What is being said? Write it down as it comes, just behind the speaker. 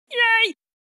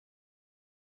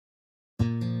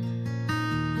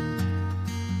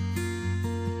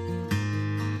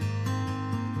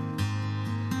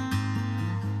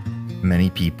Many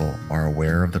people are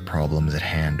aware of the problems at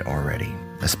hand already,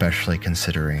 especially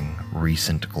considering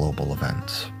recent global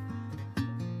events.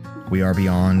 We are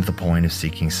beyond the point of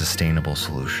seeking sustainable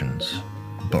solutions,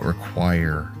 but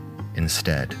require,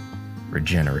 instead,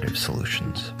 regenerative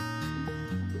solutions.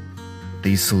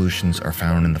 These solutions are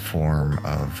found in the form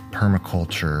of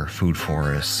permaculture, food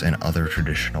forests, and other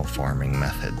traditional farming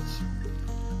methods.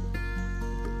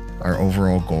 Our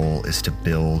overall goal is to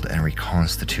build and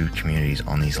reconstitute communities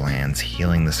on these lands,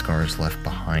 healing the scars left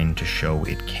behind to show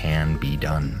it can be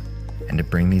done, and to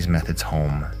bring these methods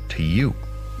home to you.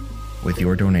 With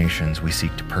your donations, we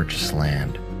seek to purchase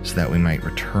land so that we might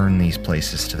return these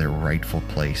places to their rightful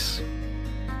place.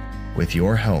 With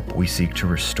your help, we seek to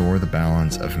restore the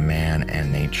balance of man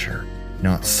and nature,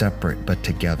 not separate but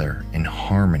together in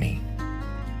harmony.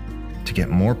 To get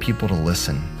more people to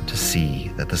listen, to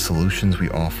see that the solutions we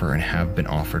offer and have been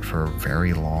offered for a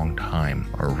very long time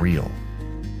are real,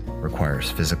 requires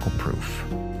physical proof.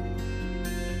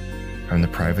 From the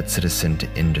private citizen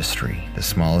to industry, the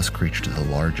smallest creature to the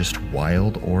largest,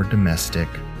 wild or domestic,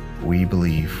 we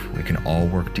believe we can all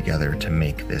work together to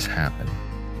make this happen.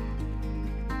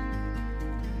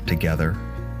 Together,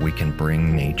 we can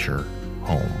bring nature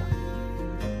home.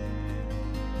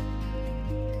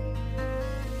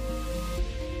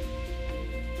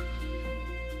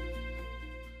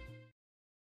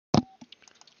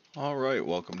 All right,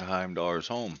 welcome to Heimdallr's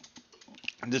Home.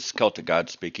 This is Celtic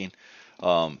God speaking.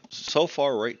 So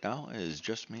far right now it is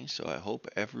just me, so I hope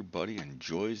everybody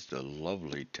enjoys the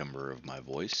lovely timbre of my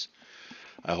voice.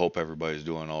 I hope everybody's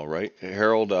doing all right.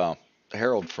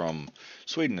 Harold from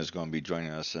Sweden is going to be joining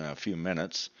us in a few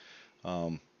minutes.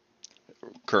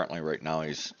 Currently, right now,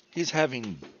 he's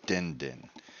having din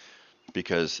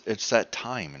because it's that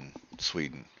time in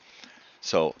Sweden.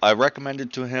 So I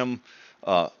recommended to him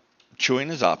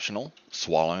chewing is optional,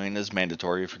 swallowing is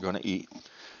mandatory if you're going to eat,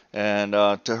 and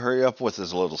to hurry up with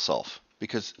his little self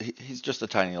because he's just a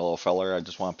tiny little feller. I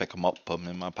just want to pick him up, put him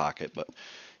in my pocket, but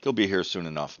he'll be here soon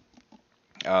enough.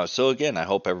 So again, I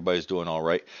hope everybody's doing all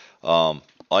right.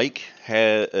 Ike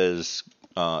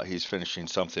he's finishing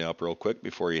something up real quick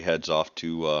before he heads off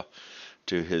to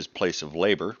his place of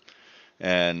labor,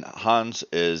 and Hans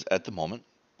is at the moment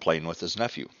playing with his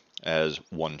nephew, as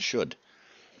one should.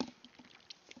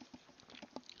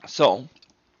 So,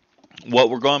 what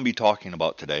we're going to be talking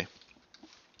about today,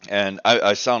 and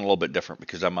I sound a little bit different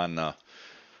because I'm on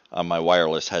my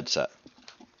wireless headset.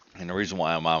 And the reason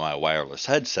why I'm on my wireless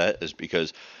headset is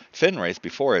because Finwraith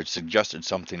before had suggested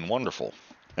something wonderful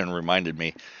and reminded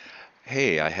me,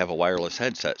 hey, I have a wireless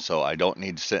headset, so I don't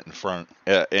need to sit in front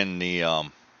in the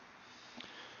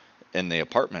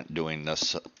apartment doing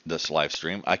this live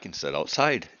stream. I can sit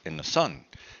outside in the sun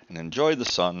and enjoy the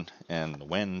sun and the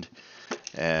wind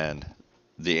and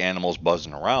the animals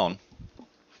buzzing around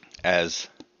as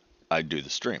I do the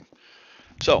stream.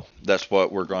 So that's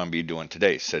what we're going to be doing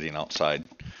today, sitting outside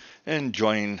and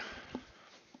enjoying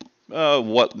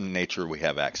what nature we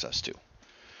have access to.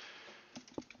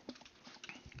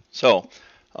 So,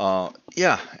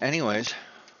 anyways,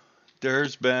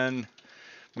 there's been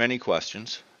many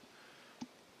questions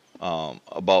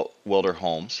about Wilder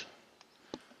Homes,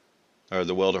 or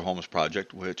the Wilder Homes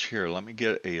project, which here, let me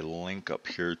get a link up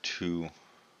here to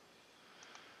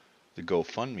the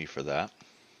GoFundMe for that.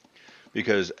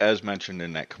 Because as mentioned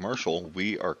in that commercial,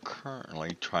 we are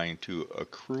currently trying to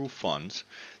accrue funds.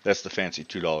 That's the fancy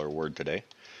 $2 word today.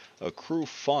 Accrue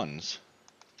funds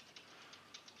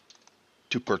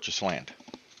to purchase land.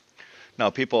 Now,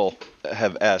 people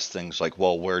have asked things like,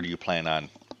 well, where do you plan on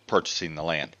purchasing the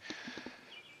land?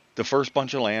 The first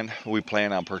bunch of land we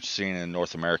plan on purchasing in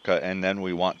North America, and then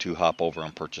we want to hop over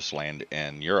and purchase land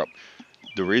in Europe.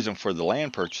 The reason for the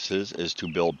land purchases is to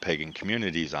build pagan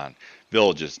communities on,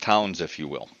 villages, towns, if you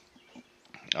will.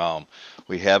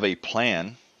 We have a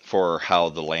plan for how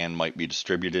the land might be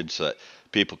distributed so that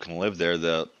people can live there.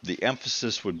 The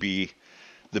emphasis would be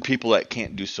the people that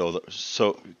cannot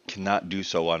do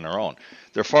so on their own.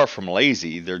 They're far from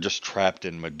lazy, they're just trapped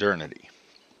in modernity.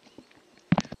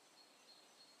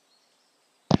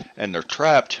 And they're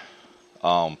trapped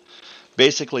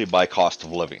basically by cost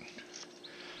of living.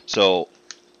 So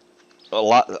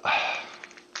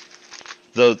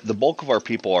the bulk of our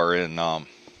people are in,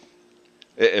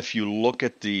 if you look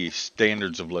at the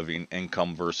standards of living,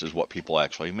 income versus what people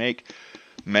actually make,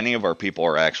 many of our people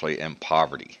are actually in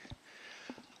poverty.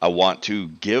 I want to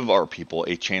give our people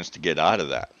a chance to get out of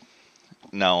that.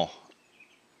 Now,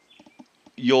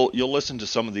 you'll listen to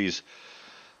some of these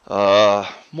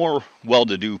more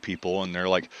well-to-do people, and they're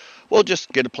like, well,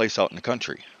 just get a place out in the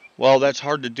country. Well, that's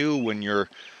hard to do when you're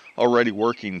already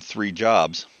working 3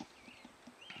 jobs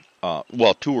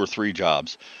well, 2 or 3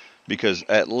 jobs, because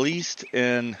at least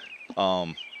in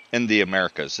the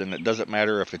Americas, and it doesn't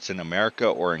matter if it's in America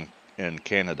or in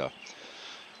Canada,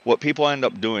 what people end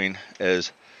up doing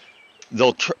is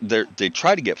they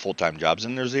try to get full-time jobs,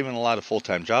 and there's even a lot of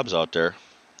full-time jobs out there.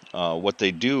 What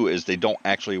they do is they don't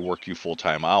actually work you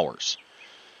full-time hours.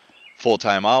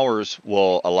 Full-time hours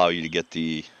will allow you to get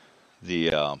the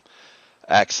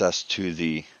access to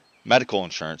the medical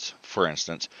insurance, for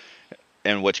instance.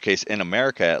 In which case, in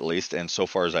America at least, and so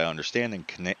far as I understand,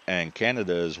 in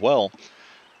Canada as well,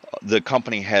 the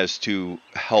company has to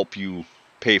help you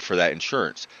pay for that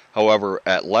insurance. However,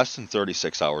 at less than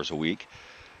 36 hours a week,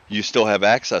 you still have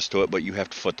access to it, but you have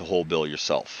to foot the whole bill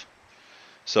yourself.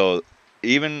 So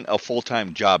even a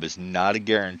full-time job is not a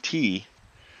guarantee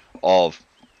of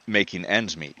making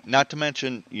ends meet. Not to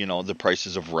mention, the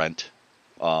prices of rent,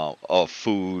 of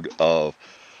food, of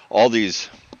all these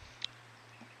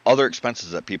other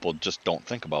expenses that people just don't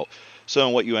think about. So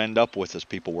what you end up with is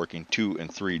people working 2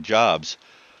 and 3 jobs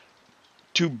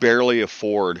to barely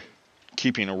afford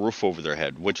keeping a roof over their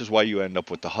head, which is why you end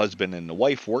up with the husband and the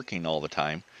wife working all the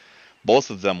time, both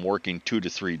of them working 2 to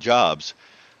 3 jobs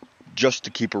just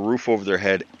to keep a roof over their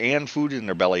head and food in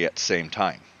their belly at the same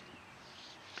time.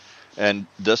 And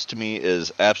this to me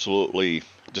is absolutely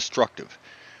destructive.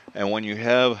 And when you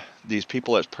have these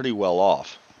people that's pretty well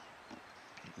off,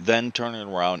 then turning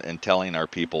around and telling our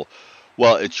people,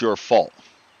 well, it's your fault,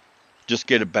 just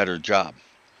get a better job.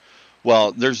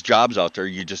 Well, there's jobs out there,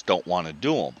 you just don't want to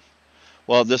do them.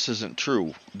 Well, this isn't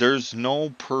true. There's no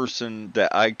person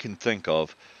that I can think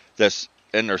of that's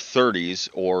in their 30s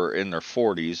or in their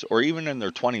 40s or even in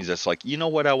their 20s that's like, you know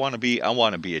what I want to be? I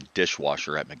want to be a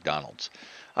dishwasher at McDonald's.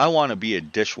 I want to be a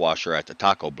dishwasher at the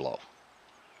Taco Bell.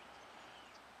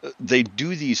 They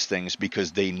do these things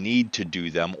because they need to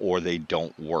do them or they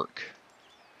don't work.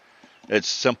 It's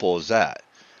simple as that.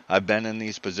 I've been in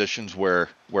these positions where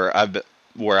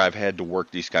I've had to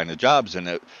work these kind of jobs,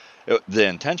 and the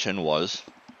intention was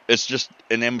it's just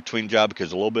an in-between job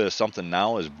because a little bit of something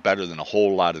now is better than a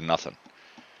whole lot of nothing.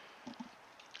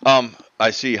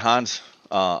 I see Hans.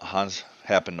 Hans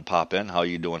happened to pop in. How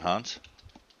you doing, Hans?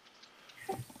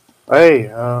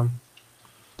 Hey,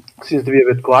 seems to be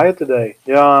a bit quiet today.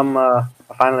 Yeah,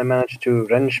 I finally managed to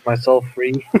wrench myself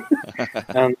free,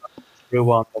 and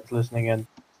everyone that's listening in.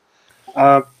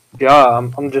 Uh, yeah,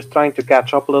 I'm just trying to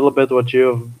catch up a little bit what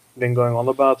you've been going on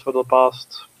about for the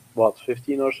past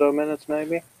 15 or so minutes,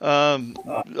 maybe. A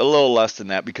little less than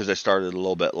that because I started a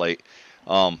little bit late.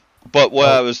 But what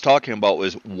I was talking about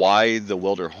was why the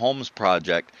Wilder Homes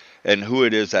Project and who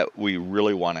it is that we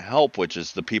really want to help, which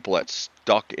is the people that's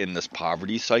stuck in this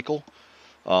poverty cycle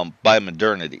by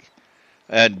modernity,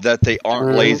 and that they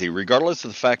aren't lazy, regardless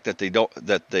of the fact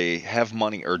that they have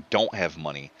money or don't have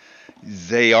money.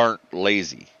 They aren't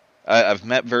lazy. I've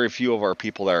met very few of our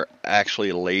people that are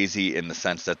actually lazy in the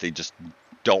sense that they just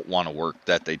don't want to work,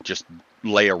 that they just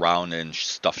lay around and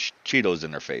stuff Cheetos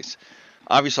in their face.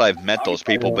 Obviously, I've met those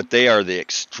people, but they are the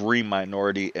extreme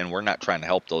minority, and we're not trying to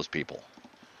help those people.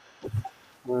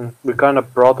 We kind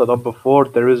of brought that up before.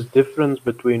 There is difference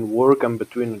between work and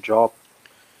between a job,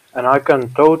 and I can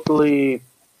totally,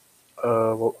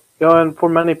 and for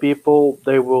many people,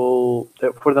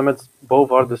 for them, it's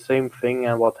both are the same thing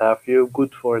and what have you.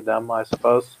 Good for them, I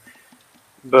suppose.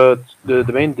 But the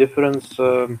main difference,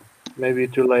 maybe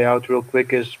to lay out real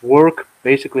quick, is work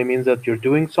basically means that you're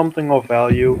doing something of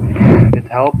value.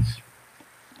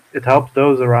 It helps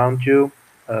those around you.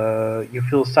 You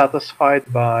feel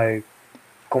satisfied by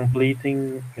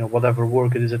completing, whatever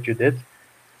work it is that you did,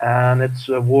 and it's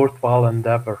a worthwhile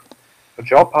endeavor. A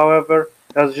job, however,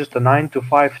 that's just a 9 to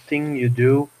 5 thing you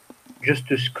do just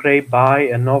to scrape by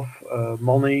enough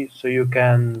money so you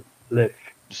can live.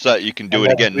 So you can do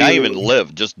it again. Not even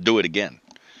live, just do it again.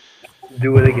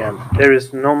 Do it again. There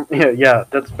is no, yeah,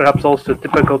 that's perhaps also a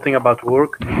typical thing about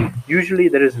work. Usually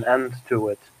there is an end to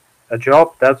it. A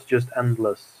job, that's just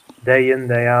endless. Day in,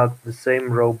 day out, the same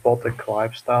robotic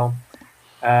lifestyle.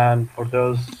 And for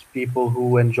those people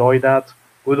who enjoy that,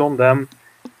 good on them.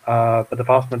 But the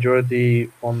vast majority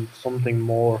want something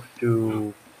more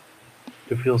to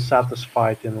feel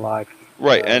satisfied in life.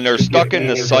 Right, and they're stuck in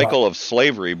this cycle of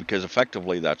slavery because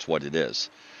effectively that's what it is.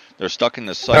 They're stuck in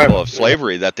this cycle of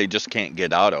slavery that they just can't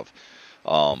get out of.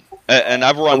 And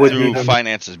I've run through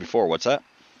finances before. What's that?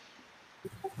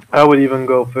 I would even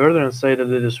go further and say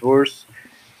that it is worse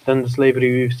than the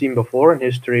slavery we've seen before in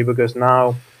history, because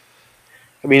now,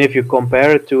 I mean, if you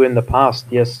compare it to in the past,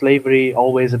 yes, slavery,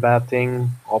 always a bad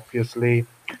thing, obviously.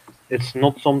 It's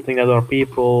not something that our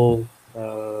people,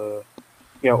 or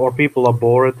people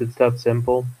abhor it, it's that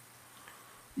simple.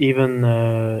 even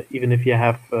if you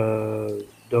have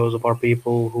those of our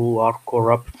people who are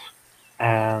corrupt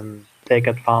and take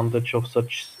advantage of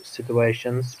such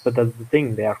situations, but that's the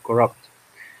thing, they are corrupt.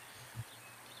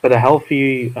 But a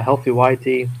healthy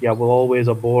whitey, yeah, will always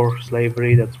abhor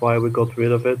slavery. That's why we got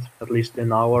rid of it, at least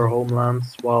in our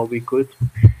homelands, while we could.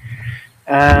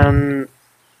 And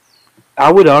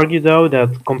I would argue, though,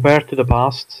 that compared to the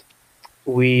past,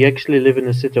 we actually live in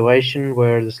a situation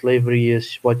where the slavery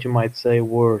is what you might say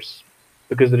worse,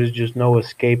 because there is just no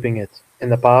escaping it. In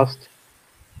the past,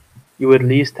 you at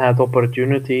least had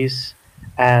opportunities,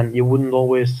 and you wouldn't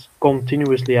always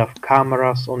continuously have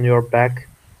cameras on your back,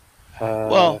 uh,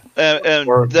 Well, and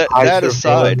or high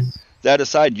surveillance. that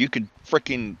aside, you could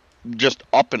freaking just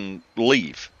up and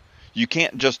leave. You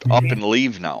can't just up and Mhm,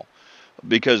 leave now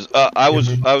because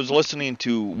mhm, I was listening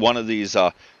to one of these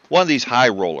high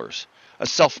rollers, a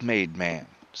self-made man,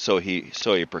 so he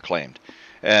proclaimed,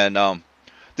 and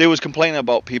they was complaining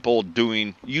about people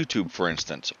doing YouTube, for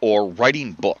instance, or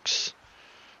writing books,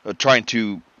 trying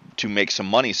to make some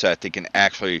money so that they can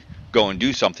actually go and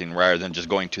do something rather than just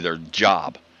going to their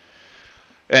job.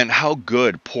 And how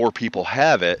good poor people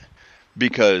have it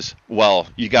because, well,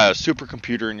 you got a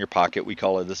supercomputer in your pocket. We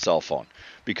call it a cell phone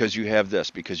because you have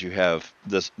this, because you have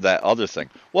this, that other thing.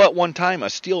 Well, at one time, a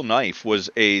steel knife was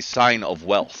a sign of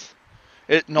wealth.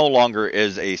 It no longer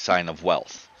is a sign of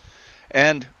wealth.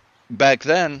 And back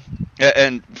then,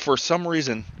 and for some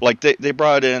reason, like they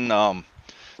brought in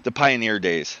the pioneer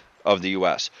days of the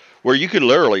U.S., where you could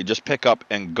literally just pick up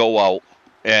and go out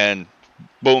and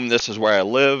boom, this is where I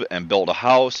live, and build a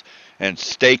house and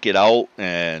stake it out,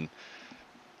 and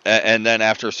then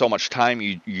after so much time,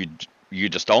 you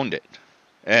just owned it,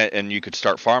 and you could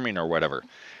start farming or whatever.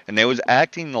 And they was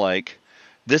acting like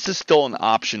this is still an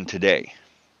option today.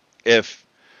 If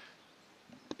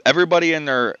everybody in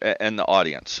the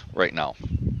audience right now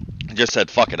just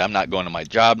said, "Fuck it, I'm not going to my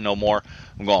job no more.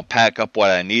 I'm going to pack up what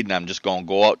I need, and I'm just going to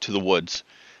go out to the woods,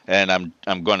 and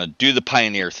I'm going to do the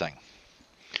pioneer thing."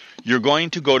 You're going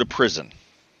to go to prison.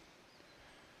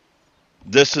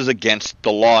 This is against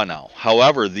the law now.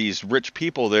 However, these rich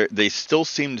people, they still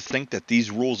seem to think that these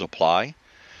rules apply,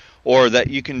 or that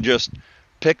you can just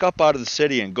pick up out of the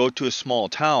city and go to a small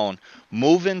town,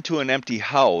 move into an empty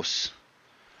house,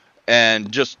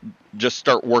 and just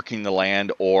start working the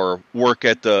land, or work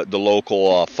at the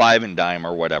local five and dime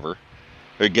or whatever,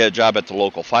 or get a job at the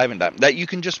local five and dime. That you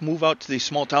can just move out to these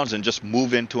small towns and just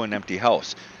move into an empty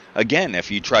house. Again, if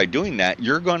you try doing that,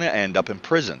 you're going to end up in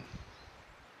prison.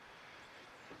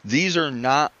 These are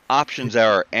not options that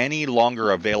are any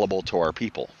longer available to our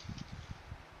people.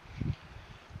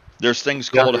 There's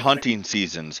things yeah, called hunting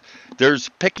seasons. There's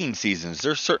picking seasons.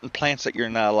 There's certain plants that you're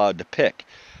not allowed to pick.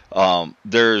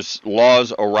 There's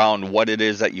laws around what it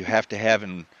is that you have to have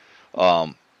in,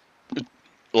 um,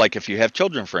 like if you have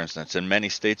children, for instance, in many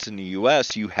states in the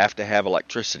U.S., you have to have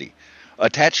electricity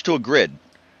attached to a grid.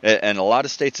 And a lot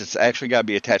of states, it's actually got to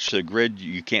be attached to the grid.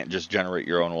 You can't just generate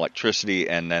your own electricity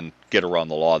and then get around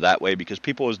the law that way, because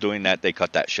people was doing that. They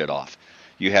cut that shit off.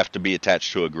 You have to be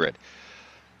attached to a grid.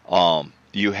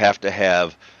 You have to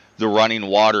have the running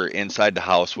water inside the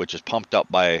house, which is pumped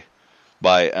up by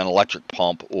an electric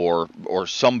pump or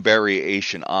some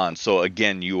variation on. So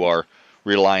again, you are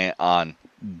reliant on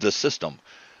the system.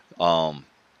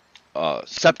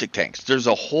 Septic tanks. There's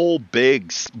a whole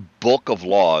big book of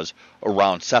laws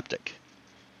around septic.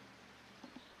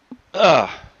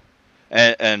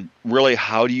 And really,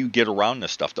 how do you get around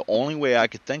this stuff? The only way I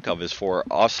could think of is for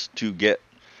us to get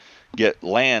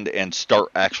land and start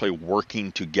actually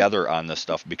working together on this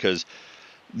stuff, because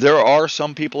there are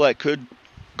some people that could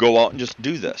go out and just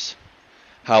do this.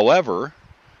 However,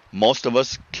 most of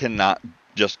us cannot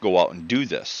just go out and do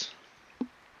this.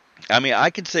 I mean,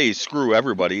 I could say screw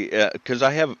everybody because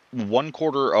I have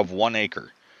 1/4 of 1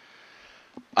 acre.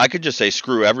 I could just say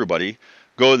screw everybody,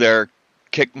 go there,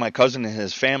 kick my cousin and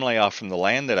his family off from the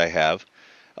land that I have,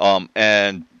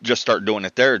 and just start doing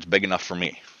it there. It's big enough for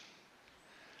me.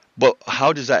 But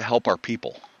how does that help our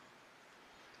people?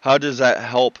 How does that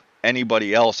help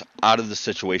anybody else out of the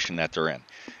situation that they're in?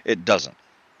 It doesn't.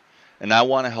 And I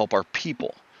want to help our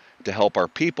people. To help our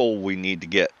people, we need to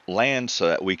get land so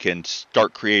that we can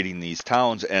start creating these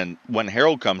towns. And when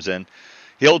Harold comes in,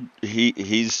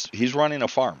 he's running a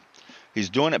farm. He's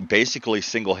doing it basically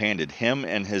single-handed, him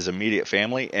and his immediate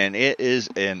family, and it is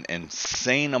an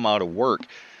insane amount of work.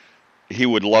 He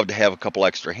would love to have a couple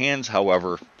extra hands,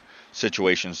 however,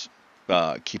 situations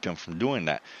keep him from doing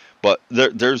that. But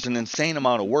there's an insane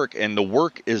amount of work, and the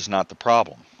work is not the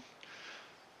problem.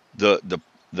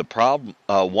 The problem,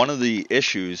 one of the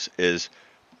issues is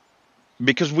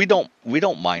because we don't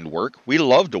mind work. We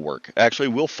love to work. Actually,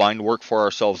 we'll find work for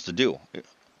ourselves to do.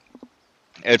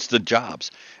 It's the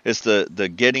jobs. It's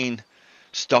the getting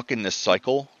stuck in this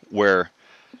cycle where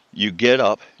you get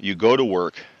up, you go to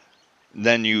work,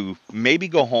 then you maybe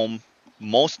go home,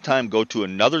 most of the time go to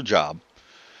another job,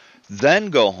 then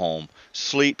go home,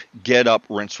 sleep, get up,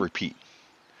 rinse, repeat.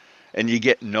 And you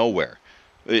get nowhere.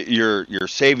 Your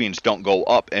savings don't go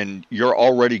up, and you're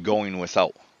already going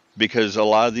without. Because a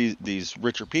lot of these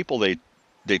richer people, they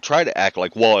try to act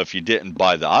like, well, if you didn't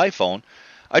buy the iPhone,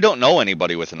 I don't know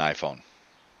anybody with an iPhone.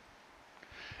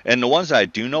 And the ones that I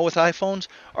do know with iPhones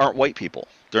aren't white people.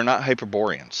 They're not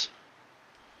Hyperboreans.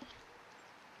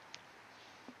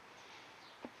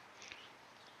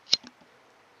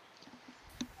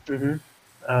 Hmm.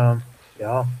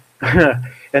 Yeah.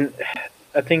 And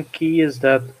I think key is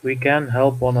that we can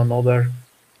help one another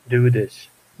do this.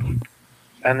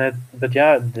 But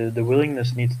yeah, the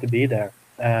willingness needs to be there.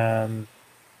 And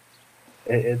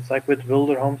it's like with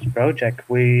Wilder Homes project,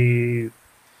 we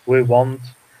want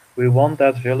we want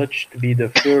that village to be the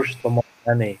first among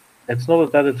many. It's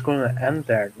not that it's going to end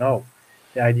there. No,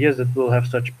 the idea is that we'll have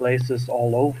such places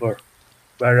all over,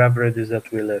 wherever it is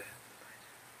that we live,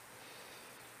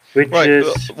 which Right.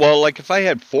 is Well, like if I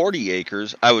had 40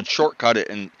 acres, I would shortcut it,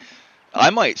 and I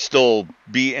might still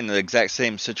be in the exact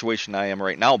same situation I am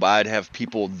right now, but I'd have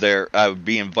people there. I would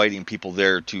be inviting people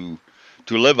there to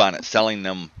live on it, selling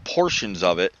them portions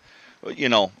of it.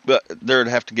 But there'd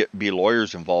have to be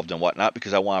lawyers involved and whatnot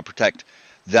because I want to protect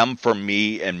them from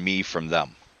me and me from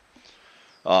them.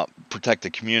 Protect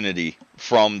the community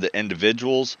from the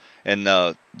individuals and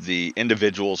the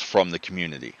individuals from the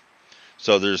community.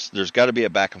 So there's got to be a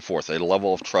back and forth, a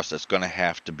level of trust that's going to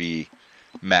have to be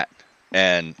met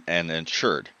and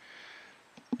ensured.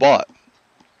 But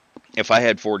if I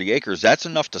had 40 acres, that's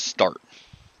enough to start.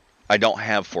 I don't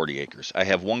have 40 acres. I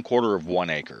have 1/4 of 1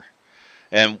 acre.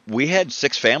 And we had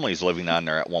 6 families living on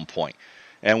there at one point.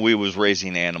 And we was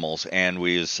raising animals, and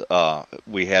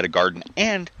we had a garden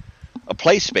and a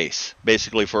play space,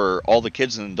 basically for all the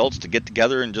kids and adults to get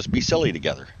together and just be silly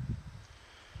together.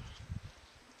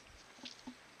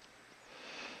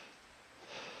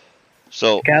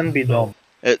 So can be done.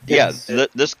 yeah, It's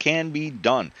this can be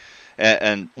done,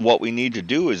 and what we need to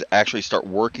do is actually start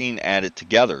working at it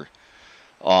together.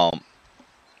 Um,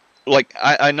 like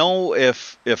I know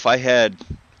if I had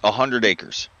 100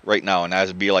 acres right now, and I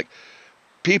would be like,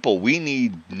 people, we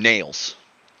need nails.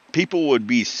 People would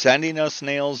be sending us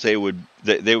nails. They would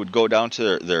go down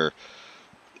to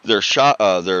their shop,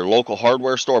 their local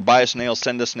hardware store, buy us nails,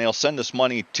 send us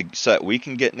money so that we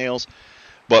can get nails.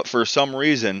 But for some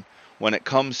reason, when it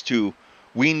comes to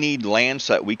we need land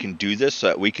so that we can do this, so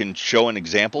that we can show an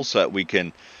example, so that we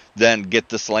can then get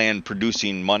this land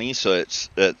producing money, so it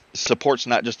supports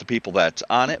not just the people that's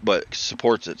on it, but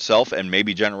supports itself and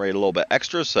maybe generate a little bit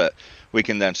extra, so that we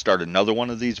can then start another one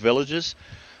of these villages.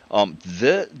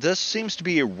 This seems to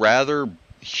be a rather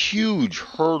huge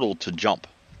hurdle to jump.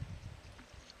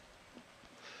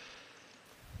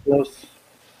 close.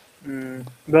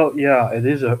 Well, yeah, it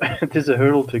is a it is a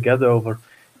hurdle to get over.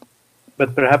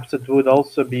 But perhaps it would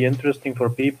also be interesting for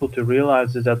people to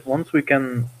realize is that once we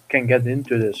can get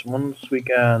into this, once we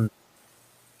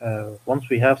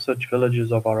have such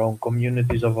villages of our own,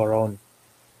 communities of our own,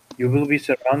 you will be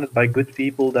surrounded by good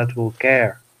people that will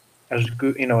care as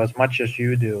good, as much as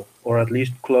you do, or at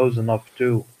least close enough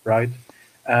to, right?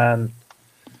 And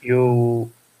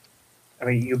you, I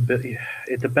mean,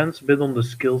 it depends a bit on the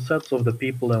skill sets of the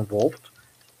people involved,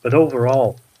 but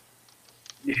overall,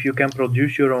 if you can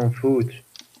produce your own food,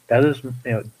 that is,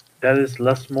 that is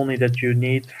less money that you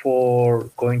need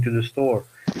for going to the store.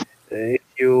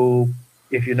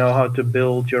 If you know how to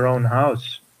build your own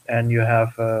house and you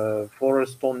have a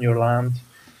forest on your land,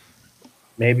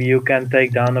 maybe you can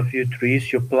take down a few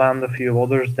trees, you plant a few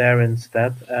others there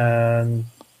instead, and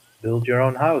build your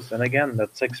own house. And again,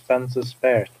 that's expenses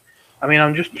spared. I mean,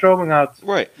 I'm just throwing out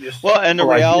Right. just Well, and the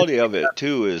simple ideas. reality of it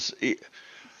too is,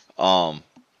 um,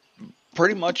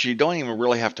 pretty much you don't even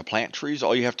really have to plant trees.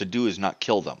 All you have to do is not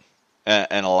kill them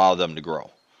and allow them to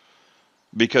grow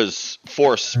because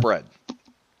forests spread.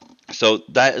 So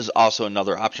that is also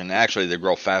another option. Actually, they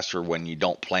grow faster when you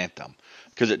don't plant them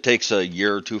because it takes a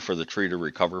year or two for the tree to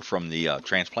recover from the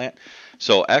transplant.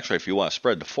 So actually, if you want to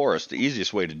spread the forest, the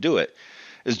easiest way to do it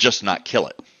is just not kill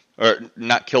it or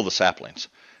not kill the saplings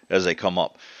as they come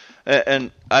up.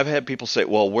 And I've had people say,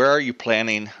 well, where are you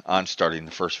planning on starting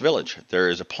the first village? There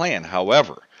is a plan.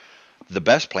 However, the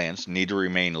best plans need to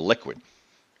remain liquid.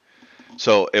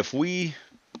 So if we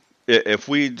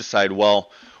decide,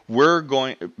 well, we're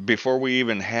going before we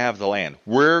even have the land,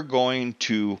 we're going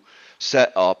to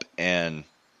set up in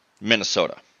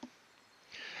Minnesota.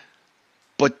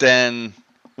 But then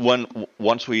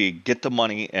once we get the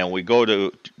money and we go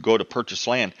to purchase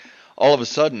land, all of a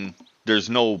sudden there's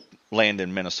no land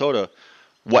in Minnesota.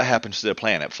 What happens to the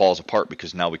plan? It falls apart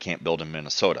because now we can't build in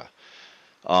Minnesota.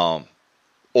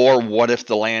 Or what if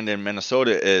the land in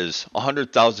Minnesota is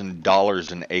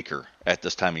 $100,000 an acre at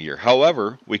this time of year?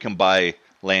 However, we can buy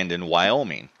land in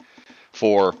Wyoming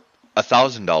for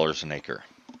 $1,000 an acre.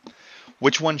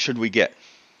 Which one should we get?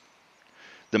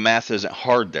 The math isn't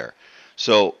hard there.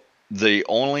 So the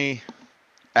only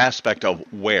aspect of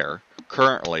where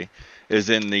currently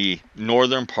is in the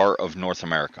northern part of North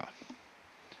America.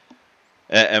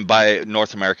 And by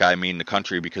North America, I mean the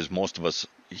country, because most of us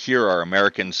here are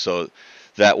Americans, so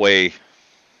that way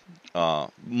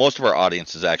most of our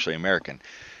audience is actually American.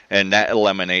 And that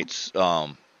eliminates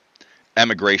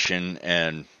emigration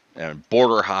and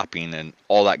border hopping and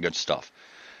all that good stuff.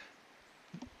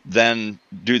 Then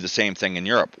do the same thing in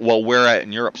Europe. Well, where at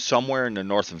in Europe? Somewhere in the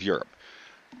north of Europe,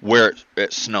 where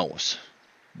it snows.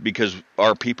 Because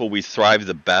our people, we thrive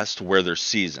the best where there's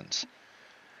seasons.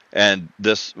 And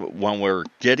this, when we're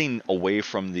getting away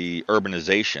from the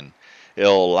urbanization,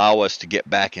 it'll allow us to get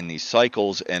back in these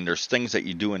cycles. And there's things that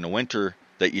you do in the winter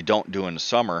that you don't do in the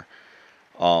summer.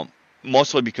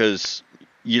 Mostly because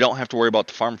you don't have to worry about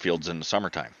the farm fields in the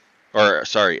summertime. Or,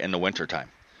 sorry, in the wintertime.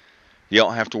 You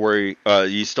don't have to worry,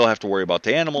 you still have to worry about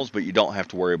the animals, but you don't have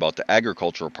to worry about the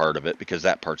agricultural part of it because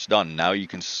that part's done. Now you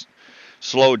can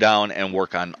slow down and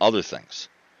work on other things.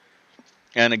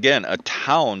 And again, a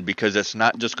town, because it's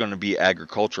not just going to be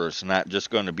agriculture, it's not just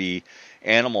going to be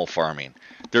animal farming.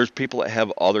 There's people that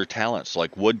have other talents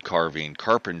like wood carving,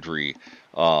 carpentry,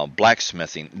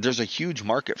 blacksmithing. There's a huge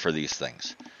market for these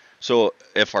things. So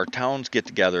if our towns get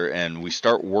together and we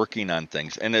start working on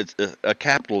things, and it's a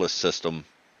capitalist system,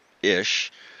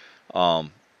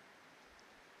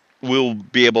 we'll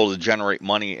be able to generate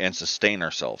money and sustain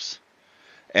ourselves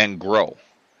and grow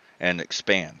and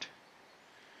expand.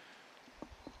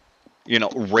 You know,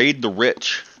 raid the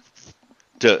rich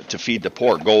to feed the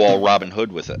poor. Go all Robin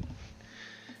Hood with it.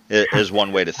 It is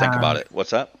one way to think about it. What's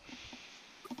that?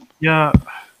 Yeah,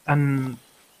 and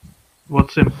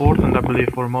what's important, I believe,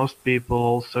 for most people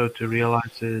also to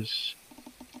realize is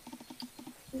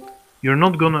we're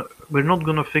not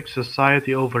gonna fix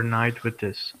society overnight with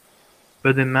this.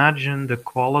 But imagine the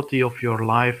quality of your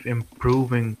life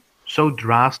improving so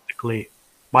drastically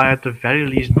by at the very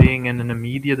least being in an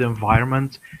immediate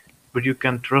environment where you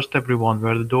can trust everyone,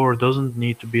 where the door doesn't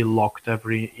need to be locked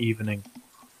every evening,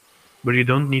 where you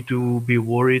don't need to be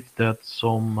worried that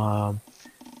some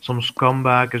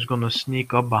scumbag is gonna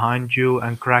sneak up behind you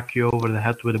and crack you over the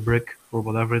head with a brick or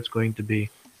whatever it's going to be.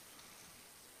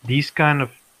 These kind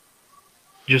of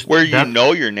just where you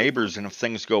know your neighbors, and if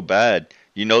things go bad,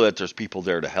 you know that there's people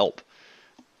there to help.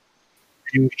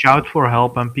 You shout for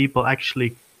help, and people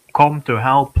actually come to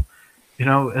help. You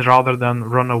know, rather than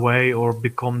run away or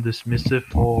become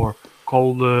dismissive or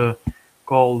call the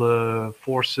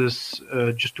forces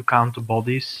just to count the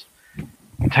bodies,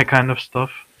 that kind of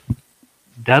stuff.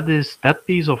 That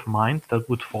peace of mind that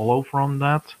would follow from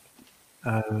that.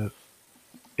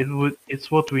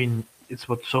 It's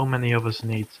what so many of us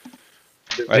need.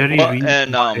 Right. Well,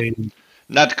 and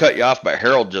not to cut you off, but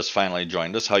Harold just finally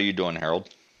joined us. How you doing, Harold?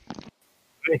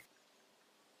 Hey.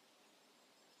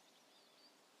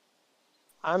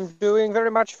 I'm doing very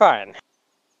much fine.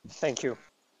 Thank you.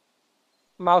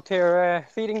 I'm out here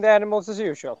feeding the animals as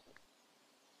usual.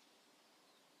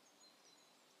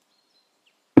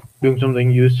 Doing something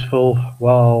useful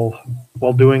while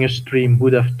doing a stream.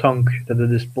 Who'd have thunk that it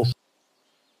is possible?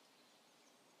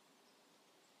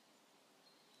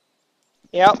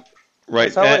 Yeah,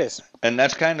 right. That's how it is. And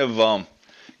that's kind of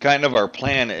our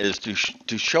plan is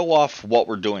to show off what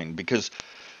we're doing, because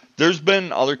there's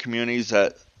been other communities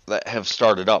that have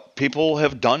started up. People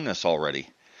have done this already.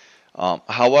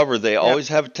 However, they always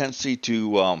have a tendency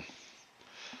to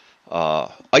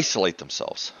isolate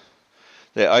themselves.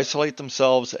 They isolate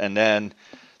themselves, and then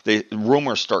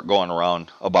rumors start going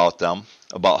around about them,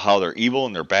 about how they're evil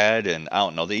and they're bad, and I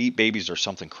don't know, they eat babies or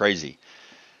something crazy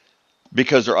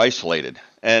because they're isolated.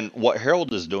 And what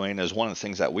Harold is doing is one of the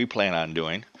things that we plan on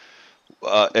doing,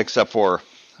 except for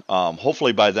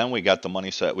hopefully by then we got the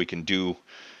money so that we can do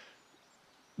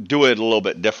it a little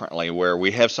bit differently, where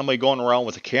we have somebody going around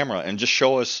with a camera and just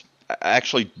show us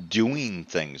actually doing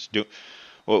things.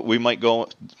 We might go,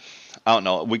 I don't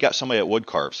know, we got somebody at Wood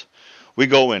Carves. We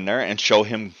go in there and show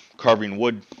him carving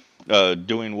wood,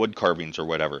 doing wood carvings or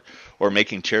whatever, or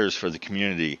making chairs for the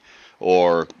community,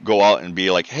 or go out and be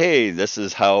like, hey, this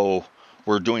is how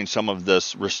we're doing some of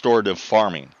this restorative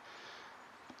farming.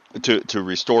 to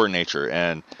restore nature,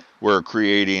 and we're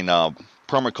creating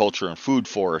permaculture and food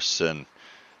forests, and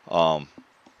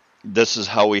this is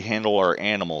how we handle our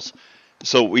animals.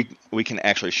 So we can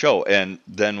actually show, and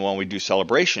then when we do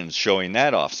celebrations, showing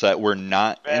that off, so that we're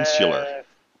not insular.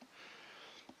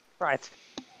 Right.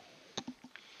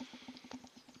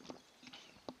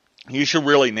 You should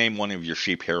really name one of your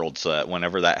sheep Harold, so that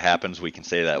whenever that happens, we can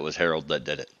say that was Harold that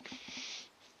did it.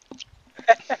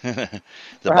 The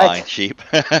Right. blind sheep.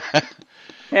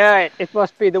 Yeah, it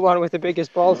must be the one with the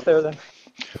biggest balls there then.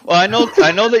 Well,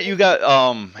 I know that you got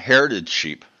heritage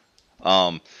sheep.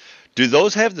 Do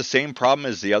those have the same problem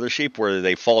as the other sheep, where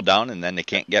they fall down and then they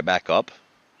can't get back up?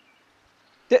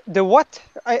 The what?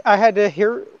 I had to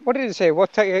hear. What did it say?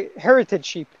 What heritage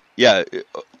sheep? Yeah,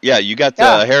 you got the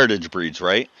Yeah. heritage breeds,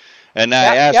 right? And I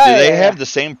Yeah, asked, yeah, do they yeah, have yeah. the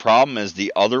same problem as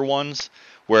the other ones,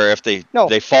 where if they No.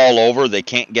 they fall over, they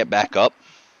can't get back up?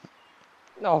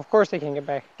 No, of course they can get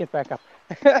back up.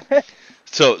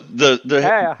 So the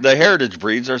Yeah. the heritage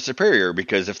breeds are superior,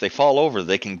 because if they fall over,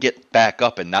 they can get back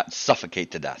up and not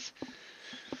suffocate to death.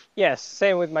 Yes,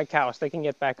 same with my cows. They can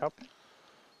get back up.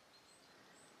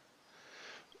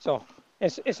 So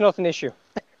it's not an issue.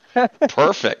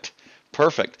 Perfect.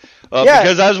 Yeah.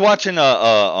 Because I was watching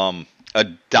a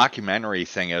documentary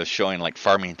thing. It was showing like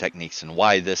farming techniques and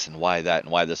why this and why that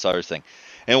and why this other thing.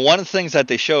 And one of the things that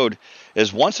they showed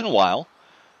is once in a while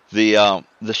the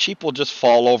sheep will just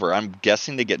fall over. I'm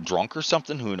guessing they get drunk or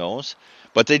something. Who knows?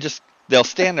 But they'll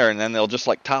stand there and then they'll just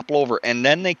like topple over, and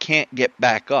then they can't get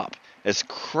back up. It's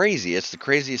crazy. It's the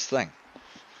craziest thing.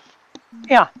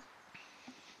 Yeah.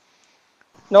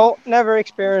 No, never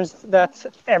experienced that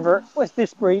ever with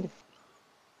this breed.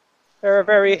 They're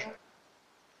very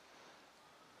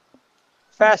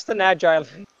fast and agile.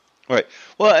 Right.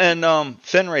 Well, and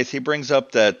Fenraith, he brings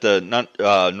up that the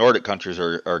Nordic countries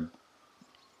are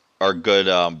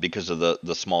good because of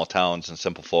the small towns and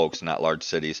simple folks, not large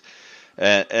cities.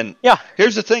 And Yeah.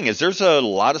 here's the thing: is there's a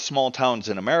lot of small towns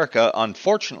in America.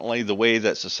 Unfortunately, the way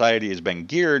that society has been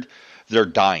geared, they're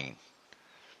dying.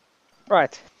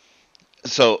 Right.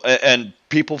 So, and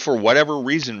people for whatever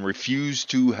reason refuse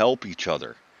to help each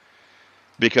other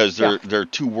because they're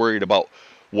too worried about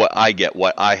what I get,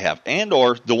 what I have, and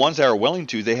or the ones that are willing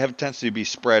to, they have a tendency to be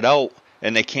spread out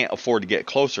and they can't afford to get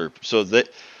closer. So that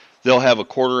they'll have a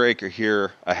quarter acre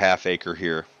here, a half acre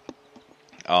here,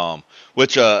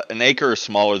 which an acre is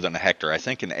smaller than a hectare. I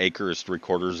think an acre is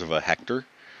 3/4 of a hectare.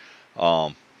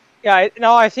 Yeah.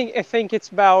 No, I think it's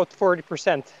about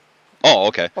 40%. Oh,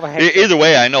 okay. Of a hectare. Either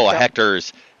way, I know a Yeah. hectare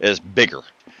is bigger.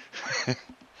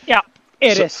 Yeah,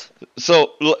 it is.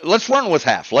 So let's run with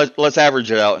half. Let's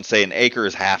average it out and say an acre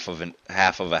is half of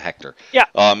a hectare. Yeah.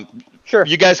 Sure.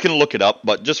 You guys can look it up,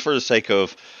 but just for the sake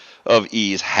of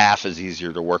ease, half is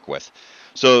easier to work with.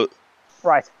 So,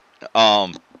 Right.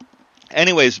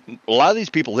 anyways, a lot of these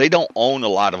people, they don't own a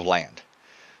lot of land,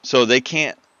 so they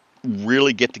can't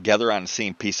really get together on the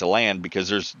same piece of land because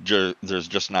there's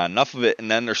just not enough of it, and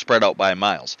then they're spread out by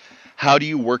miles. How do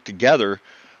you work together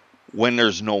when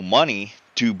there's no money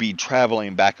to be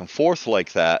traveling back and forth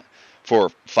like that for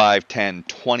 5, 10,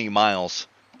 20 miles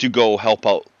to go help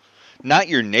out not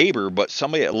your neighbor, but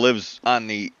somebody that lives on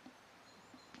the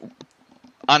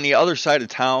other side of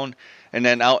town and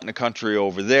then out in the country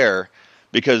over there,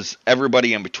 because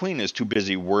everybody in between is too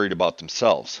busy worried about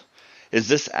themselves? Is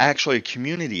this actually a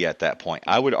community at that point?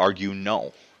 I would argue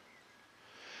no.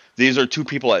 These are two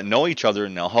people that know each other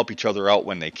and they'll help each other out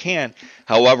when they can.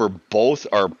 However, both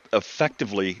are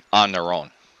effectively on their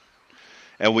own.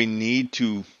 And we need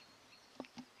to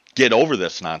get over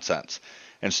this nonsense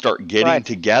and start getting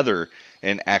together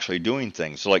and actually doing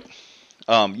things. So like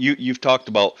you've talked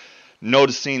about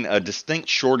noticing a distinct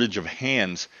shortage of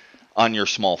hands on your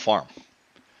small farm.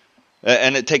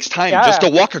 And it takes time just to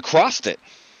walk across it.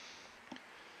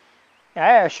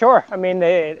 Yeah, sure. I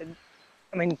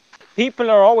mean,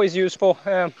 people are always useful,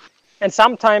 and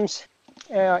sometimes,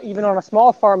 even on a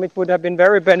small farm, it would have been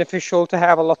very beneficial to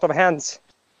have a lot of hands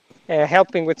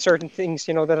helping with certain things,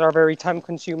 that are very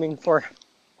time-consuming for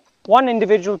one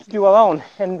individual to do alone,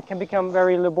 and can become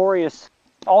very laborious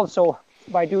also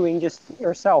by doing just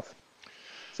yourself.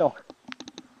 So.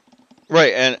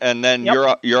 Right, and then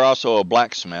you're also a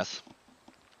blacksmith.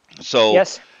 So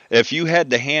yes. If you had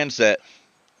the hands that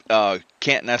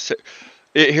can't necessarily,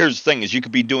 here's the thing: is you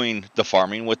could be doing the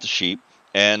farming with the sheep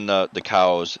and the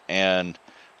cows, and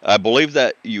I believe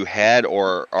that you had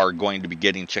or are going to be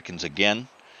getting chickens again.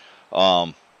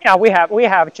 Yeah, we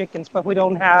have chickens, but we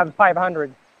don't have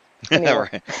 500 anymore.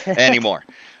 anymore.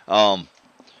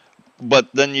 but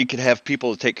then you could have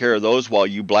people to take care of those while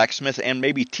you blacksmith and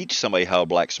maybe teach somebody how to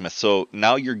blacksmith. So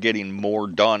now you're getting more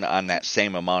done on that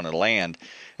same amount of land.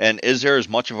 And is there as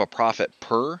much of a profit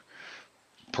per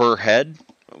head?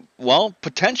 Well,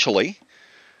 potentially.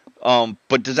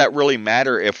 But does that really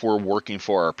matter if we're working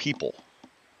for our people?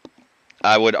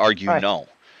 I would argue no.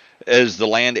 Is the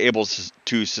land able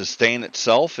to sustain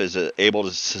itself? Is it able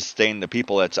to sustain the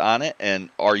people that's on it?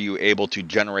 And are you able to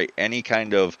generate any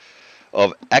kind of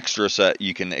extras that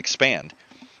you can expand?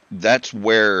 That's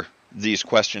where these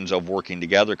questions of working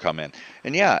together come in.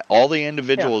 And yeah, all the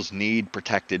individuals need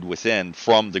protected within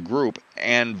from the group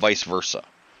and vice versa.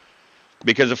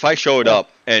 Because if I showed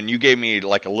up and you gave me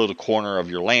like a little corner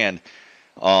of your land,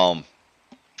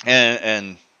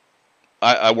 and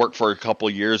I worked for a couple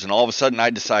of years, and all of a sudden I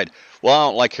decide, well, I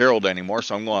don't like Harold anymore,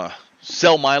 so I'm going to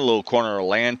sell my little corner of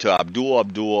land to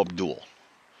Abdul.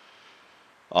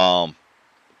 I'm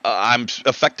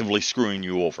effectively screwing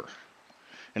you over.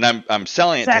 And I'm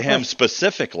selling it to him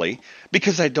specifically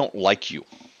because I don't like you.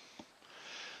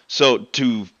 So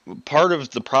part of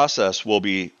the process will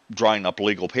be drawing up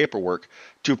legal paperwork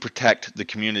to protect the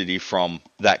community from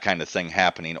that kind of thing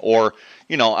happening. Or,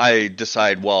 I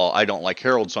decide, well, I don't like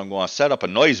Harold, so I'm going to set up a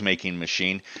noise-making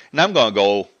machine, and I'm going to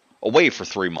go away for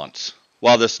 3 months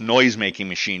while this noise-making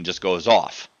machine just goes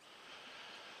off.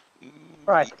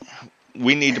 Right.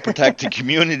 We need to protect the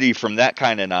community from that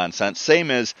kind of nonsense.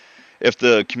 Same as if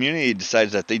the community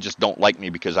decides that they just don't like me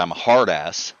because I'm a hard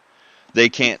ass, they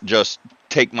can't just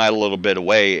take my little bit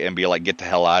away and be like, get the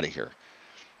hell out of here.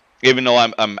 Even though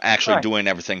I'm actually doing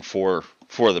everything for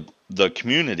the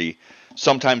community,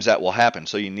 sometimes that will happen.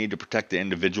 So you need to protect the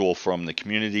individual from the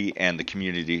community and the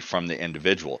community from the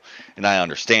individual. And I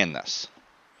understand this.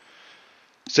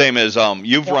 Same as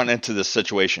you've run into this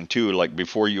situation too, like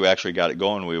before you actually got it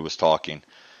going, we was talking,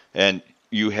 and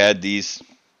you had these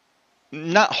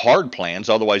not hard plans,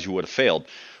 otherwise you would have failed,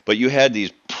 but you had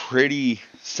these pretty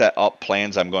set up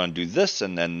plans. I'm going to do this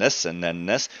and then this and then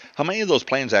this. How many of those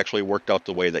plans actually worked out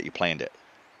the way that you planned it?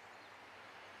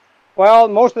 Well,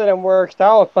 most of them worked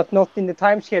out, but not in the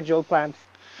time schedule planned.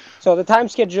 So the time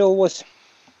schedule was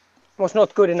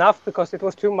not good enough because it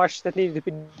was too much that needed to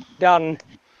be done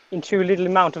in too little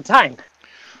amount of time.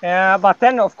 But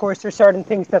then, of course, there's certain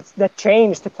things that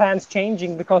change, the plans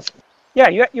changing, because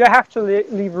you have to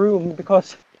leave room,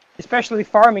 because especially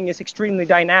farming is extremely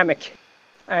dynamic.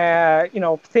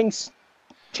 Things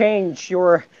change,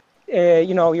 your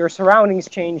surroundings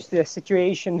change, the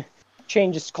situation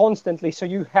changes constantly, so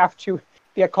you have to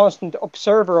be a constant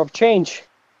observer of change,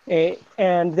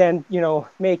 and then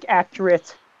make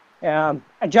accurate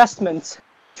adjustments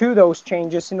to those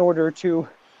changes in order to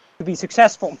be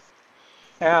successful.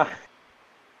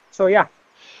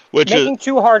 Making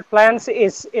too hard plans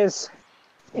is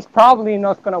probably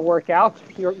not going to work out.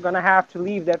 You're going to have to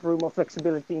leave that room of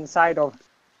flexibility inside of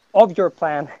your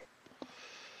plan.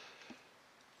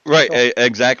 Right, so,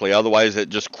 exactly. Otherwise, it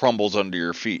just crumbles under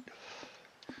your feet.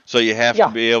 So you have to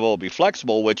be able to be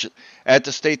flexible, which at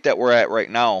the state that we're at right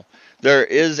now, there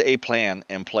is a plan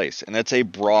in place, and it's a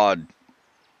broad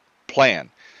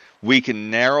plan. We can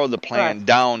narrow the plan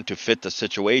down to fit the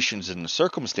situations and the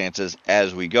circumstances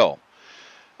as we go.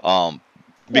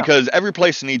 Because every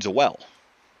place needs a well.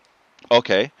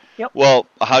 Okay. Yep. Well,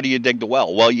 how do you dig the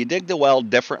well? Well, you dig the well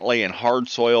differently in hard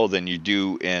soil than you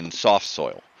do in soft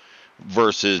soil,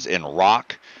 versus in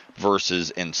rock, versus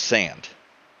in sand.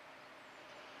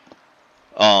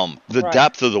 The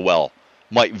depth of the well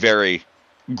might vary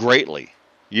greatly.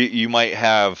 You might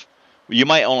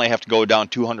only have to go down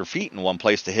 200 feet in one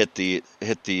place to hit the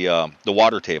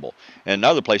water table. In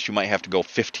another place, you might have to go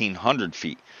 1,500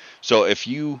 feet. So if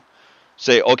you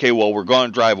say, okay, well, we're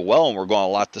going to drive a well and we're going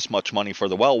to allot this much money for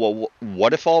the well. Well,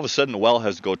 what if all of a sudden the well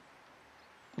has to go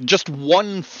just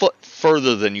 1 foot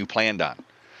further than you planned on?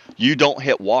 You don't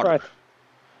hit water.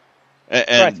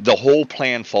 And the whole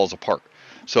plan falls apart.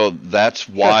 So that's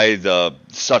why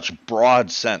such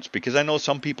broad sense, because I know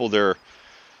some people they're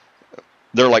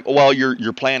like, well,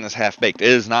 your plan is half baked. It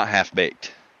is not half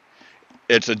baked.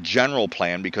 It's a general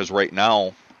plan, because right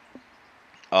now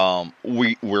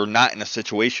we're not in a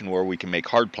situation where we can make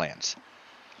hard plans.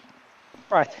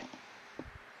 Right.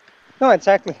 No,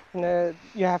 exactly.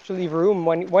 You have to leave room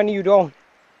when you're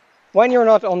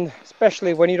not on,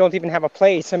 especially when you don't even have a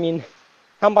place. I mean,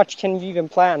 how much can you even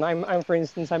plan? I'm for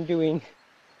instance, I'm doing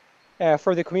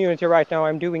for the community right now.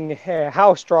 I'm doing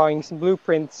house drawings and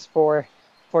blueprints for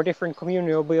different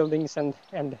communal buildings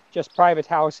and just private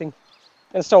housing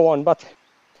and so on. But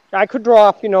I could draw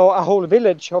up, a whole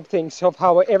village of things, of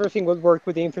how everything would work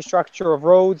with the infrastructure of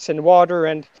roads and water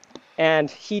and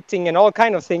heating and all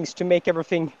kind of things to make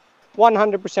everything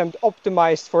 100%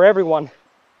 optimized for everyone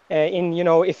in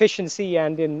efficiency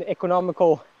and in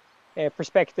economical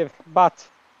perspective, but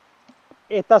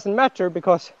it doesn't matter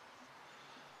because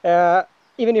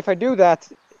even if I do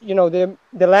that, the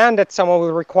land that someone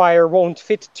will require won't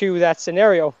fit to that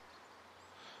scenario.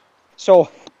 So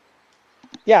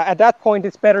yeah, at that point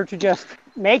it's better to just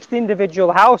make the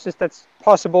individual houses that's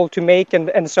possible to make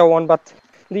and so on, but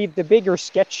leave the bigger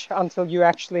sketch until you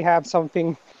actually have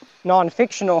something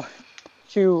non-fictional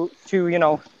to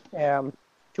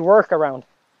work around.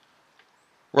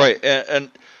 Right,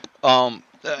 and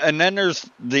then there's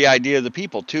the idea of the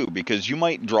people too, because you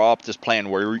might draw up this plan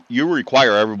where you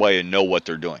require everybody to know what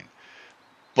they're doing,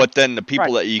 but then the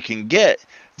people that you can get,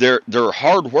 they're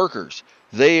hard workers.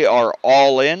 They are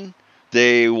all in.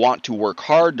 They want to work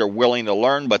hard. They're willing to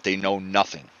learn, but they know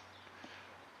nothing.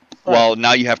 Right. Well,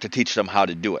 now you have to teach them how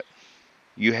to do it.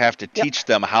 You have to teach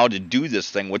them how to do this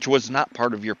thing, which was not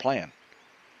part of your plan.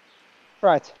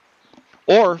 Right.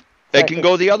 Or it can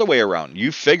go the other way around.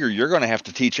 You figure you're going to have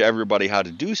to teach everybody how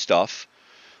to do stuff,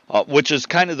 which is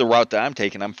kind of the route that I'm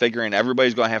taking. I'm figuring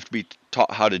everybody's going to have to be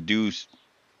taught how to do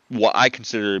what I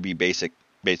consider to be basic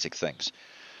things.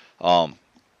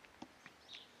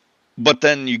 But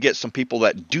then you get some people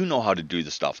that do know how to do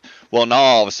the stuff. Well, now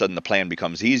all of a sudden the plan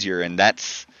becomes easier, and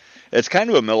it's kind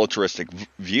of a militaristic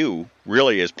view,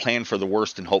 really, is plan for the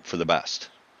worst and hope for the best.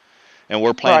 And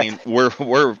we're planning,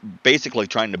 we're basically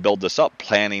trying to build this up,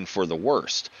 planning for the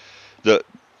worst.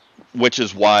 Which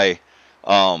is why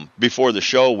before the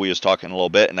show we was talking a little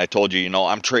bit, and I told you,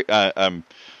 I'm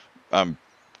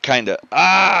kind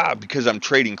of because I'm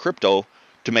trading crypto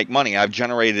to make money. I've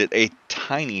generated a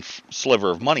tiny sliver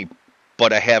of money,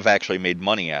 but I have actually made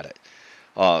money at it.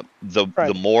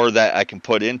 The more that I can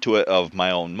put into it of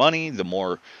my own money, the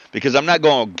more, because I'm not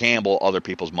going to gamble other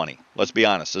people's money. Let's be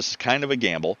honest. This is kind of a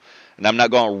gamble, and I'm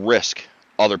not going to risk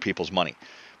other people's money,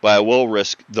 but I will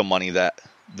risk the money that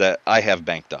I have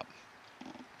banked up.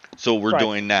 So we're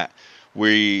doing that.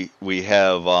 We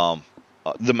have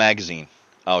the magazine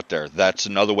out there. That's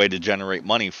another way to generate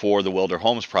money for the Wilder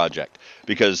Homes Project,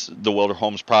 because the Wilder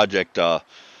Homes Project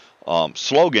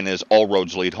slogan is all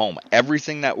roads lead home.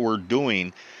 Everything that we're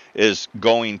doing is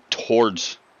going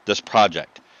towards this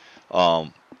project.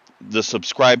 The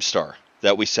Subscribe Star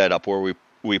that we set up, where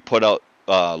we put out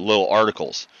little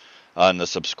articles on the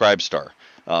Subscribe Star,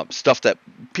 stuff that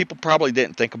people probably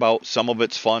didn't think about. Some of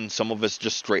it's fun, some of it's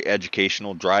just straight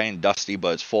educational, dry and dusty,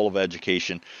 but it's full of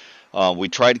education. We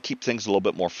try to keep things a little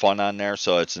bit more fun on there,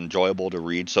 so it's enjoyable to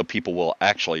read, so people will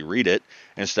actually read it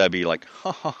instead of be like,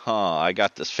 I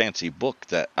got this fancy book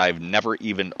that I've never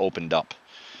even opened up.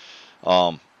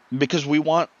 Because we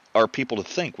want our people to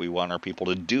think, we want our people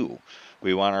to do,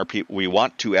 we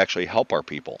want to actually help our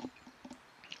people.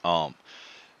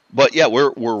 But yeah,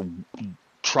 we're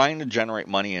trying to generate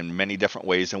money in many different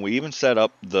ways, and we even set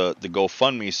up the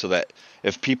GoFundMe so that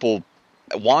if people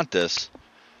want this,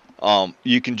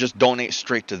 you can just donate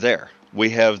straight to there. We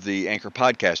have the Anchor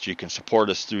Podcast. You can support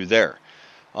us through there.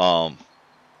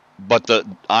 But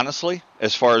honestly,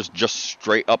 as far as just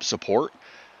straight up support,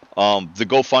 the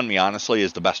GoFundMe honestly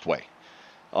is the best way.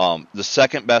 The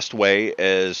second best way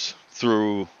is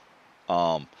through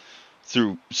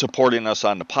supporting us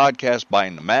on the podcast,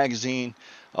 buying the magazine,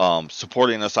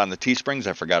 supporting us on the Teesprings.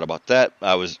 I forgot about that.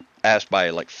 I was asked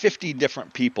by like 50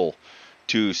 different people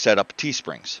to set up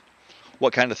Teesprings.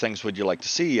 What kind of things would you like to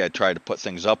see? I try to put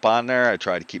things up on there. I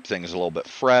try to keep things a little bit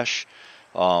fresh.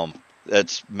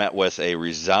 It's met with a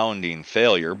resounding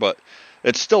failure, but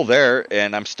it's still there,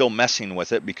 and I'm still messing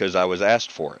with it because I was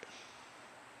asked for it.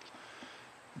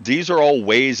 These are all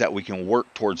ways that we can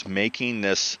work towards making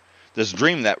this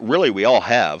dream that really we all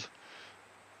have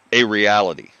a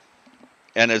reality.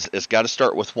 And it's got to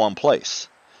start with one place.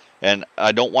 And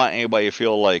I don't want anybody to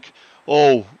feel like,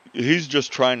 oh, he's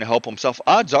just trying to help himself.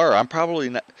 Odds are, I'm probably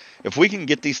not. If we can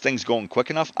get these things going quick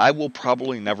enough, I will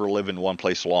probably never live in one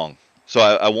place long. So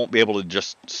I won't be able to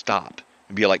just stop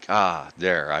and be like,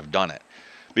 there, I've done it.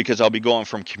 Because I'll be going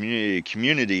from community to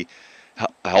community,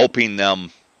 helping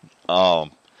them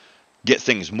get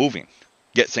things moving,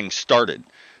 get things started.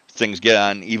 Things get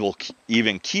on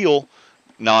even keel.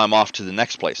 Now I'm off to the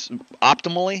next place.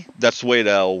 Optimally, that's the way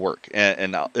that'll work.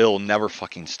 And it'll never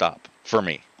fucking stop for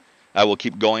me. I will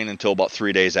keep going until about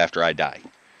 3 days after I die.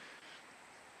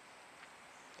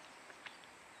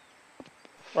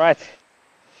 Right.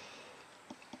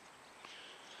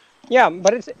 Yeah,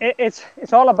 but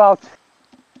it's all about,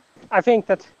 I think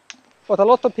that what a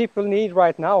lot of people need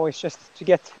right now is just to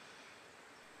get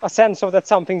a sense of that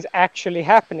something's actually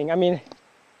happening. I mean,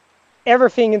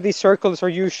 everything in these circles are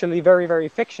usually very, very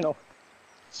fictional.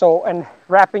 So, and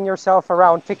wrapping yourself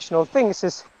around fictional things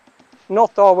is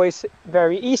not always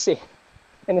very easy,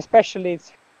 and especially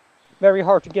it's very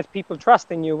hard to get people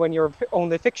trusting you when you're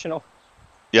only fictional.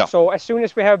 Yeah. So as soon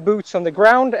as we have boots on the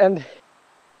ground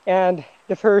and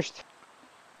the first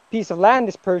piece of land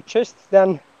is purchased,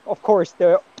 then of course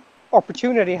the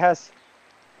opportunity has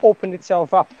opened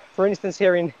itself up. For instance,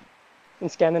 here in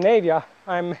Scandinavia,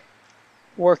 I'm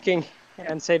working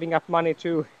and saving up money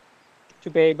to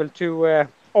be able to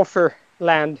offer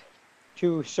land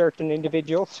to certain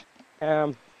individuals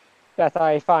that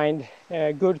I find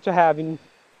good to have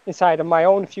inside of my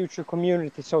own future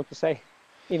community, so to say.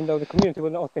 Even though the community will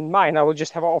not be mine, I will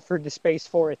just have offered the space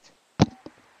for it.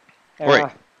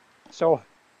 Right. So.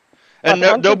 And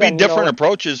there'll be different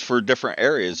approaches for different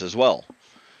areas as well.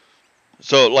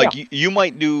 So, like, you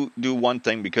might do one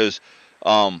thing because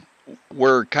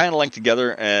we're kind of linked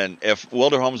together, and if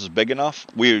Wilder Homes is big enough,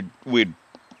 we'd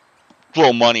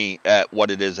throw money at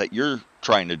what it is that you're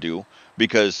trying to do,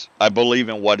 because I believe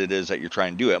in what it is that you're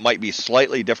trying to do. It might be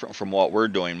slightly different from what we're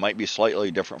doing, might be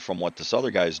slightly different from what this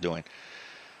other guy's doing.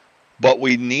 But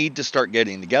we need to start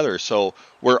getting together. So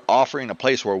we're offering a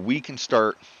place where we can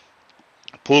start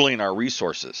pooling our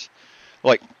resources.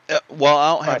 Like, well,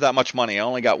 I don't have that much money. I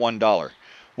only got $1.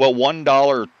 Well,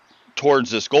 $1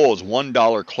 towards this goal is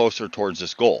 $1 closer towards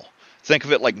this goal. Think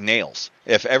of it like nails.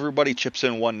 If everybody chips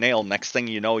in one nail, next thing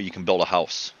you know, you can build a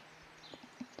house.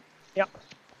 Yeah.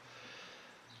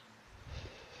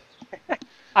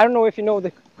 I don't know if you know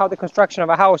how the construction of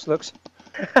a house looks.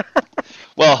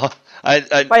 Well, first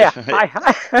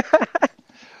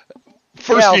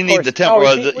you need the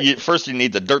timber. First you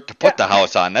need the dirt to put the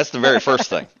house on. That's the very first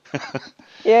thing.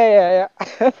 Yeah.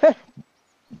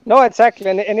 No, exactly,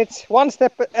 and it's one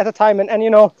step at a time, and you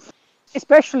know,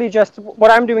 especially just what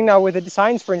I'm doing now with the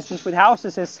designs, for instance, with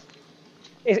houses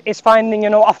is finding, you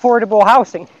know, affordable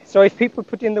housing. So if people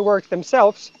put in the work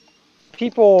themselves,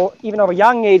 people even of a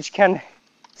young age can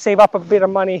save up a bit of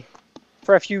money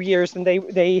for a few years, and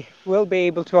they will be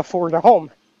able to afford a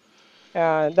home.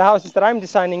 The houses that I'm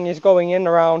designing is going in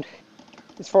around,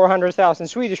 it's 400,000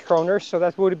 Swedish kronor, so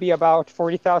that would be about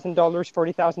 $40,000,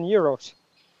 40,000 euros.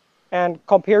 And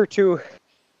compared to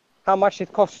how much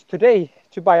it costs today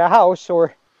to buy a house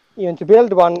or even to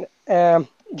build one,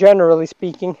 generally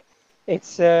speaking,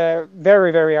 it's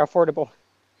very, very affordable.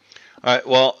 All right,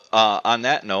 well, on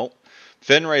that note,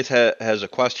 Finraith has a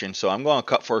question, so I'm going to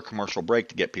cut for a commercial break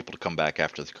to get people to come back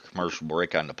after the commercial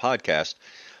break on the podcast,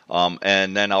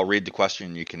 and then I'll read the question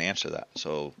and you can answer that.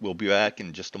 So we'll be back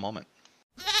in just a moment.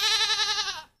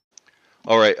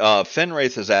 All right,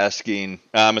 Finraith is asking,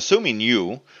 I'm assuming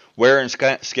you, where in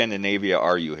Scandinavia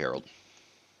are you, Harold?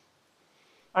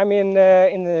 I'm in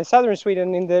the southern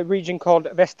Sweden, in the region called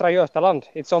Västra Götaland.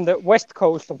 It's on the west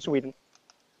coast of Sweden.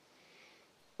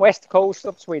 West coast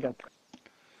of Sweden.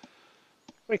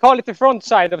 We call it the front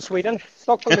side of Sweden.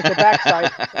 Stockholm is the back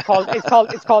side.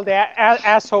 It's called the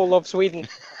asshole of Sweden.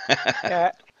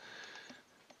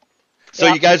 So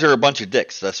you guys are a bunch of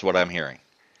dicks. That's what I'm hearing.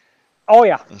 Oh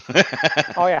yeah.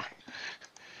 Oh yeah.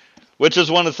 Which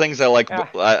is one of the things I like.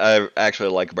 I actually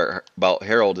like about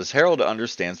Harold is Harold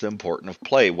understands the importance of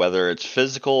play, whether it's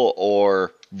physical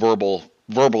or verbal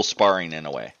sparring in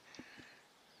a way.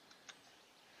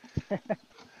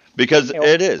 Because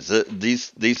it is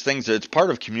these things. It's part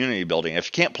of community building. If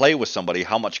you can't play with somebody,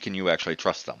 how much can you actually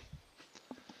trust them?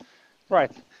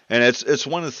 Right. And it's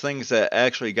one of the things that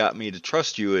actually got me to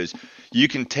trust you is you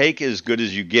can take as good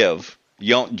as you give.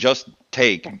 You don't just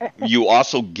take. You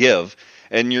also give,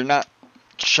 and you're not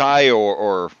shy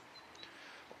or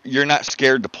you're not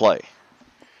scared to play,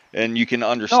 and you can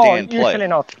understand play. No, usually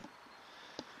not.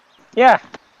 Yeah.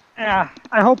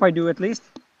 I hope I do at least.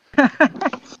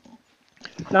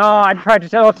 No, I try to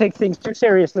not take things too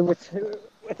seriously with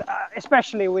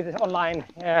especially with online.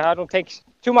 I don't take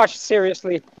too much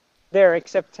seriously there,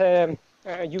 except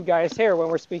you guys here when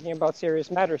we're speaking about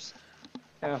serious matters.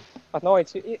 But no,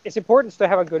 it's important to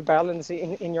have a good balance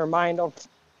in your mind of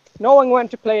knowing when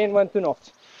to play and when to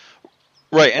not.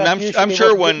 Right, and I'm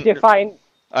sure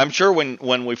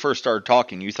when we first started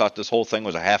talking, you thought this whole thing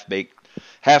was a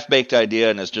half-baked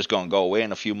idea and it's just going to go away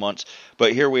in a few months.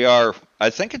 But here we are. I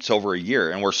think it's over a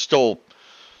year, and we're still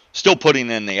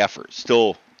putting in the effort,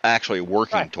 still actually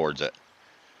working towards it.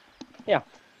 Yeah.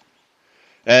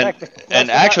 And exactly.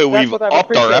 And actually, we've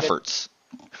upped our efforts.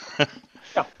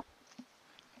 Yeah.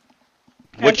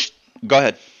 Which, go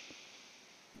ahead.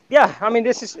 Yeah, I mean,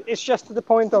 it's just to the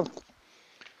point of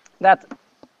that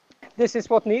this is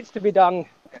what needs to be done,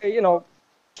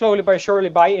 slowly but surely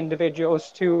by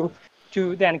individuals to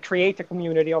then create a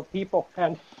community of people.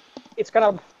 And it's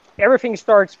everything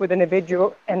starts with an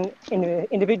individual's,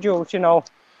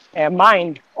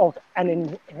 mind of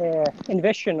an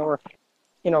invention or,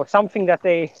 something that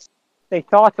they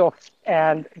thought of,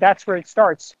 and that's where it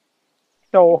starts.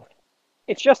 So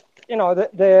it's just,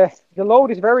 the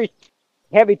load is very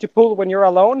heavy to pull when you're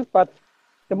alone, but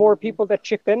the more people that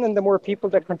chip in and the more people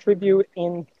that contribute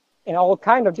in all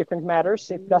kind of different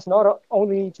matters, it does not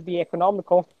only need to be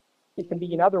economical, it can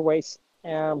be in other ways.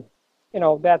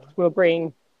 That will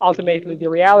bring ultimately the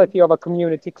reality of a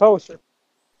community closer.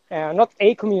 Not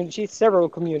a community, several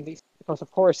communities, because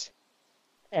of course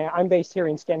I'm based here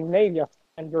in Scandinavia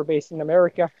and you're based in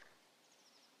America.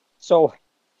 So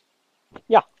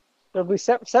yeah, there'll be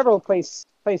several places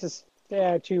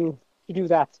to do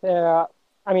that.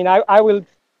 I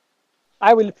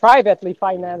will privately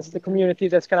finance the community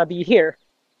that's going to be here,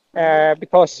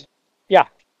 because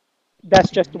that's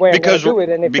just the way I'm going to do it.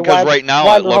 And if because right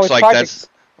now it looks like that's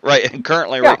right, and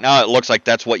currently right now it looks like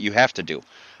that's what you have to do.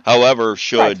 However,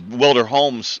 should Wilder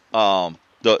Homes, the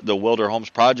Wilder Homes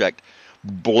project,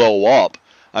 blow up,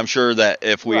 I'm sure that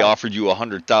if we offered you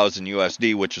 100,000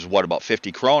 USD, which is about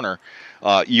 50 kroner,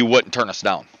 you wouldn't turn us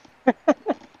down.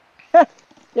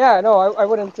 Yeah, no, I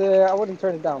wouldn't. I wouldn't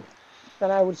turn it down.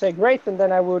 Then I would say great, and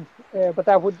then I would, but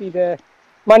that would be the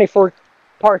money for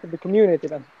part of the community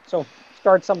then. So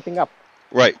start something up.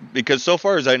 Right, because so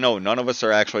far as I know, none of us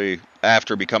are actually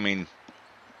after becoming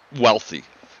wealthy.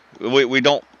 We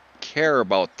don't care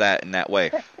about that in that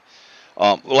way.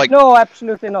 No,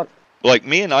 absolutely not. Like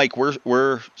me and Ike,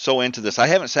 we're so into this. I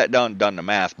haven't sat down and done the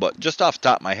math, but just off the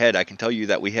top of my head, I can tell you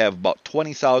that we have about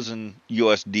 20,000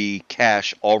 USD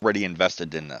cash already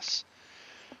invested in this.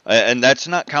 And that's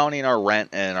not counting our rent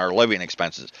and our living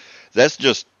expenses. That's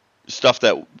just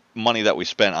money that we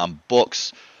spent on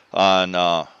books, on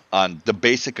the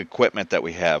basic equipment that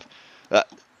we have.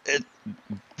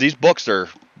 These books are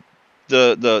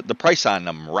the price on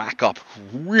them rack up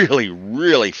really,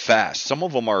 really fast. Some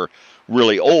of them are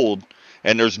really old,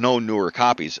 and there's no newer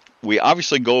copies. We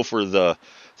obviously go for the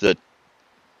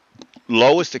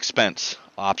lowest expense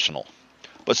optional,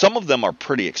 but some of them are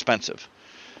pretty expensive.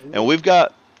 And we've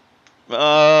got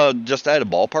just at a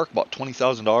ballpark about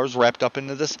 $20,000 wrapped up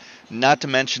into this, not to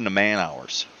mention the man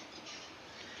hours.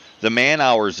 The man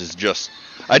hours is just,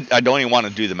 I don't even want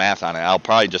to do the math on it. I'll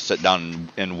probably just sit down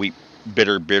and weep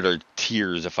bitter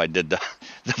tears if I did the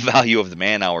value of the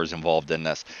man hours involved in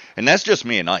this. And that's just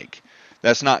me and Ike.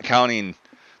 That's not counting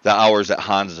the hours that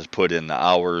Hans has put in, the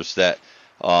hours that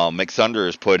McThunder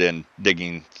has put in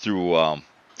digging through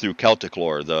Celtic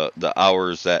lore, the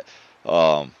hours that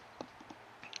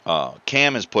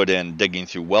Cam has put in digging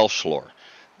through Welsh lore,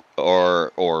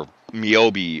 or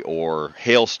Miobi, or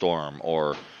Hailstorm,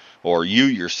 or you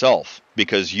yourself,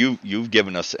 because you've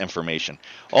given us information.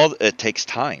 All it takes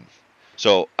time.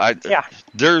 So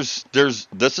this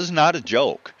is not a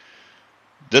joke.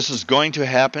 This is going to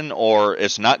happen, or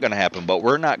it's not going to happen, but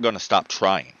we're not going to stop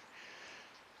trying.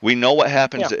 We know what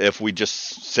happens if we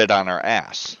just sit on our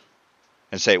ass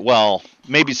and say, well,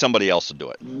 maybe somebody else will do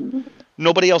it.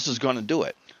 Nobody else is going to do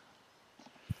it.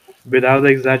 Without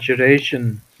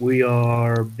exaggeration, we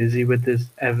are busy with this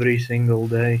every single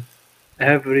day.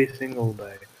 Every single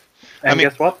day. And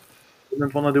guess what? We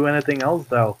don't want to do anything else,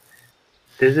 though.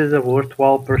 This is a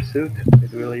worthwhile pursuit.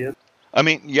 It really is. I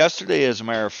mean, yesterday, as a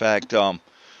matter of fact,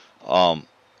 Ike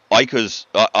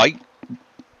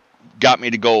got me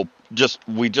to go.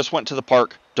 We just went to the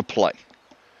park to play,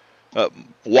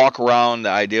 walk around. The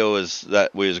idea was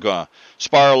that we was going to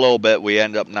spar a little bit. We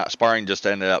ended up not sparring, just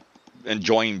ended up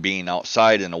enjoying being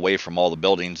outside and away from all the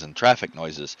buildings and traffic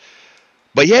noises.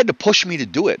 But he had to push me to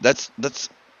do it. That's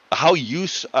how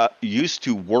used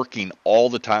to working all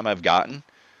the time I've gotten.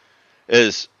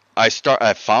 Is I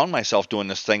found myself doing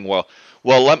this thing. Well,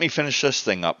 let me finish this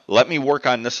thing up. Let me work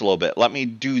on this a little bit. Let me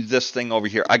do this thing over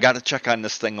here. I got to check on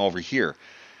this thing over here.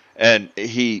 And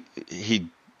he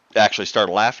actually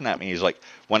started laughing at me. He's like,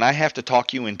 when I have to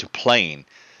talk you into playing,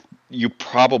 you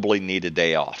probably need a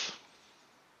day off.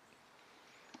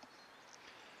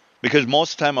 Because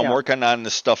most of the time I'm working on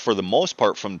this stuff for the most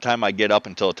part from the time I get up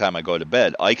until the time I go to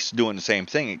bed. Ike's doing the same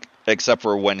thing, except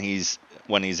for when he's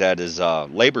at his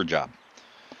labor job.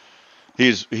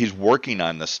 He's working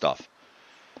on this stuff.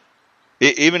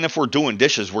 Even if we're doing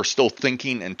dishes, we're still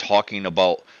thinking and talking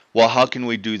about, well, how can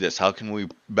we do this? How can we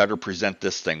better present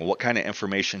this thing? What kind of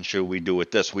information should we do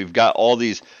with this? We've got all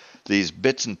these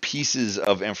bits and pieces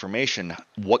of information.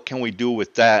 What can we do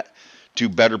with that to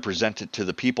better present it to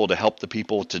the people, to help the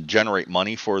people to generate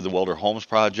money for the Wilder Homes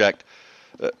project?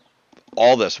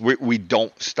 All this, we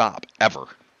don't stop ever.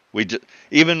 We just,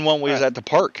 even when we was at the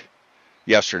park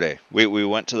yesterday. We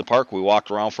went to the park. We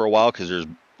walked around for a while because there's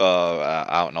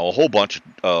I don't know, a whole bunch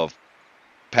of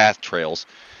path trails,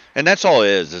 and that's all it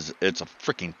is it's a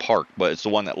freaking park, but it's the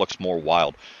one that looks more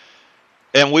wild.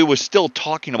 And we was still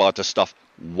talking about this stuff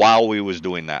while we was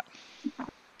doing that.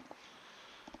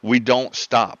 We don't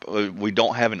stop. We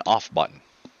don't have an off button.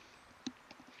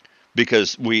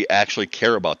 Because we actually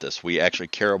care about this. We actually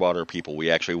care about our people. We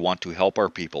actually want to help our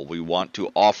people. We want to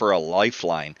offer a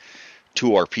lifeline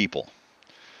to our people.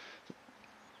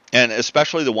 And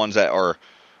especially the ones that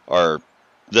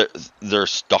they're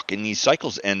stuck in these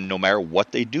cycles, and no matter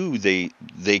what they do, they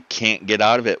can't get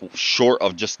out of it short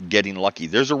of just getting lucky.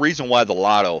 There's a reason why the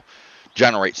lotto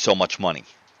generates so much money.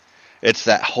 It's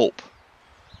that hope.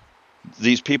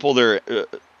 These people, they're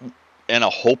in a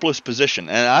hopeless position,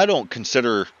 and I don't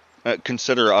consider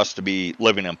us to be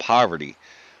living in poverty,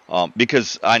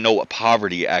 because I know what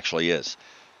poverty actually is.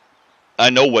 I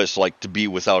know what it's like to be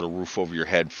without a roof over your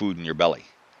head, food in your belly.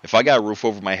 If I got a roof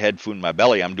over my head, food in my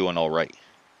belly, I'm doing all right.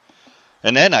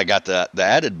 And then I got the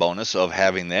added bonus of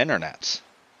having the internets.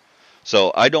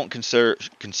 So I don't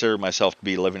consider myself to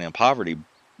be living in poverty,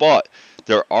 but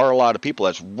there are a lot of people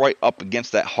that's right up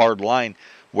against that hard line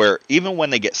where even when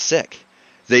they get sick,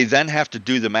 they then have to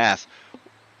do the math.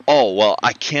 Oh, well,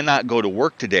 I cannot go to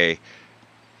work today,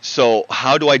 so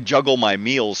how do I juggle my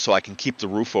meals so I can keep the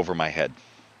roof over my head?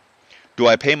 Do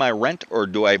I pay my rent, or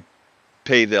do I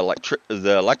pay the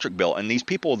electric bill? And these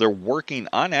people, they're working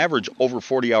on average over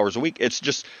 40 hours a week. It's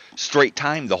just straight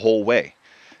time the whole way.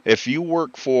 If you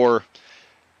work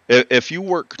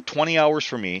 20 hours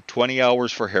for me, 20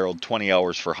 hours for Harold, 20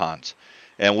 hours for Hans,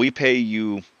 and we pay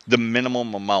you the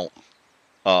minimum amount,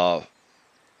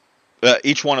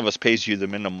 each one of us pays you the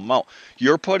minimum amount.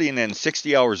 You're putting in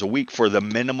 60 hours a week for the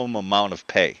minimum amount of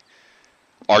pay.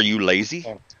 Are you lazy?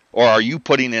 Or are you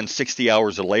putting in 60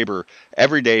 hours of labor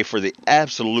every day for the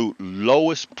absolute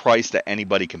lowest price that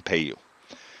anybody can pay you?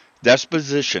 That's the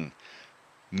position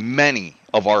many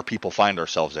of our people find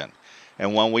ourselves in.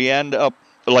 And when we end up,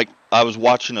 like I was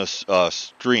watching a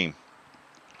stream,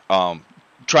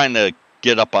 trying to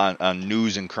get up on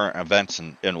news and current events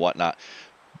and whatnot,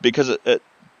 because it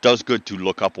does good to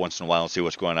look up once in a while and see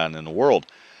what's going on in the world.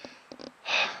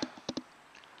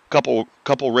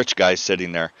 Couple rich guys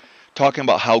sitting there talking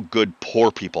about how good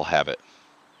poor people have it.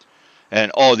 And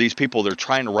these people, they're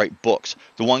trying to write books.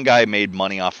 The one guy made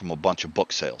money off from a bunch of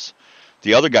book sales.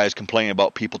 The other guy's complaining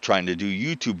about people trying to do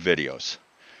YouTube videos.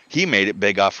 He made it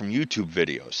big off from YouTube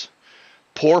videos.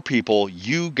 Poor people,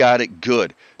 you got it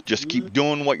good. Just keep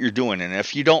doing what you're doing. And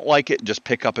if you don't like it, just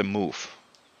pick up and move.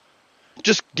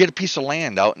 Just get a piece of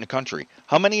land out in the country.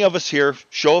 How many of us here,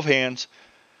 show of hands,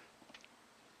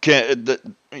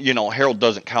 Harold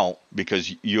doesn't count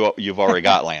because you've already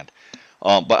got land.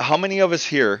 But how many of us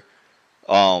here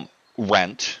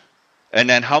rent? And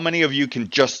then how many of you can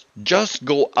just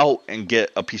go out and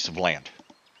get a piece of land?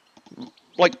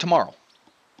 Like tomorrow.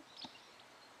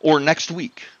 Or next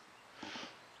week.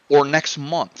 Or next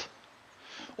month.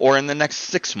 Or in the next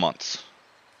 6 months.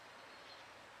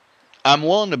 I'm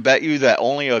willing to bet you that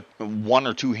only one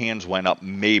or two hands went up,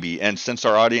 maybe. And since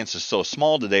our audience is so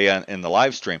small today in the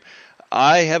live stream,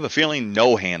 I have a feeling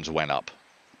no hands went up.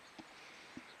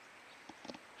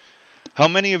 How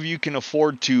many of you can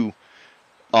afford to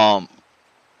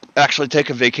actually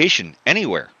take a vacation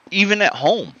anywhere, even at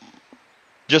home?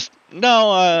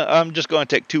 I'm just going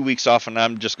to take 2 weeks off and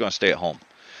I'm just going to stay at home.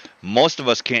 Most of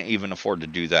us can't even afford to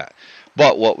do that.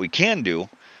 But what we can do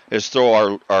is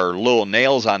throw our little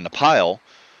nails on the pile.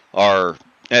 And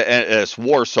it's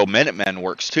war, so Minutemen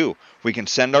works too. We can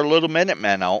send our little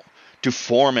Minutemen out to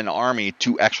form an army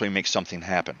to actually make something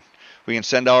happen. We can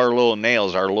send out our little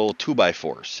nails, our little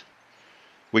 2x4s.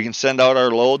 We can send out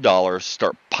our little dollars,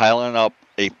 start piling up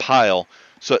a pile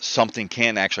so that something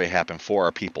can actually happen for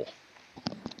our people.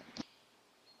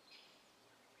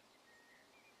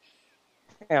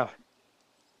 Yeah.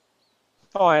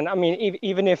 Oh, and I mean,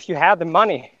 even if you had the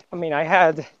money, I mean, I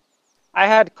had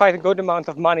quite a good amount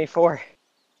of money for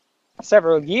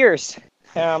several years.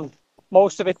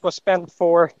 Most of it was spent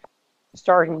for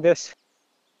starting this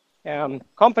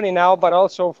company now, but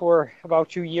also for about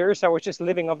 2 years, I was just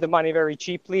living off the money very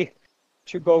cheaply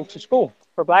to go to school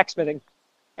for blacksmithing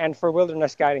and for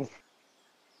wilderness guiding.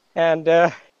 And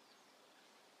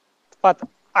but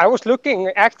I was looking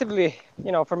actively,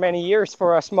 for many years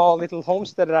for a small little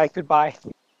homestead that I could buy.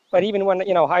 But even when,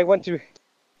 I went to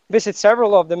visit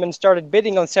several of them and started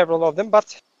bidding on several of them,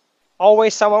 but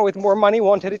always someone with more money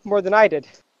wanted it more than I did.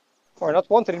 Or not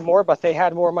wanted it more, but they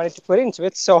had more money to put into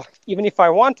it. So even if I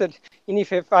wanted, and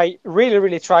if I really,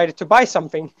 really tried to buy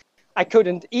something, I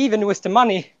couldn't, even with the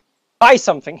money, buy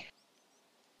something.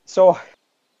 So,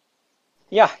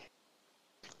 yeah.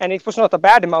 And it was not a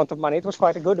bad amount of money. It was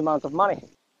quite a good amount of money.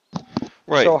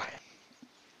 Right. So,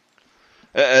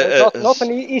 it's not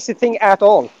an easy thing at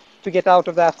all to get out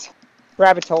of that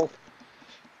rabbit hole.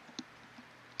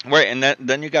 Right, and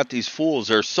then you got these fools.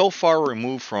 They're so far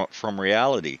removed from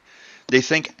reality. They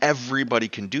think everybody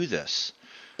can do this.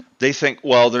 They think,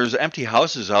 well, there's empty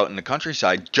houses out in the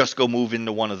countryside. Just go move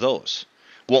into one of those.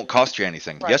 Won't cost you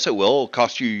anything. Right. Yes, it will. It'll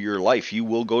cost you your life. You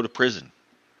will go to prison.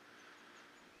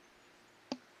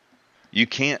 You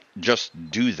can't just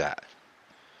do that.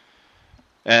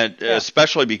 And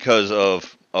especially because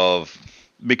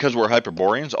because we're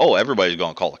Hyperboreans. Oh, everybody's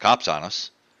going to call the cops on us.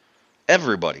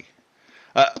 Everybody.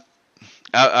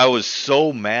 I was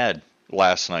so mad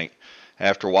last night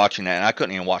after watching that, and I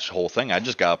couldn't even watch the whole thing. I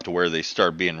just got up to where they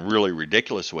started being really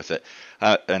ridiculous with it.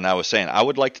 And I was saying, I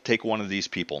would like to take one of these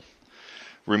people,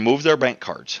 remove their bank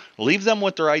cards, leave them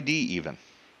with their ID even,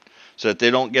 so that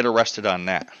they don't get arrested on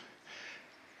that.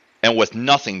 And with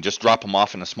nothing, just drop them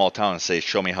off in a small town and say,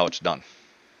 show me how it's done.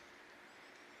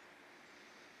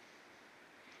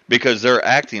 Because they're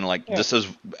acting like this is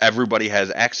everybody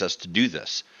has access to do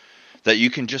this. That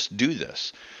you can just do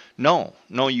this. No,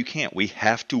 you can't. We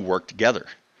have to work together.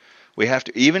 We have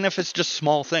to, even if it's just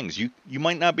small things. You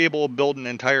might not be able to build an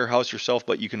entire house yourself,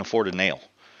 but you can afford a nail.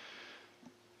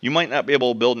 You might not be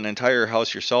able to build an entire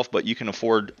house yourself, but you can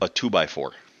afford a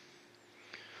 2x4.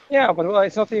 Yeah, but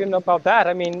it's not even about that.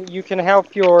 I mean, you can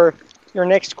help your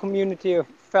next community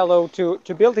fellow to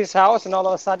build his house, and all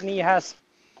of a sudden he has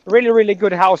really, really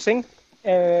good housing,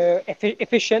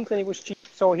 efficient, and it was cheap,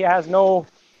 so he has no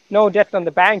debt on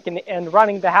the bank, and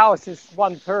running the house is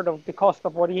 1/3 of the cost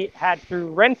of what he had to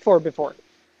rent for before.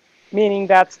 Meaning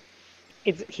that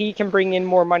he can bring in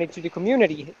more money to the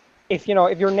community. If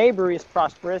your neighbor is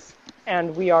prosperous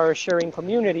and we are a sharing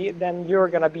community, then you're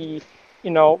gonna be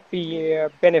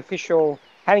beneficial,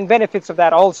 having benefits of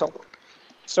that also.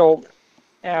 So,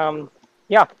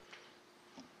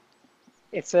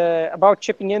 it's about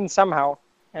chipping in somehow,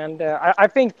 and I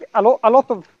think a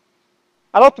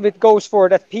lot of it goes for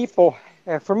that people.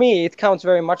 For me, it counts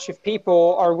very much if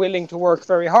people are willing to work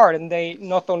very hard, and they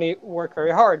not only work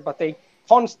very hard, but they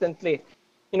constantly,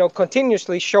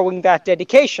 continuously showing that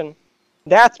dedication.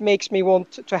 That makes me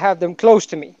want to have them close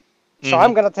to me. So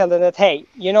I'm going to tell them that, hey,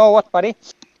 you know what, buddy?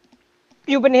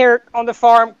 You've been here on the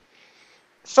farm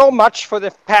so much for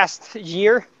the past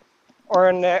year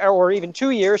or even 2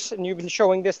 years, and you've been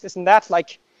showing this and that.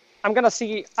 Like, I'm going to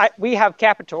see, we have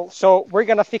capital, so we're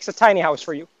going to fix a tiny house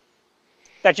for you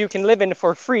that you can live in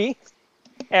for free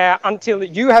until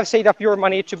you have saved up your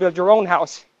money to build your own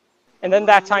house. And then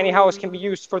that tiny house can be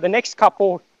used for the next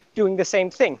couple doing the same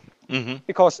thing. Mm-hmm.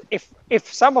 Because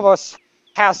if some of us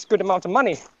has good amount of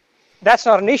money, that's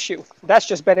not an issue. That's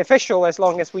just beneficial as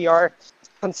long as we are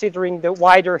considering the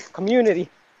wider community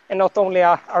and not only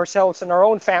ourselves and our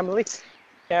own families.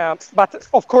 But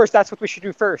of course, that's what we should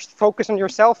do first. Focus on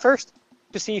yourself first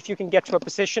to see if you can get to a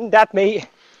position. That may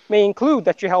include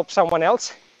that you help someone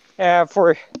else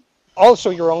for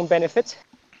also your own benefit.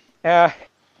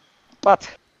 But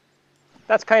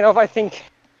that's kind of, I think,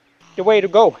 the way to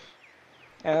go.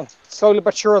 Slowly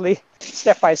but surely,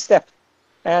 step by step.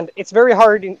 And it's very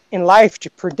hard in life to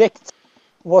predict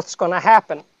what's going to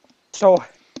happen. So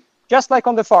just like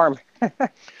on the farm,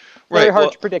 very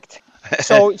hard to predict.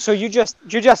 So you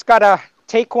just got to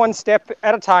take one step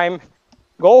at a time,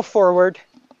 go forward.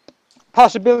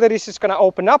 Possibilities is going to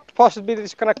open up, possibilities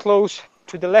is going to close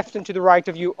to the left and to the right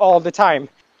of you all the time.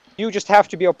 You just have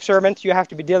to be observant, you have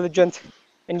to be diligent,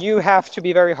 and you have to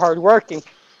be very hardworking.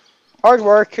 Hard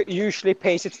work usually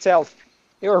pays itself,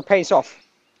 or pays off.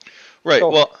 Right. So,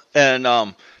 well,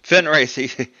 and Finn Race,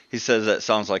 he says that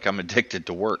sounds like I'm addicted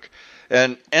to work,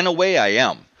 and in a way I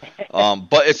am,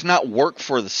 but it's not work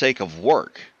for the sake of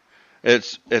work.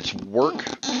 It's work.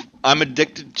 I'm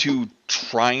addicted to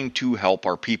trying to help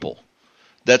our people.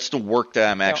 That's the work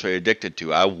that I'm actually addicted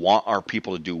to. I want our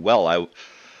people to do well.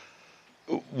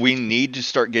 We need to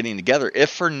start getting together,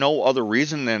 if for no other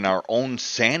reason than our own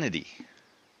sanity.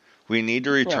 We need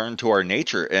to return to our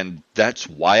nature, and that's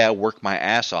why I work my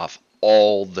ass off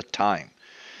all the time.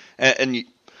 And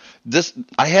this,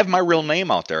 I have my real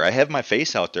name out there. I have my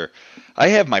face out there. I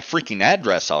have my freaking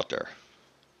address out there.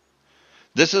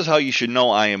 This is how you should know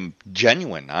I am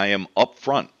genuine. I am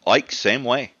upfront. Like, same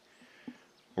way.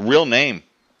 Real name,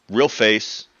 real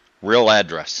face, real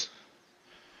address.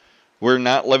 We're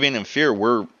not living in fear.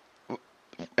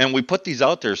 And we put these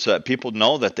out there so that people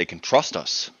know that they can trust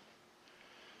us.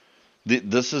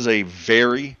 This is a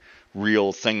very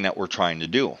real thing that we're trying to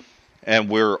do. And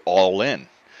we're all in.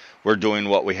 We're doing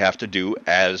what we have to do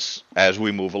as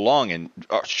we move along. And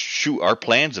our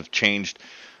plans have changed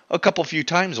a few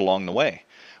times along the way.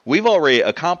 We've already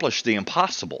accomplished the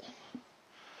impossible.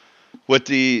 With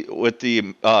the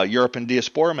European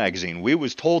Diaspora magazine, we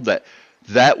was told that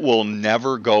will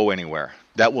never go anywhere.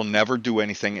 That will never do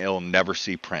anything. It'll never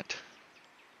see print.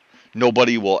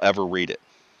 Nobody will ever read it.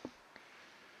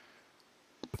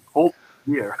 Whole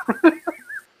year.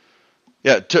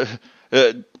 Yeah.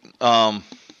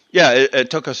 It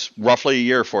took us roughly a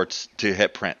year for it to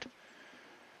hit print.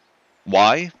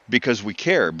 Why? Because we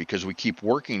care. Because we keep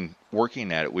working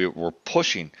at it. We're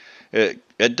pushing.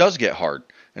 It does get hard,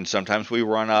 and sometimes we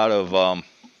run out of.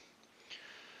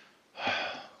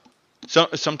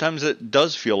 Sometimes it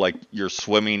does feel like you're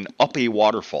swimming up a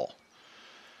waterfall.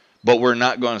 But we're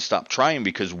not going to stop trying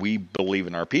because we believe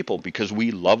in our people, because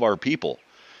we love our people.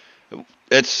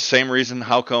 It's the same reason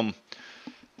how come,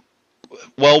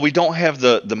 well, we don't have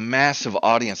the massive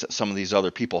audience that some of these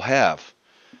other people have.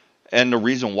 And the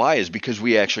reason why is because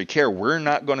we actually care. We're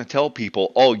not going to tell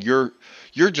people, oh, you're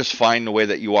just fine the way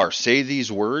that you are. Say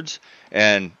these words,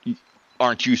 and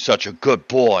aren't you such a good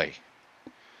boy?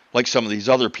 Like some of these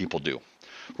other people do.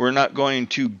 We're not going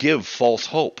to give false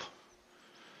hope.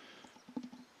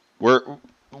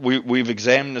 We've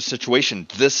examined the situation.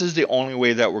 This is the only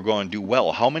way that we're going to do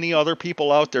well. How many other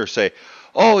people out there say,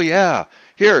 oh yeah,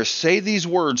 here, say these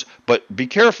words, but be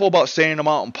careful about saying them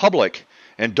out in public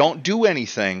and don't do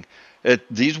anything.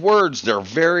 These words, they're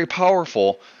very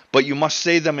powerful, but you must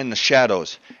say them in the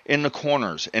shadows, in the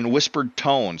corners, in whispered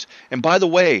tones. And by the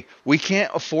way, we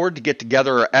can't afford to get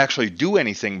together or actually do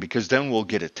anything because then we'll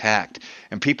get attacked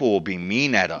and people will be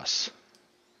mean at us.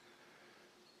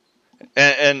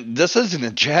 And this isn't a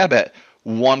jab at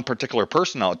one particular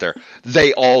person out there.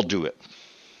 They all do it.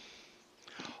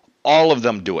 All of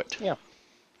them do it. Yeah.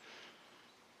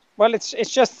 Well, it's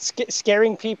just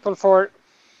scaring people for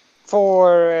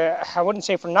I wouldn't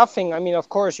say for nothing. I mean, of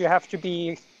course, you have to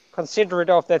be considerate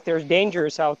of that there's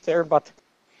dangers out there, but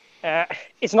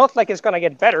it's not like it's going to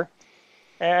get better.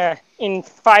 In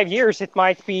 5 years, it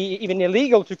might be even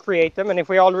illegal to create them, and if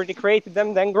we already created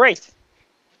them, then great.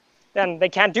 Then they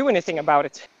can't do anything about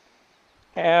it.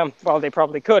 Well, they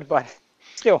probably could, but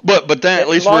still. But then at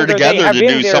least we're together to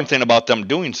do something about them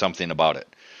doing something about it,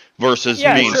 versus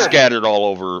being scattered all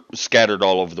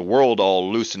over the world,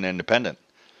 all loose and independent.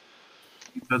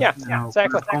 But,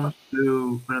 exactly.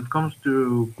 When it comes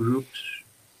to groups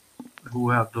who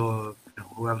have the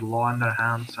law in their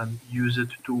hands and use it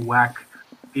to whack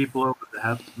people over the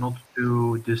head, not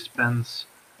to dispense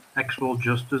actual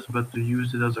justice, but to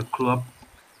use it as a club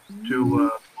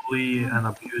to bully and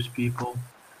abuse people,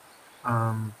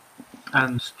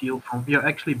 and steal from,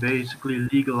 actually basically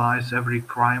legalize every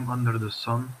crime under the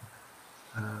sun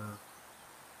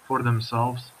for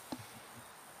themselves.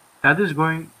 That is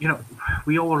going,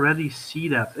 we already see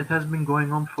that. It has been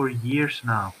going on for years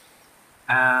now.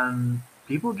 And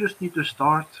people just need to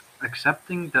start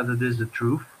accepting that it is the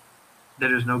truth.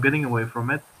 There is no getting away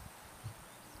from it.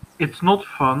 It's not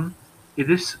fun. It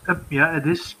is, it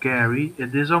is scary.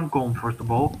 It is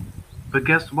uncomfortable. But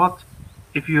guess what?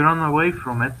 If you run away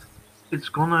from it, it's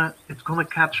gonna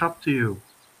catch up to you.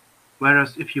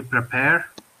 Whereas if you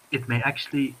prepare, it may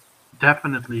actually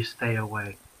definitely stay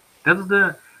away. That's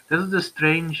the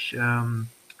strange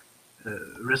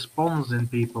response in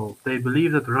people. They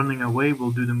believe that running away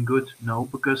will do them good. No,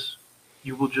 because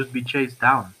you will just be chased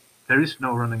down. There is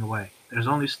no running away. There's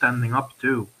only standing up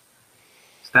to.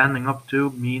 Standing up to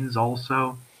means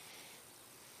also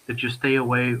that you stay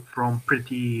away from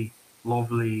pretty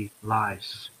lovely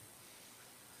lies.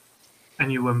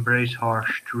 And you embrace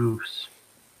harsh truths.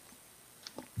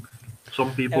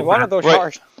 Some people. And one of those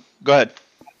harsh. Go ahead.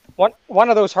 One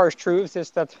of those harsh truths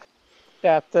is that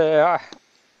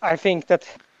I think that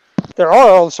there are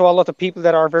also a lot of people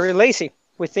that are very lazy.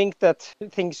 We think that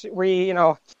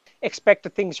expect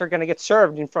that things are going to get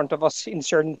served in front of us in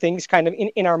certain things, kind of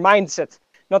in our mindset.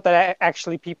 Not that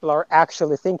actually people are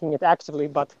actually thinking it actively,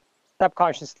 but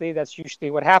subconsciously that's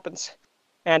usually what happens.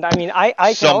 And I mean, I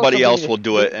can somebody else will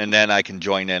do it, and then I can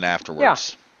join in afterwards. Yeah.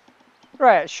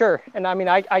 Right, sure. And I mean,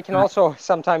 I can also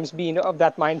sometimes be of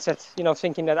that mindset,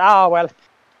 thinking that, well,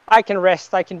 I can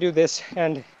rest, I can do this.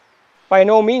 And by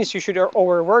no means you should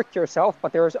overwork yourself,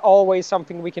 but there is always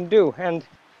something we can do. And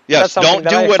yes, don't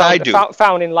do what I do.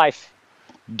 Found in life.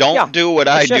 Don't do what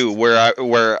I do,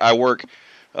 where I work.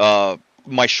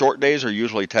 My short days are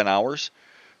usually 10 hours.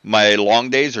 My long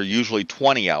days are usually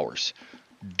 20 hours.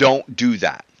 Don't do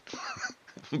that.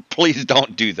 Please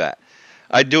don't do that.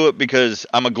 I do it because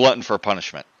I'm a glutton for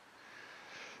punishment.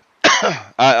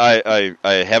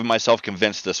 I have myself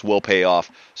convinced this will pay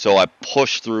off, so I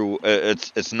push through.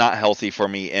 It's not healthy for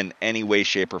me in any way,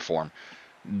 shape, or form.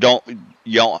 Don't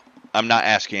you know, I'm not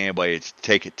asking anybody to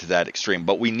take it to that extreme,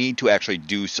 but we need to actually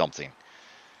do something.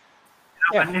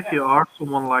 Yeah. And if you are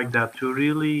someone like that who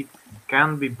really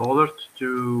can be bothered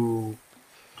to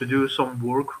do some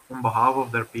work on behalf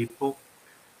of their people,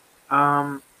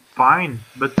 fine.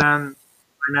 But then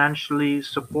financially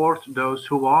support those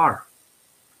who are,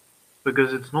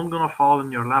 because it's not gonna fall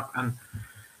in your lap. And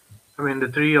I mean,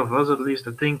 the three of us, at least,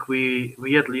 I think we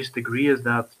at least agree is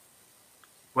that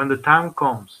when the time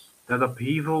comes that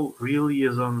upheaval really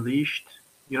is unleashed,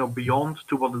 beyond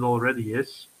to what it already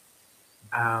is.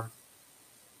 Um,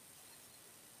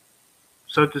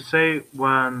 so to say,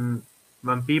 when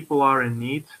people are in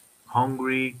need,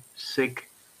 hungry, sick,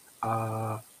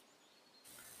 uh,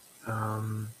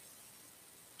 um,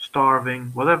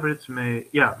 starving, whatever it's may,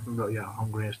 yeah, no, yeah,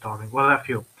 hungry and starving,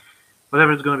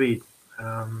 whatever it's gonna be,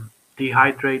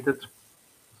 dehydrated,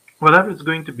 whatever it's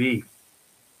going to be.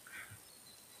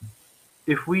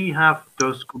 If we have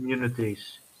those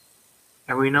communities,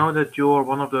 and we know that you're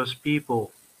one of those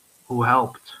people who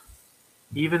helped,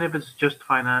 even if it's just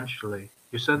financially,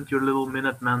 you sent your little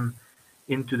Minutemen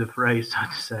into the fray, so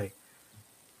to say.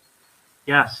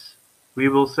 Yes, we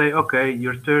will say, okay,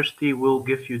 you're thirsty, we'll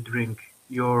give you drink.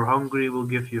 You're hungry, we'll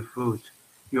give you food.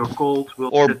 You're cold,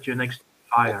 we'll Or set you next to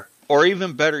the fire. or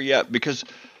even better yet, because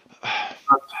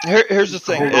But here's the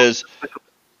thing: hold on, is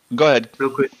go ahead. real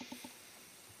quick.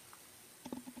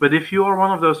 But if you are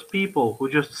one of those people who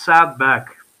just sat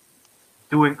back,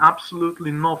 doing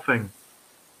absolutely nothing,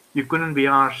 you couldn't be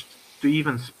asked to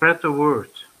even spread the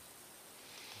word.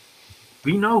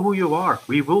 We know who you are.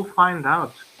 We will find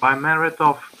out by merit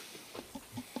of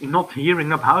not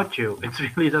hearing about you. It's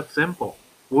really that simple.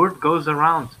 Word goes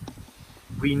around.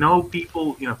 We know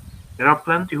people. There are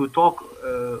plenty who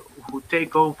who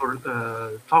take over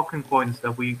talking points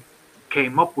that we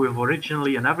came up with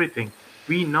originally and everything.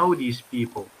 We know these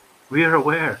people. We are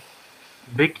aware.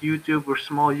 Big YouTubers,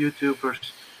 small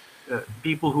YouTubers,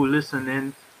 people who listen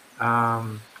in,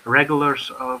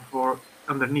 regulars for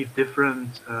underneath different,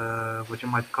 what you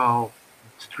might call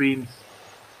streams.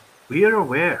 We are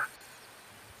aware.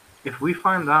 If we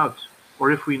find out,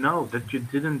 or if we know that you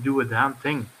didn't do a damn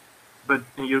thing, but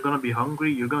you're gonna be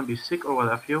hungry, you're gonna be sick, or what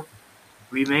have you,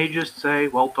 we may just say,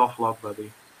 well, tough luck,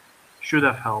 buddy. Should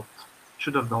have helped.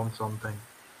 Should have done something.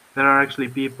 There are actually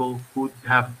people who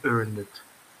have earned it.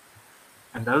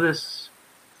 And that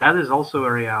is also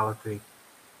a reality.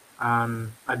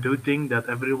 And I do think that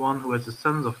everyone who has a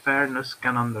sense of fairness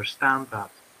can understand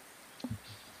that.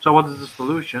 So what is the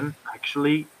solution?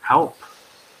 Actually help.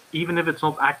 Even if it's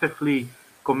not actively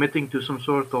committing to some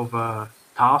sort of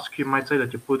task, you might say,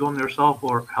 that you put on yourself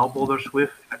or help others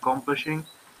with accomplishing.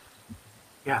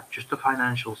 Yeah, just the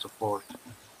financial support.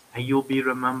 And you'll be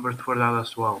remembered for that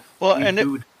as well. Well, We and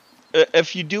do.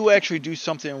 if you do actually do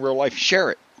something in real life,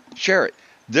 share it. Share it.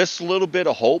 This little bit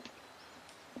of hope,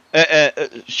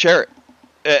 share it.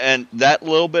 And that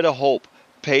little bit of hope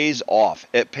pays off.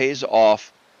 It pays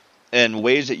off in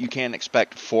ways that you can't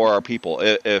expect for our people.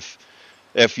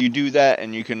 If you do that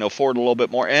and you can afford a little bit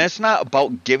more, and it's not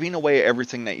about giving away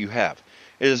everything that you have.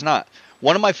 It is not.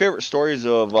 One of my favorite stories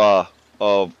of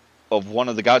one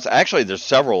of the gods. Actually, there's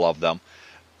several of them.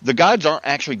 The gods aren't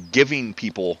actually giving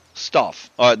people stuff.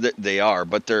 They are,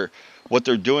 but what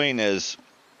they're doing is,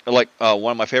 like,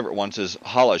 one of my favorite ones is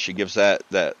Hala. She gives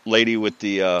that lady with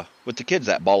the kids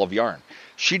that ball of yarn.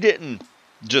 She didn't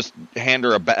just hand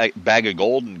her a bag of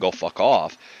gold and go fuck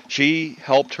off. She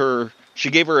helped her. She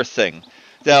gave her a thing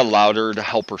that allowed her to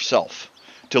help herself,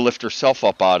 to lift herself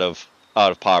up out of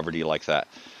poverty like that.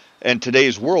 In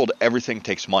today's world, everything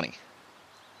takes money.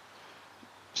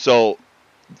 So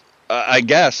I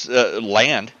guess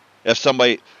land. If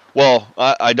somebody, well,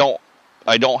 I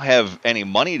don't have any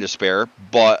money to spare,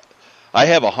 but I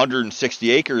have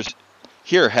 160 acres.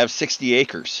 Here, have 60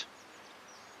 acres.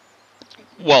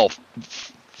 Well,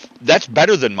 that's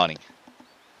better than money.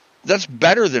 That's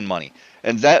better than money.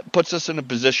 And that puts us in a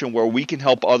position where we can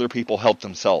help other people help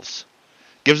themselves.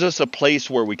 Gives us a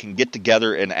place where we can get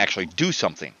together and actually do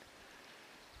something.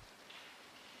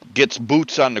 Gets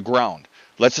boots on the ground.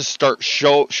 Let's just start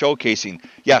showcasing.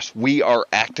 Yes, we are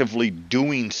actively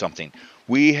doing something.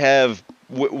 We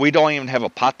don't even have a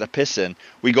pot to piss in.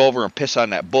 We go over and piss on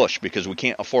that bush because we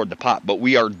can't afford the pot. But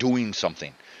we are doing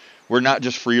something. We're not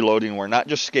just freeloading. We're not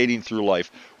just skating through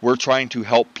life. We're trying to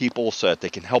help people so that they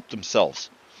can help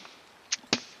themselves.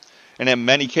 And in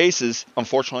many cases,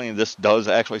 unfortunately, this does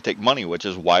actually take money, which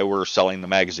is why we're selling the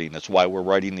magazine. That's why we're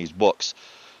writing these books.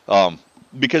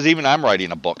 Because even I'm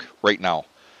writing a book right now.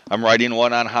 I'm writing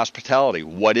one on hospitality.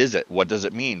 What is it? What does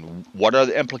it mean? What are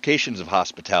the implications of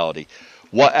hospitality?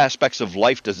 What aspects of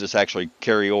life does this actually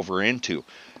carry over into?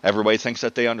 Everybody thinks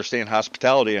that they understand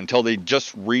hospitality until they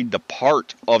just read the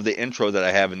part of the intro that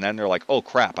I have, and then they're like, oh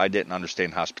crap, I didn't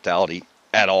understand hospitality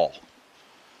at all.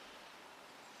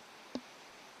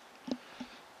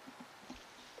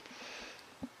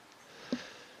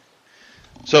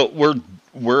 So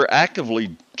we're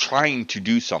actively trying to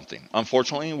do something.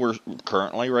 Unfortunately, we're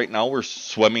currently right now we're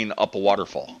swimming up a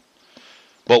waterfall.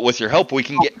 But with your help, we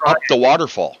can get up the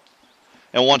waterfall.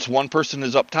 And once one person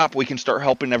is up top, we can start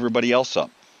helping everybody else up.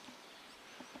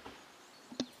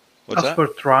 What's that? As for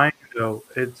trying, though,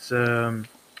 it's, I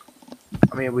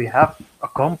mean, we have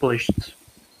accomplished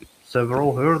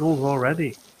several hurdles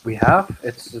already. We have.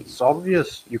 It's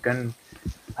obvious. You can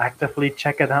actively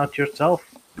check it out yourself.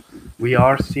 We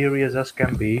are serious as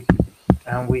can be,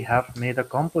 and we have made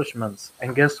accomplishments.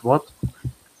 And guess what?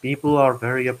 People are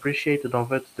very appreciative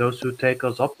of it, those who take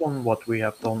us up on what we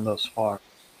have done thus far.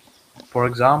 For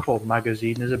example,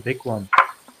 magazine is a big one.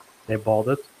 They bought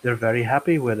it. They're very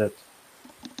happy with it.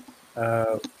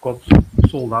 Got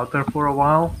sold out there for a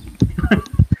while.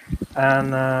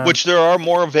 And Which there are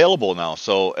more available now.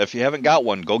 So if you haven't got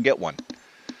one, go get one.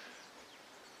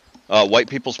 White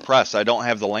People's Press. I don't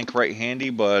have the link right handy,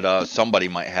 but somebody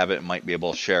might have it and might be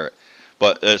able to share it.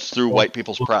 But it's through White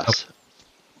People's Press.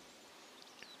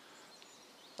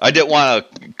 I didn't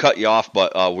want to cut you off,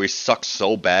 but we suck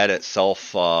so bad at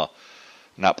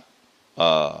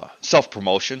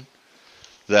self-promotion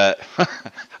that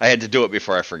I had to do it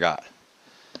before I forgot.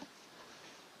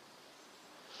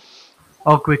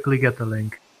 I'll quickly get the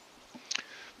link.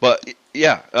 But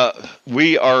yeah,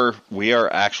 we are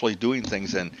actually doing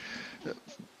things, and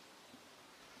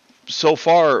so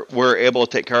far we're able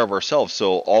to take care of ourselves.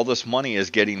 So all this money is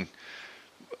getting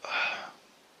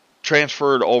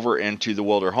transferred over into the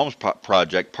Wilder Homes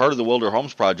Project. Part of the Wilder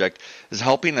Homes Project is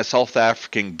helping a South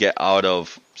African get out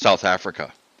of South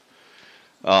Africa.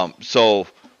 So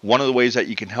one of the ways that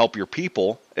you can help your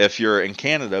people, if you're in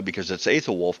Canada, because it's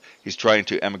Aethelwolf, he's trying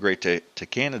to emigrate to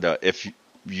Canada. If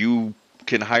you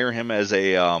can hire him as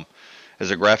a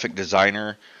graphic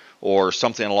designer or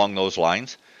something along those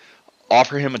lines,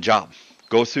 offer him a job.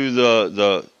 Go through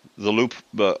the loop,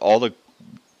 all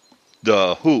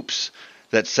the hoops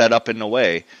that's set up in the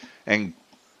way, and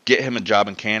get him a job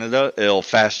in Canada. It'll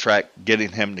fast track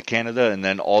getting him to Canada, and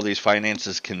then all these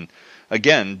finances can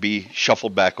again be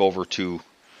shuffled back over to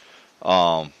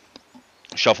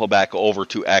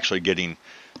actually getting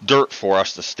dirt for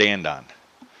us to stand on.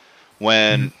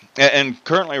 And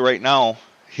currently right now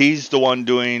he's the one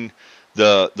doing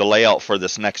the layout for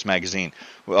this next magazine.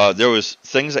 There was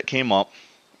things that came up.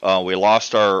 We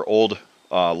lost our old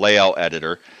layout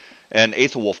editor, and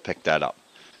Aethelwolf picked that up.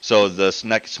 So this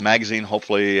next magazine,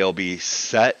 hopefully it'll be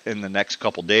set in the next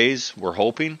couple days, we're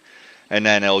hoping. And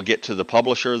then it'll get to the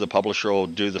publisher. The publisher will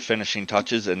do the finishing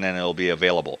touches, and then it'll be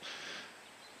available.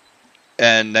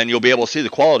 And then you'll be able to see the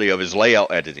quality of his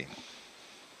layout editing.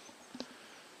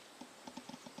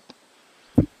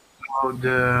 So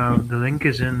the link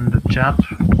is in the chat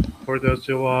for those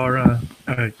who are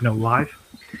live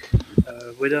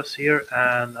with us here.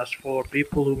 And as for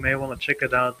people who may want to check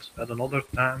it out at another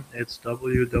time, it's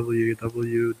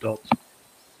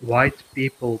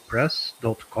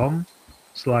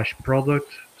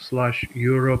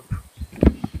www.whitepeoplepress.com/product/Europe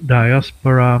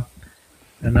diaspora,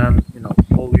 and then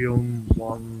volume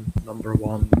 1 number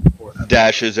 1 for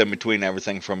dashes in between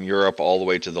everything from Europe all the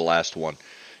way to the last one.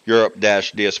 Europe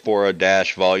diaspora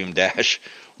volume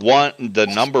 1, the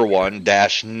number 1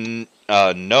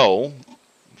 no,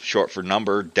 short for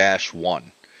number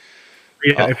 -1.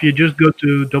 Yeah, if you just go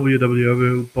to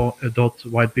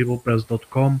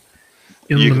www.whitepeoplepress.com,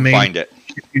 you can find it.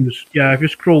 If you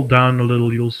scroll down a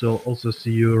little, you'll also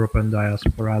see Europe and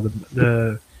diaspora.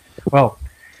 Well,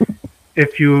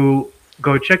 if you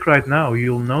go check right now,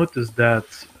 you'll notice that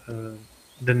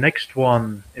the next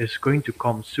one is going to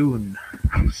come soon.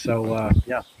 So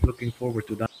looking forward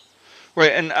to that.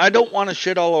 Right, and I don't want to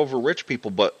shit all over rich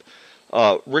people, but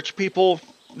rich people,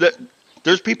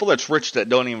 there's people that's rich that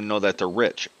don't even know that they're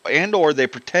rich, and or they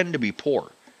pretend to be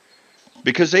poor,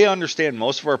 because they understand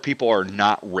most of our people are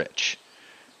not rich.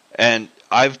 And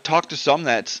I've talked to some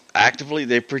that's actively,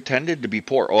 they pretended to be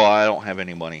poor. Oh, I don't have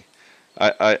any money.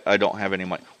 I don't have any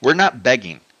money. We're not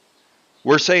begging.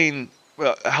 We're saying,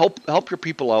 help your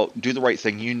people out, do the right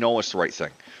thing. You know it's the right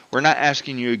thing. We're not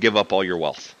asking you to give up all your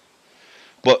wealth.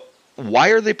 But why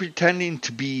are they pretending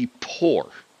to be poor?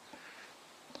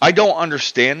 I don't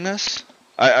understand this.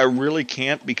 I really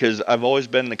can't, because I've always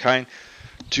been the kind,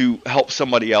 to help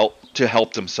somebody out to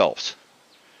help themselves.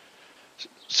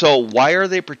 So why are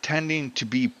they pretending to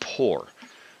be poor?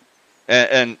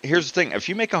 And here's the thing: if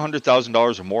you make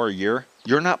 $100,000 or more a year,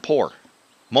 you're not poor.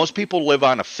 Most people live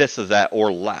on a fifth of that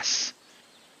or less,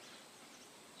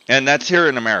 and that's here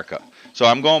in America. So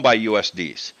I'm going by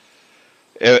USDs.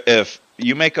 If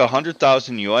you make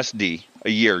 100,000 USD a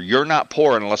year, you're not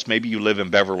poor unless maybe you live in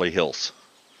Beverly Hills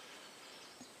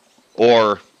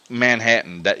or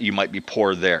Manhattan, that you might be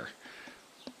poor there.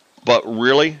 But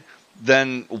really,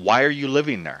 then why are you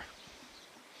living there?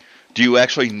 Do you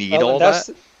actually need all that?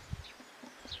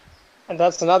 And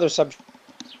that's another subject.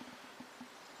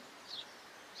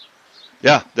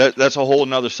 Yeah, that's a whole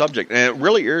another subject. And it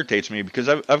really irritates me because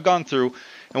I've gone through,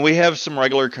 and we have some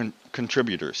regular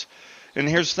contributors. And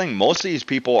here's the thing: most of these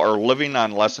people are living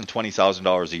on less than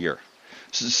 $20,000 a year.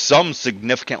 Some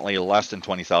significantly less than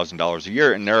 $20,000 a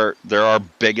year, and they're our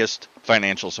biggest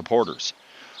financial supporters.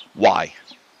 Why?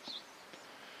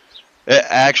 It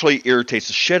actually irritates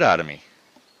the shit out of me.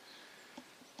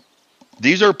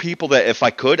 These are people that if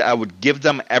I could, I would give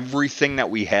them everything that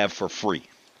we have for free.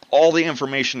 All the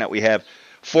information that we have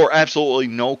for absolutely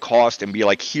no cost, and be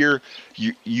like, here,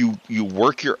 you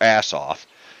work your ass off.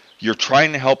 You're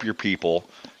trying to help your people.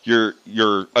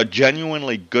 You're a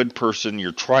genuinely good person.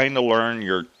 You're trying to learn.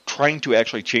 You're trying to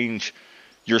actually change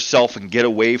yourself and get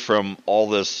away from all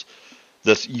this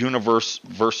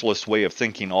universalist way of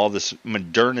thinking, all this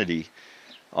modernity.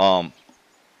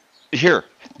 Here,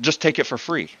 just take it for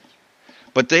free.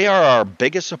 But they are our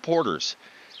biggest supporters.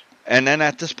 And then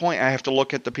at this point, I have to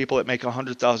look at the people that make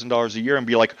 $100,000 a year and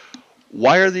be like,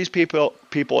 why are these people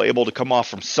able to come off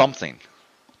from something?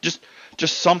 Just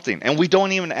something. And we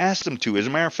don't even ask them to. As a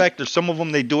matter of fact, there's some of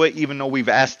them, they do it even though we've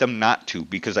asked them not to,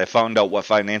 because I found out what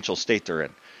financial state they're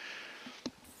in.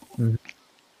 Mm-hmm.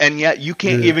 And yet you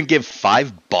can't even give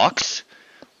 $5?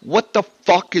 What the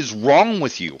fuck is wrong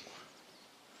with you?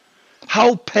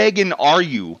 How pagan are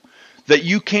you that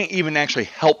you can't even actually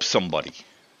help somebody?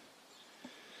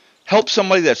 Help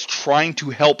somebody that's trying to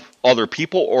help other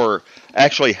people or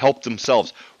actually help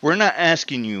themselves. We're not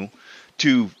asking you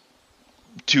to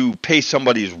pay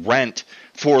somebody's rent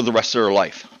for the rest of their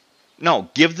life. No,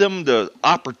 give them the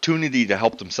opportunity to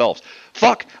help themselves.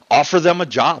 Fuck, offer them a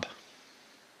job.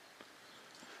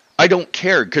 I don't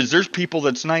care, because there's people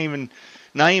that's not even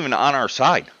on our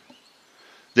side.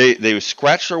 They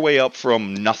scratched their way up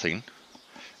from nothing.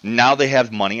 Now they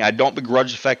have money. I don't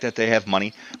begrudge the fact that they have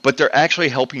money, but they're actually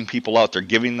helping people out. They're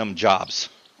giving them jobs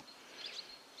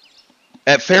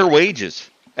at fair wages.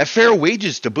 At fair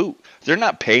wages to boot. They're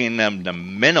not paying them the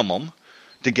minimum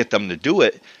to get them to do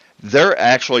it. They're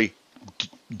actually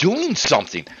doing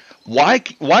something. Why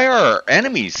are our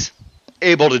enemies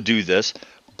able to do this,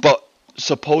 but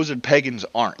supposed pagans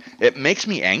aren't? It makes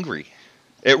me angry.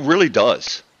 It really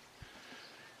does.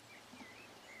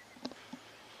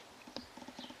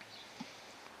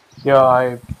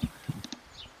 Yeah,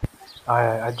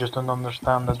 I just don't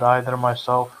understand it either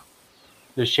myself.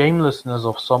 The shamelessness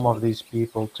of some of these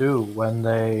people too, when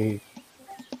they,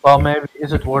 well, maybe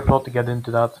is it worthwhile to get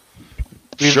into that?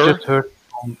 We've Sure. just heard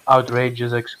some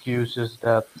outrageous excuses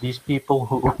that these people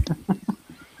who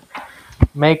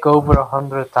make over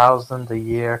 100,000 a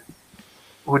year,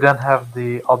 who then have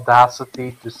the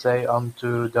audacity to say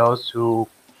unto those who,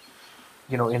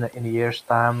 in a year's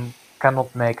time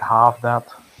cannot make half that,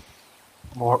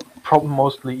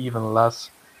 mostly even less,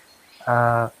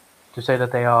 to say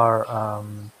that they are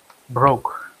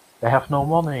broke, they have no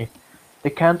money, they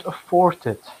can't afford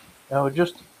it.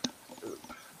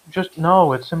 Just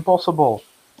no, it's impossible.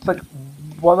 It's like,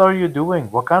 what are you doing?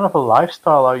 What kind of a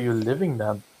lifestyle are you living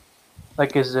then?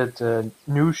 Like, is it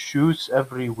new shoes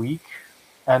every week,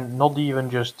 and not even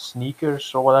just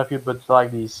sneakers or what have you, but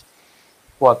like these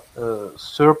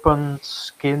serpent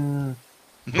skin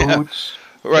boots?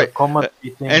 Right.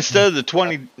 Instead of the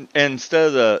 $20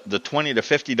 to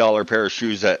 $50 pair of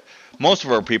shoes that most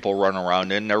of our people run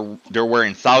around in, they're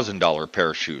wearing $1,000 pair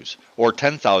of shoes or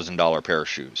 $10,000 pair of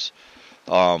shoes.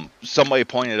 Somebody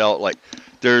pointed out, like,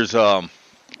 there's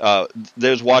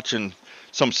watching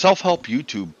some self-help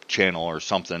YouTube channel or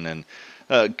something, and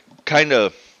kind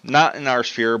of not in our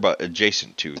sphere but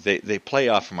adjacent to. They play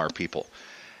off from our people,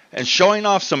 and showing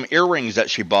off some earrings that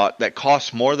she bought that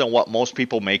cost more than what most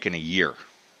people make in a year.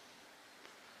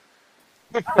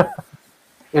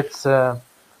 It's well,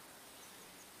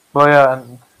 yeah,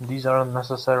 and these aren't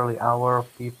necessarily our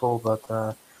people,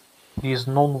 but these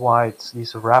non-whites,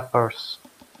 these rappers,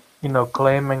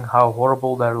 claiming how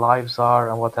horrible their lives are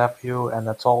and what have you, and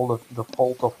it's all the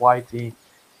fault of whitey.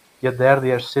 Yet there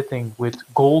they are sitting with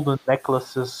golden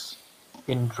necklaces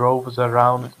in droves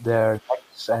around their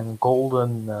necks trinkets and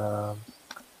golden.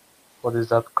 What is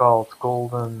that called?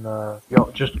 Golden,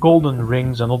 just golden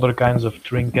rings and other kinds of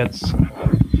trinkets.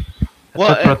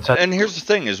 Well, and here's the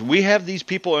thing: is we have these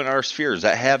people in our spheres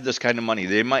that have this kind of money.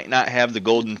 They might not have the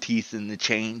golden teeth and the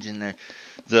chains and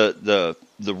the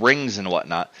rings and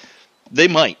whatnot. They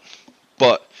might,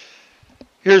 but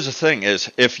here's the thing: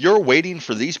 is if you're waiting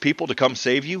for these people to come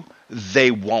save you,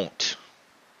 they won't.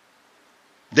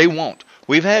 They won't.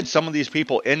 We've had some of these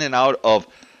people in and out of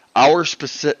our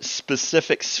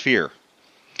specific sphere,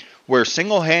 where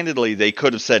single-handedly they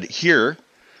could have said, "Here,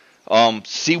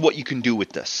 see what you can do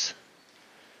with this."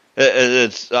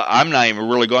 I'm not even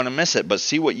really going to miss it, but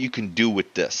see what you can do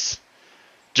with this,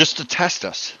 just to test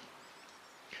us.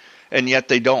 And yet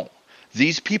they don't.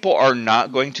 These people are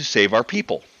not going to save our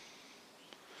people.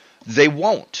 They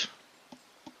won't.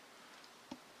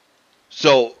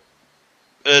 So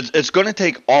it's going to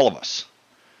take all of us.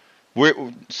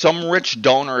 Some rich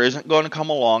donor isn't going to come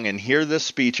along and hear this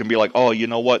speech and be like, "Oh, you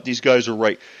know what? These guys are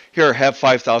right. Here, have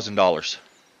 $5,000.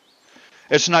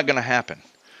 It's not going to happen.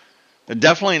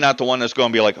 Definitely not the one that's going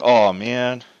to be like, "Oh,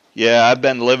 man, yeah, I've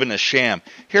been living a sham.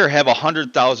 Here, have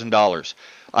 $100,000.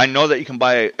 I know that you can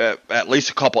buy at least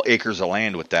a couple acres of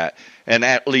land with that and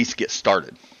at least get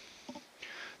started."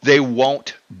 They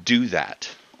won't do that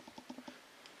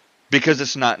because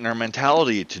it's not in their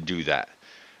mentality to do that.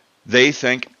 They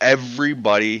think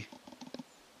everybody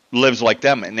lives like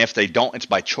them, and if they don't, it's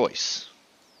by choice.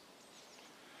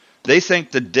 They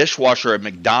think the dishwasher at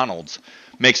McDonald's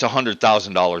makes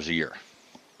 $100,000 a year,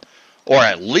 or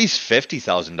at least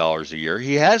 $50,000 a year.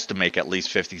 He has to make at least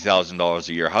 $50,000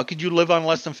 a year. How could you live on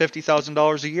less than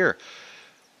 $50,000 a year?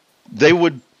 They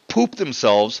would poop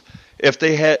themselves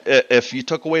if you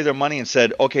took away their money and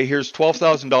said, "Okay, here's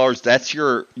 $12,000. That's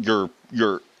your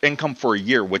income for a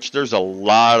year," which there's a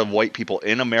lot of white people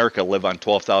in America live on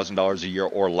 $12,000 a year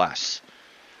or less.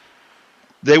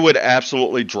 They would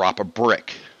absolutely drop a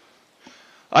brick.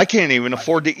 I can't even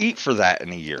afford to eat for that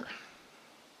in a year.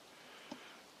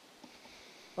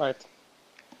 Right.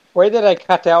 Where did I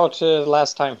cut out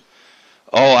last time?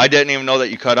 Oh, I didn't even know that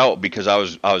you cut out because I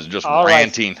was just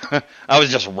ranting. Right. I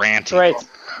was just ranting. Right.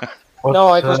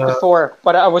 No, it was before,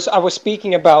 but I was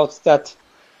speaking about that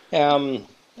when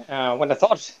I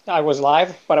thought I was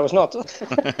live, but I was not.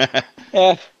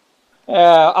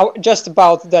 Just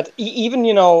about that. Even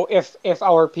if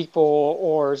our people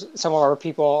or some of our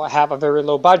people have a very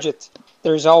low budget,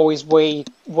 there's always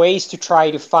ways to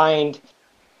try to find.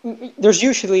 There's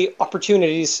usually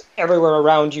opportunities everywhere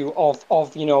around you of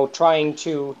trying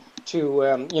to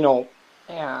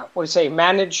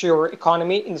manage your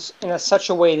economy in such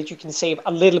a way that you can save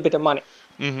a little bit of money.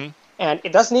 Mm-hmm. And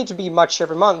it doesn't need to be much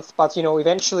every month, but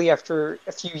eventually after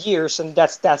a few years, and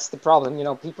that's the problem.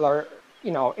 People are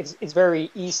it's very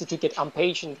easy to get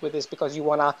impatient with this because you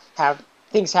want to have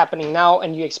things happening now,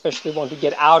 and you especially want to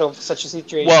get out of such a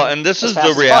situation. Well, and this is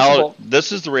the reality.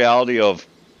 This is the reality of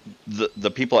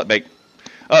the people that make.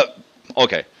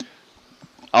 Okay,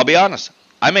 I'll be honest.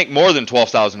 I make more than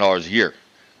 $12,000 a year.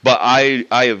 But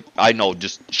I know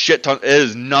just shit ton. It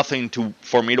is nothing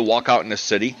for me to walk out in this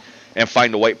city and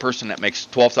find a white person that makes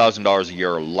 $12,000 a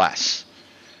year or less.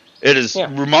 It is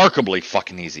remarkably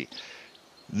fucking easy.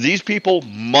 These people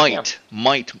might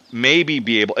maybe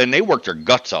be able, and they work their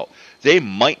guts out. They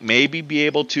might maybe be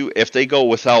able to, if they go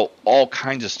without all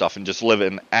kinds of stuff and just live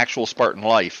an actual Spartan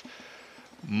life,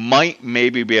 might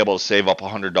maybe be able to save up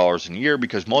 $100 in a year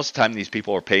because most of the time these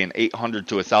people are paying $800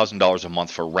 to $1,000 a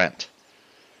month for rent.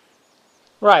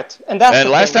 Right, and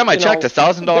last time I checked,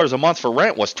 $1,000 a month for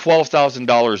rent was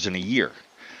 $12,000 in a year.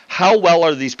 How well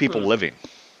are these people living?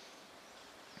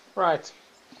 Right.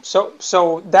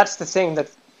 So that's the thing that.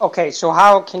 Okay, so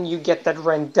how can you get that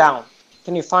rent down?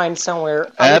 Can you find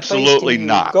somewhere? Absolutely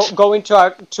not. Go into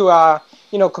a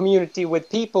community with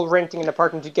people renting an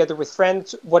apartment together with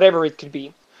friends, whatever it could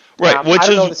be. Right,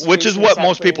 which is what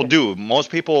most people do. Most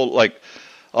people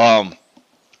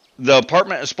the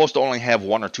apartment is supposed to only have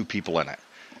 1 or 2 people in it.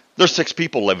 There's 6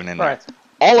 people living in there.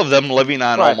 All of them living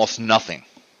on almost nothing.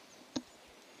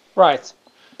 Right.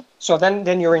 So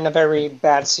then you're in a very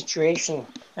bad situation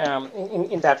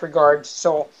in that regard.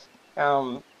 So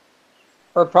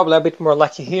we're probably a bit more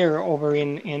lucky here over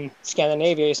in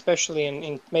Scandinavia, especially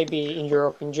in maybe in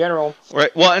Europe in general.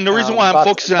 Right. Well, and the reason why I'm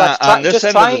focusing on this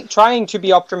just trying to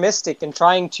be optimistic and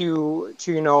trying to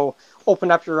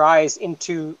open up your eyes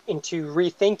into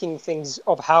rethinking things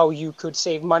of how you could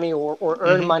save money or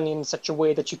earn money in such a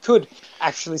way that you could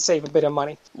actually save a bit of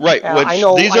money. Right. I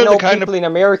know people in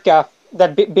America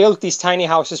that built these tiny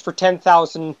houses for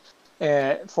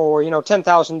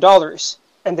 $10,000,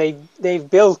 and they've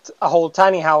built a whole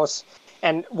tiny house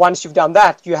And once you've done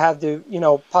that, you have the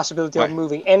possibility of Right.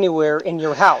 moving anywhere in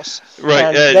your house. Right.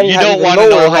 And then You have don't even want to lower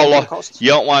know how renting long. costs. You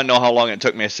don't want to know how long it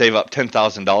took me to save up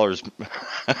 $10,000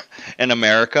 in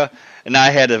America, and I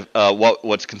had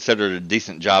what's considered a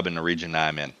decent job in the region that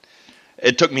I'm in.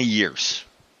 It took me years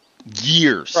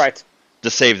Right.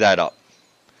 to save that up.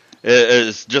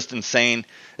 It's just insane.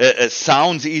 It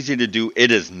sounds easy to do.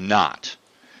 It is not.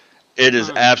 It is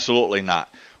absolutely not.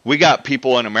 We got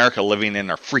people in America living in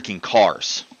their freaking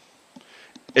cars.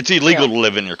 It's illegal to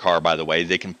live in your car, by the way.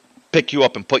 They can pick you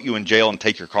up and put you in jail and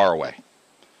take your car away.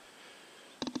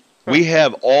 We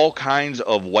have all kinds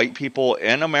of white people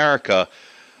in America.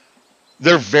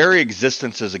 Their very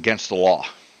existence is against the law.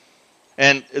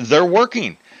 And they're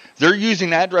working. They're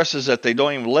using addresses that they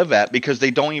don't even live at because they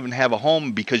don't even have a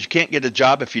home, because you can't get a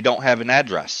job if you don't have an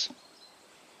address.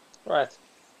 Right.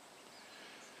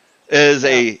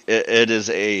 It is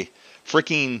a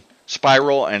freaking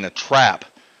spiral and a trap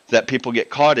that people get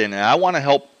caught in. And I want to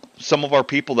help some of our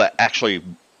people that actually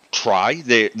try.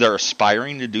 They're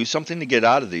aspiring to do something to get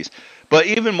out of these. But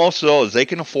even most of those, they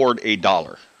can afford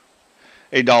 $1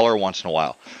 once in a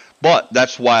while. But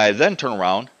that's why I then turn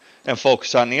around and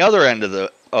focus on the other end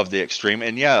of the extreme.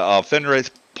 And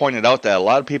Fenris pointed out that a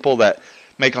lot of people that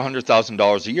make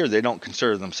 $100,000 a year, they don't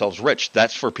consider themselves rich.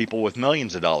 That's for people with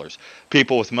millions of dollars.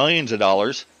 People with millions of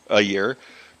dollars a year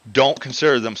don't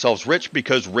consider themselves rich,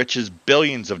 because rich is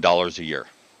billions of dollars a year.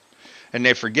 And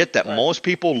they forget that most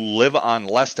people live on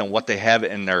less than what they have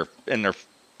in their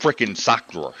freaking sock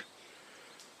drawer.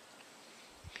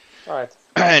 Right.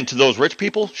 And to those rich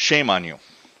people, shame on you.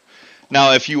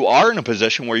 Now, if you are in a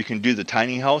position where you can do the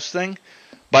tiny house thing,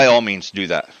 by all means do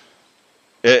that.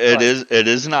 It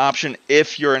is an option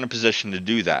if you're in a position to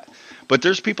do that. But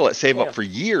there's people that save up for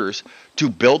years to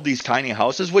build these tiny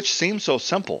houses, which seems so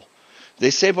simple. They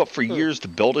save up for years to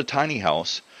build a tiny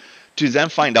house, to then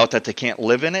find out that they can't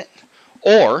live in it,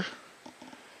 or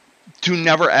to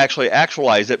never actually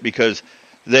actualize it because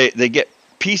they get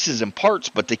pieces and parts,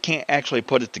 but they can't actually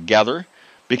put it together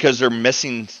because they're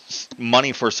missing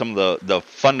money for some of the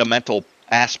fundamental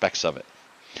aspects of it.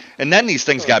 And then these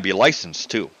things got to be licensed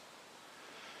too.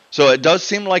 So it does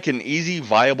seem like an easy,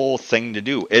 viable thing to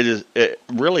do. It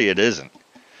really isn't.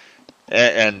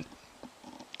 And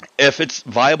if it's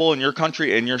viable in your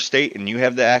country, in your state, and you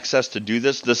have the access to do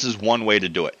this, this is one way to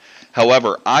do it.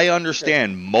 However, I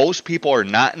understand most people are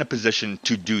not in a position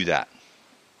to do that.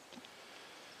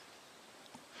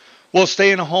 Well,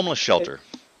 stay in a homeless shelter.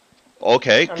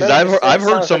 Okay, because I've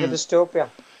heard some. Like a dystopia.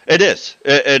 It is.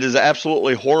 It is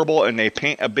absolutely horrible, and they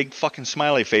paint a big fucking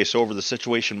smiley face over the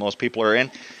situation most people are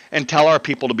in and tell our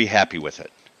people to be happy with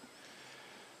it.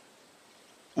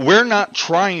 We're not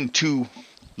trying to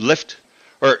lift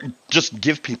or just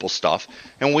give people stuff,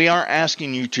 and we aren't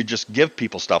asking you to just give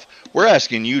people stuff. We're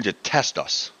asking you to test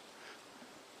us.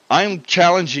 I'm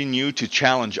challenging you to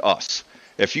challenge us.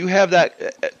 If you have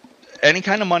that any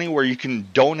kind of money where you can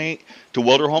donate to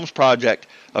Wilder Homes Project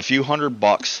a few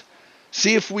 $100,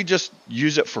 see if we just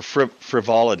use it for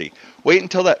frivolity. Wait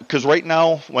until that, because right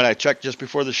now, when I checked just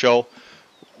before the show,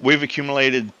 we've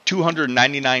accumulated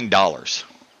 $299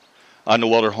 on the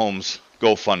Wilder Homes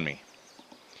GoFundMe.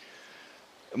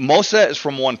 Most of that is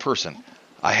from one person.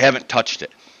 I haven't touched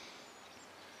it.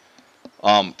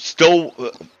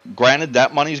 Granted,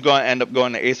 that money's going to end up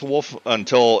going to Aethelwolf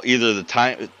until either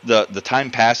the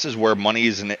time passes where money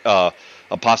is a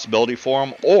possibility for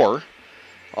him, or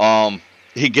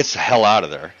he gets the hell out of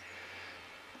there.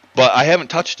 But I haven't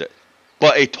touched it.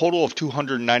 But a total of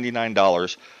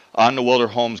 $299 on the Wilder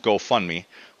Homes GoFundMe.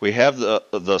 We have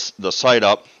the site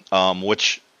up,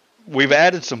 which we've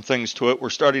added some things to it. We're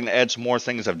starting to add some more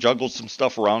things. I've juggled some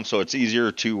stuff around so it's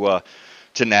easier to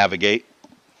navigate.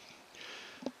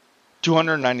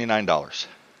 $299.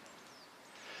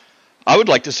 I would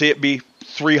like to see it be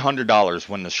 $300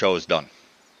 when the show is done.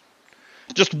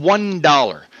 Just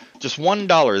 $1. Just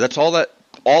 $1. That's all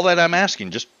that I'm asking.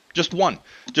 Just one.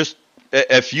 Just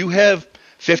if you have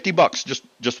 $50,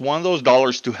 just one of those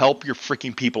dollars to help your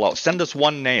freaking people out. Send us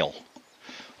one nail.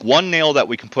 One nail that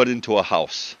we can put into a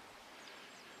house.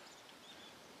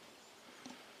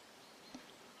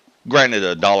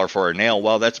 Granted, $1 for a nail.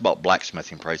 Well, that's about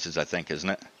blacksmithing prices, I think, isn't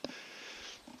it?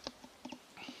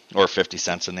 Or 50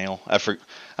 cents a nail. I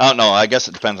don't know. I guess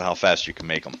it depends on how fast you can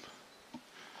make them.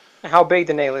 How big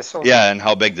the nail is. Also. Yeah, and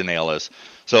how big the nail is.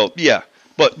 So, yeah.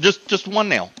 But just one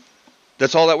nail.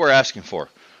 That's all that we're asking for.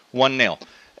 One nail.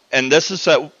 And this is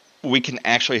so we can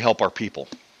actually help our people.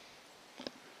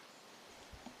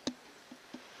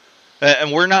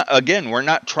 And we're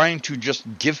not trying to just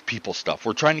give people stuff.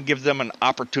 We're trying to give them an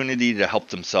opportunity to help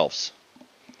themselves.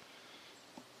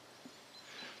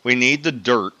 We need the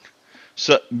dirt.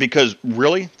 So, because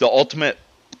really, the ultimate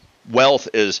wealth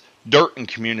is dirt and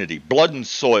community, blood and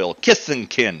soil, kith and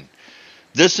kin.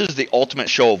 This is the ultimate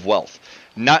show of wealth,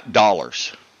 not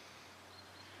dollars.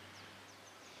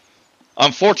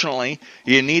 Unfortunately,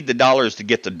 you need the dollars to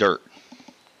get the dirt,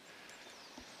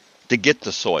 to get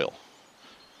the soil.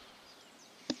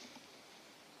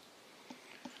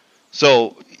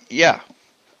 So, yeah,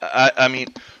 I mean,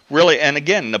 really, and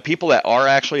again, the people that are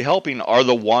actually helping are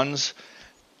the ones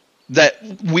that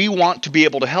we want to be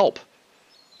able to help.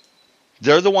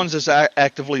 They're the ones that's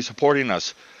actively supporting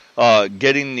us,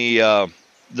 getting the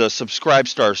Subscribe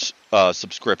Stars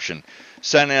subscription,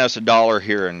 sending us $1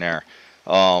 here and there,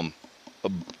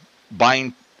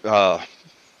 buying.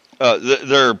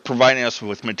 They're providing us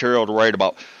with material to write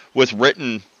about, with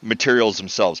written materials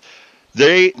themselves.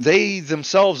 They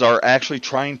themselves are actually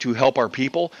trying to help our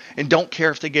people and don't care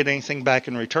if they get anything back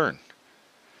in return,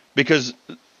 because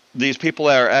these people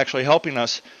that are actually helping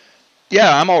us.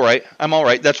 Yeah, I'm all right. I'm all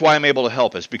right. That's why I'm able to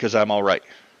help, is because I'm all right.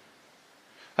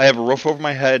 I have a roof over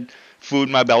my head, food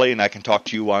in my belly, and I can talk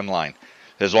to you online.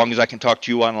 As long as I can talk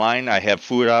to you online, I have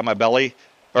food on my belly,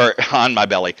 or on my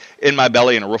belly, in my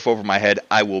belly, and a roof over my head,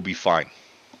 I will be fine.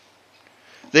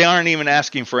 They aren't even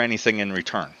asking for anything in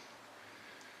return.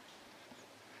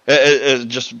 It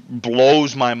just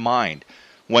blows my mind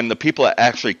when the people that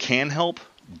actually can help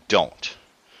don't.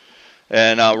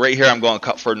 And right here, I'm going to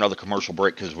cut for another commercial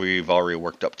break because we've already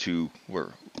worked up to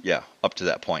up to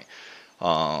that point.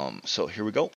 So here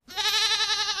we go.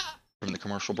 From the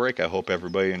commercial break, I hope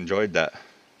everybody enjoyed that.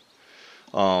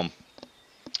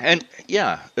 And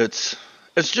yeah, it's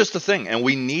just a thing, and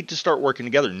we need to start working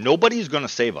together. Nobody's going to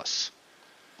save us.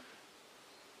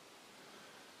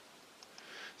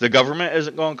 The government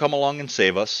isn't going to come along and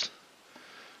save us.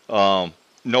 No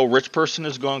rich person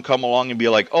is going to come along and be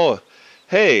like, oh,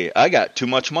 hey, I got too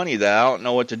much money that I don't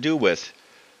know what to do with.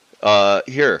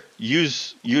 Here,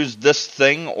 use this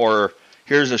thing, or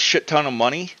here's a shit ton of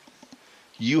money.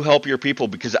 You help your people,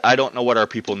 because I don't know what our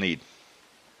people need.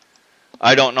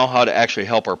 I don't know how to actually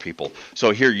help our people. So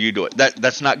here, you do it.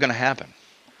 That's not going to happen.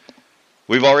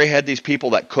 We've already had these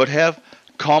people that could have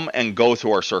come and go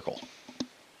through our circle.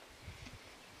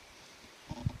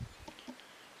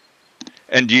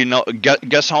 And do you know?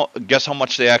 Guess how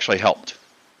much they actually helped?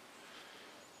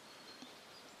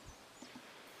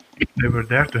 They were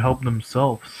there to help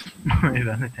themselves, if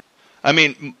anything. I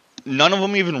mean, none of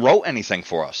them even wrote anything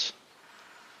for us.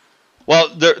 Well,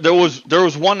 there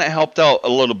was one that helped out a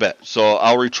little bit, so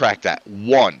I'll retract that.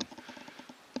 One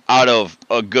out of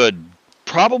a good,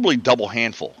 probably double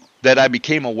handful, that I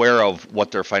became aware of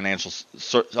what their financial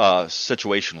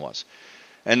situation was,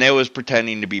 and they was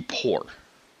pretending to be poor.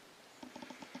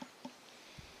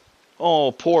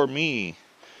 Oh, poor me.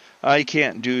 I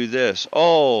can't do this.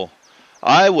 Oh,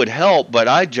 I would help, but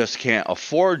I just can't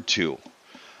afford to.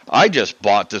 I just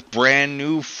bought this brand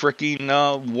new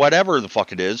freaking whatever the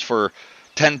fuck it is for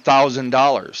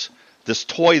 $10,000. This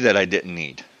toy that I didn't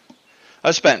need.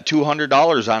 I spent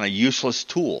 $200 on a useless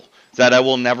tool that I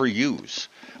will never use.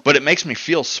 But it makes me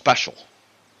feel special.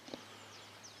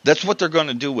 That's what they're going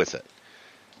to do with it.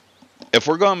 If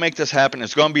we're going to make this happen,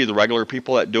 it's going to be the regular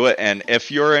people that do it. And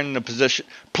if you're in a position,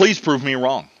 please prove me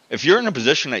wrong. If you're in a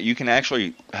position that you can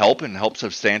actually help and help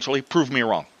substantially, prove me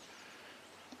wrong.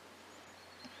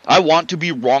 I want to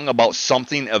be wrong about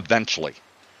something eventually.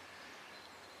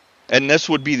 And this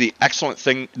would be the excellent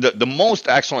thing, the most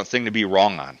excellent thing to be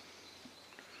wrong on.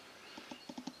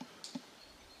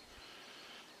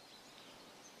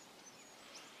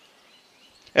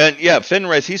 And yeah,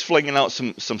 Finrez, he's flinging out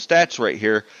some stats right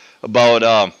here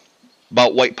about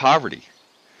white poverty.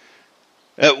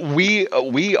 We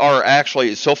are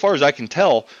actually, so far as I can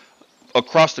tell,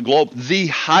 across the globe, the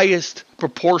highest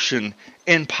proportion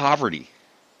in poverty.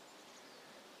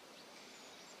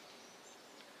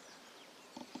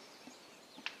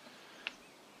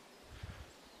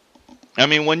 I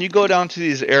mean, when you go down to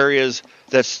these areas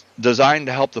that's designed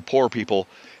to help the poor people,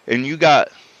 and you got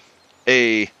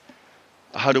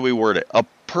how do we word it? A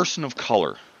person of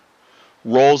color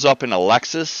rolls up in a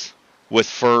Lexus with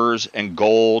furs and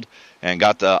gold and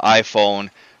got the iPhone,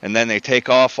 and then they take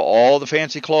off all the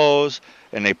fancy clothes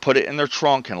and they put it in their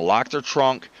trunk and lock their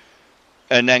trunk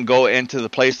and then go into the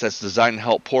place that's designed to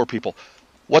help poor people.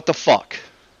 What the fuck?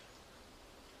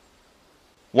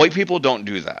 White people don't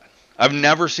do that. I've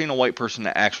never seen a white person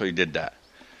that actually did that.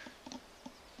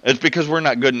 It's because we're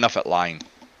not good enough at lying.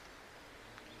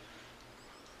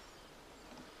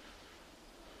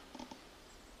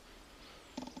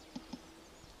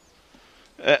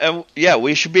 Yeah,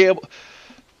 we should be able...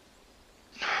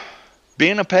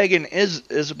 being a pagan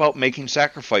is about making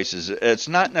sacrifices. It's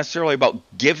not necessarily about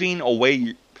giving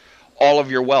away all of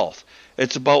your wealth.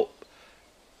 It's about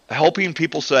helping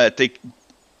people so that they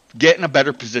get in a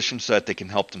better position so that they can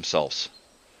help themselves.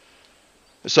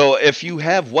 So if you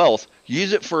have wealth,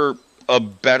 use it for a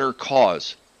better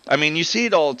cause. I mean, you see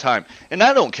it all the time. And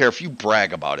I don't care if you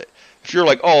brag about it. If you're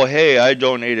like, oh, hey, I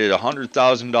donated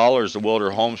 $100,000 to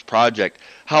Wilder Homes Project.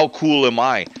 How cool am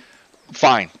I?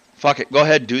 Fine. Fuck it. Go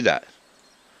ahead, do that.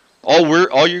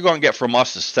 All you're going to get from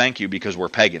us is thank you because we're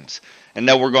pagans. And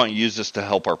then we're going to use this to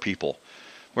help our people.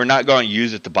 We're not going to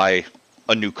use it to buy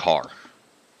a new car.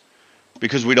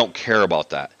 Because we don't care about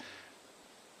that.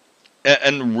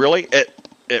 And really,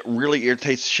 it really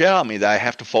irritates the shit out of me that I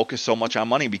have to focus so much on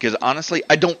money. Because honestly,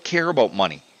 I don't care about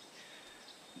money.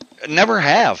 Never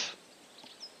have.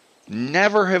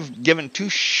 Never have given two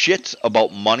shits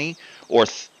about money or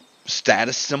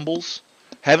status symbols.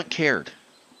 Haven't cared.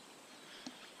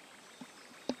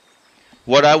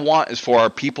 What I want is for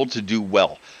our people to do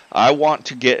well. I want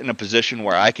to get in a position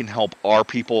where I can help our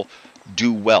people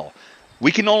do well.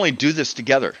 We can only do this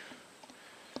together.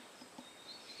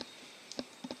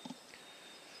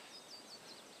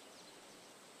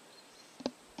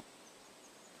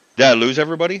 Did I lose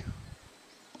everybody?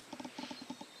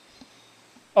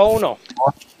 Oh no,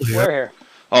 we're here.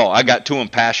 Oh, I got too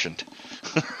impassioned.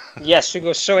 Yes, you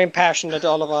go so impassioned that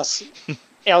all of us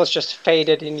else just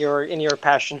faded in your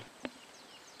passion.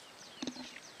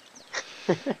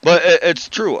 But it's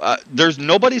true. There's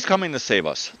nobody's coming to save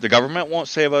us. The government won't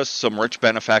save us. Some rich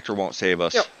benefactor won't save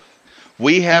us. Yep.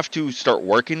 We have to start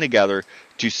working together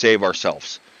to save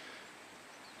ourselves.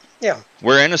 Yeah.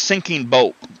 We're in a sinking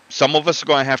boat. Some of us are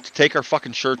going to have to take our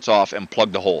fucking shirts off and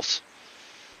plug the holes.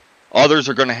 Others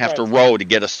are going to have to row to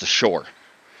get us to shore.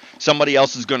 Somebody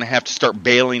else is going to have to start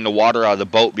bailing the water out of the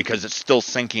boat because it's still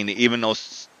sinking, even though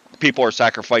people are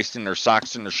sacrificing their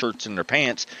socks and their shirts and their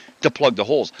pants to plug the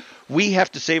holes. We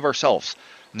have to save ourselves.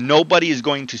 Nobody is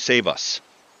going to save us.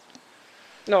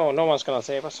 No one's gonna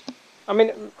save us. I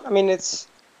mean,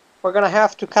 we're gonna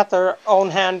have to cut our own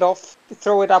hand off,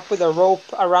 throw it up with a rope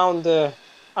around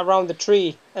the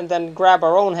tree, and then grab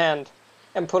our own hand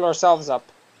and pull ourselves up.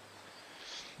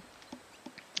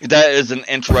 That is an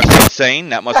interesting saying.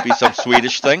 That must be some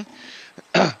Swedish thing.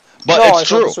 But no, it's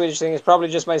true. Not a Swedish thing. It's probably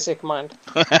just my sick mind.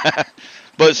 But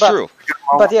it's true.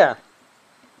 But yeah.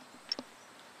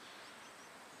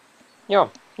 Yeah.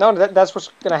 No, that's what's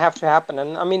going to have to happen.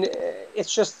 And I mean,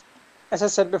 it's just, as I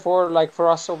said before, like for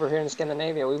us over here in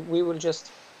Scandinavia, we'll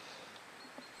just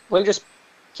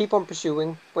keep on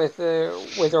pursuing with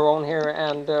our own here.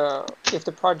 And if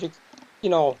the project,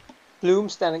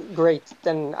 blooms, then great.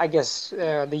 Then I guess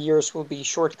the years will be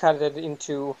shortcutted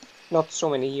into not so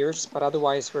many years, but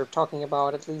otherwise we're talking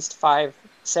about at least 5-7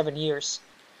 years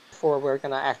before we're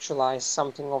going to actualize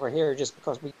something over here, just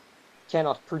because we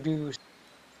cannot produce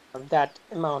that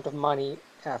amount of money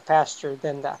faster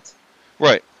than that.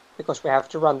 Right. Because we have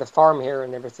to run the farm here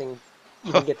and everything,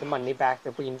 even get the money back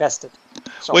that we invested.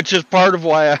 So, which is part of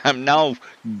why I'm now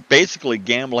basically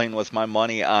gambling with my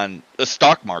money on the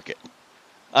stock market.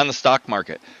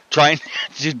 Trying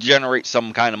to generate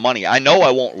some kind of money. I know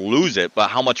I won't lose it, but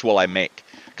how much will I make?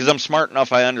 Because I'm smart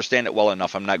enough, I understand it well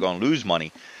enough, I'm not going to lose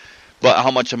money. But how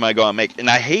much am I going to make? And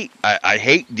I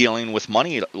hate dealing with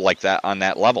money like that on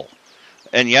that level.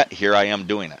 And yet, here I am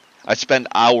doing it. I spend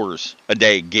hours a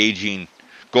day gauging,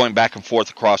 going back and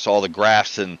forth across all the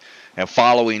graphs and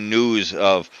following news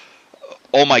of,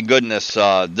 oh my goodness,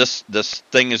 this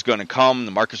thing is going to come,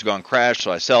 the market's going to crash,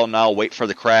 so I sell now, wait for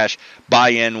the crash, buy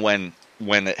in when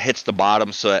it hits the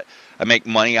bottom so that I make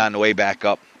money on the way back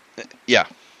up. Yeah.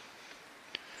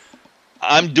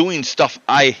 I'm doing stuff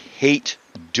I hate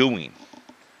doing.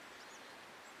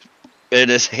 It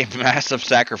is a massive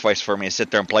sacrifice for me to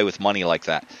sit there and play with money like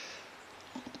that.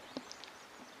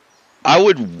 I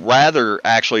would rather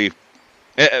actually,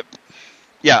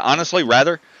 honestly,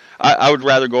 I would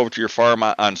rather go over to your farm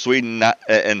in Sweden, not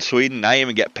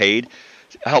even get paid,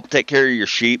 help take care of your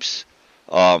sheeps,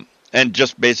 and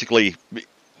just basically,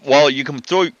 you can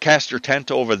cast your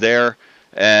tent over there,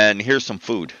 and here's some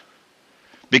food,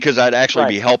 because I'd actually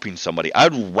be helping somebody.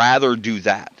 I'd rather do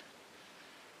that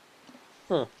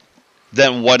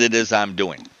than what it is I'm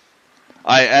doing.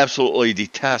 I absolutely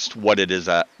detest what it is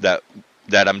that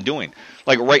I'm doing.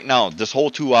 Like right now, this whole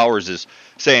 2 hours is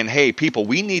saying, hey, people,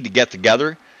 we need to get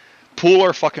together, pool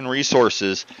our fucking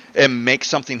resources, and make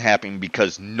something happen,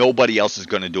 because nobody else is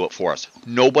going to do it for us.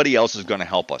 Nobody else is going to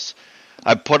help us.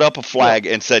 I put up a flag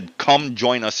and said, come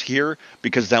join us here,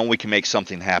 because then we can make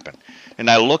something happen. And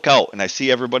I look out and I see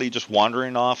everybody just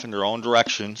wandering off in their own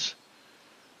directions.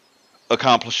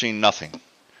 accomplishing nothing.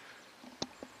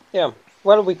 Yeah.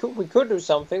 Well, we could do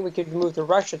something. We could move to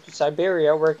Russia, to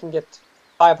Siberia, where you can get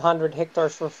 500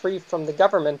 hectares for free from the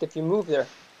government if you move there,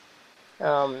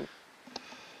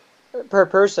 per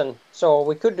person. So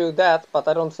we could do that, but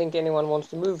I don't think anyone wants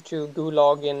to move to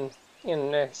Gulag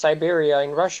in Siberia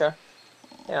in Russia.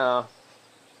 Yeah.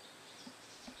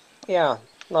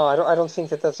 No, I don't think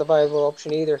that that's a viable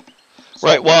option either. So,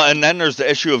 Right. Well, and then there's the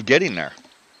issue of getting there.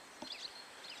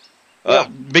 Yeah.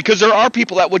 Because there are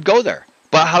people that would go there.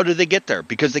 But how do they get there?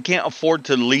 Because they can't afford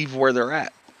to leave where they're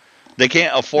at. They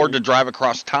can't afford to drive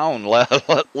across town, let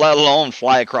alone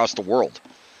fly across the world.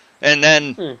 And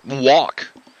then walk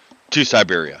to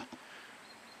Siberia.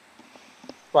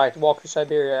 Right, walk to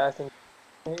Siberia, I think,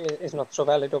 is not so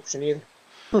valid option either.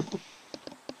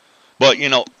 But, you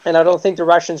know... And I don't think the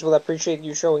Russians will appreciate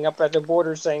you showing up at the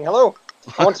border saying, hello,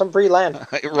 I want some free land.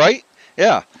 Right?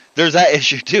 Yeah. There's that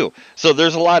issue, too. So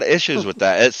there's a lot of issues with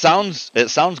that. It sounds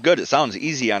good. It sounds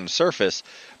easy on the surface.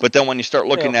 But then when you start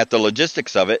looking at the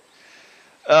logistics of it,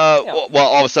 well,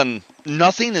 all of a sudden,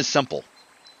 nothing is simple.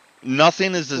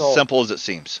 Nothing is as simple as it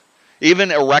seems. Even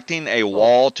erecting a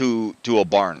wall to a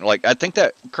barn. Like, I think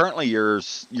that currently you're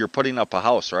putting up a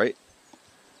house, right?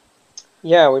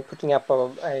 Yeah, we're putting up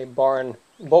a barn,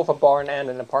 both a barn and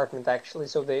an apartment, actually.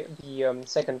 So the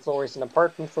second floor is an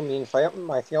apartment for me and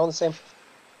my fiance.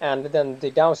 And then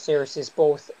the downstairs is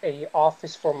both a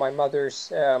office for my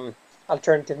mother's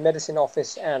alternative medicine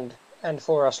office and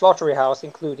for a slaughtery house,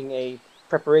 including a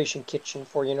preparation kitchen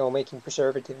for, making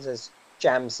preservatives as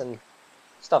jams and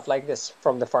stuff like this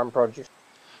from the farm produce.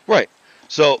 Right.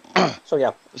 So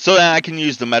yeah. So then I can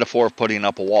use the metaphor of putting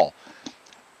up a wall.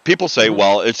 People say,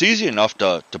 well, it's easy enough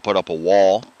to put up a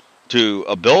wall to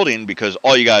a building because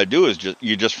all you got to do is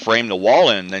just frame the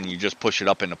wall in and then you just push it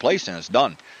up into place and it's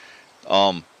done.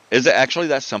 Is it actually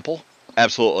that simple?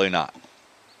 Absolutely not.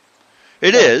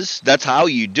 It is. That's how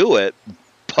you do it,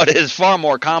 but it is far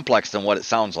more complex than what it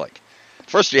sounds like.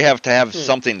 First, you have to have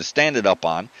something to stand it up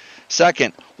on.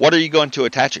 Second, what are you going to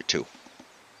attach it to?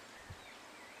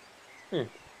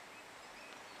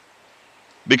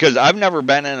 Because I've never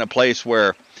been in a place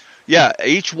where,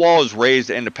 each wall is raised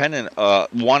independent,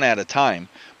 one at a time,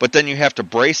 but then you have to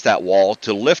brace that wall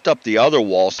to lift up the other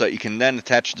wall so that you can then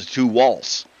attach the two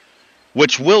walls,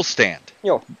 which will stand.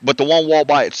 But the one wall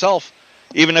by itself,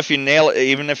 even if you nail it,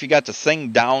 even if you got the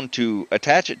thing down to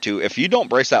attach it to, if you don't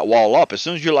brace that wall up, as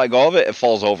soon as you let go of it, it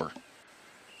falls over.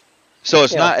 So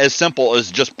it's not as simple as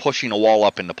just pushing a wall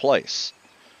up into place.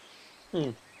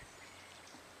 Well,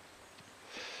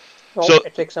 so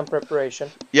it takes some preparation.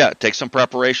 Yeah, it takes some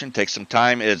preparation, takes some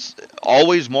time. It's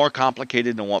always more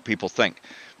complicated than what people think.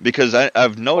 Because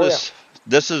I've noticed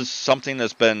this is something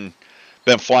that's been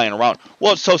flying around.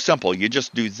 Well, it's so simple. You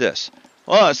just do this.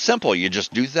 Well, it's simple. You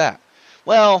just do that.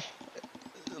 Well,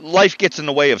 life gets in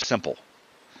the way of simple.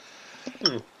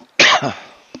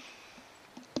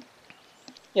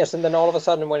 Yes, and then all of a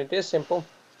sudden when it is simple,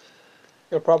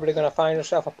 you're probably going to find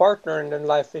yourself a partner and then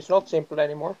life is not simple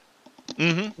anymore.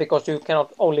 Because you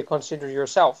cannot only consider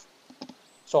yourself.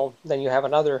 So then you have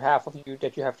another half of you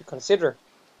that you have to consider.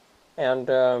 And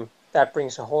that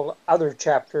brings a whole other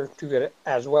chapter to it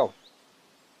as well.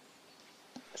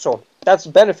 So that's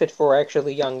a benefit for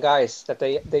actually young guys, that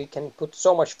they can put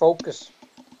so much focus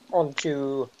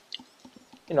onto,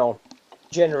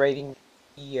 generating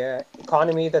the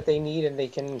economy that they need, and they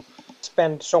can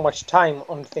spend so much time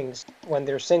on things when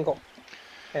they're single.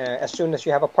 As soon as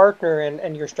you have a partner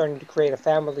and you're starting to create a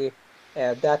family,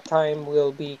 that time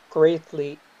will be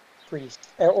greatly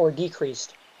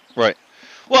decreased. Right.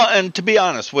 Well, and to be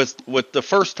honest, with the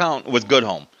first town, with Good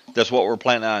Home, that's what we're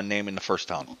planning on naming the first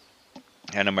town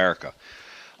in America.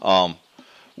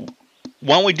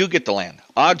 When we do get the land,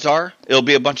 odds are it'll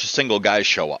be a bunch of single guys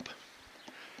show up.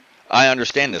 I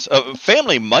understand this. A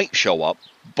family might show up,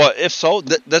 but if so,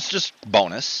 that's just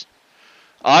bonus.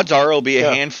 Odds are it'll be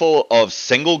a handful of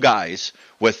single guys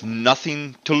with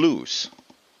nothing to lose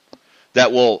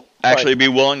that will actually be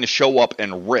willing to show up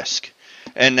and risk.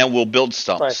 And then we'll build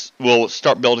stuff. Right. We'll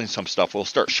start building some stuff. We'll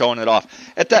start showing it off.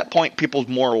 At that point, people's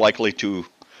more likely to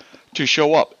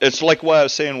show up. It's like what I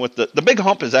was saying with the big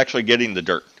hump is actually getting the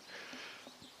dirt.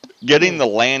 Getting the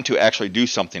land to actually do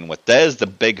something with. That is the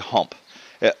big hump.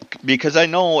 Because I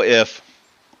know if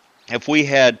we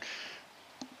had,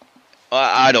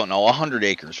 I don't know, 100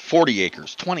 acres, 40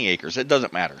 acres, 20 acres, it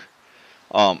doesn't matter.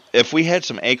 If we had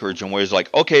some acreage and we was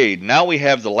like, okay, now we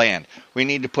have the land, we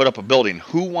need to put up a building.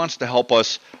 Who wants to help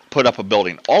us put up a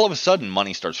building? All of a sudden,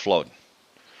 money starts flowing.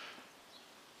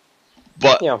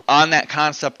 But on that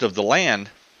concept of the land,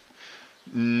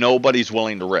 nobody's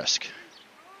willing to risk.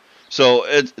 So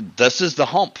this is the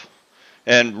hump.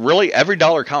 And really, every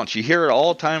dollar counts. You hear it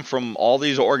all the time from all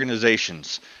these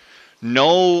organizations.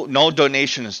 No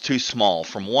donation is too small.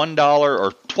 From $1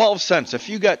 or 12 cents, if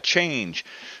you got change,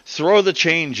 throw the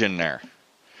change in there.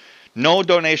 No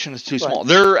donation is too small.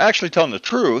 They're actually telling the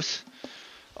truth.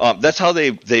 That's how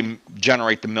they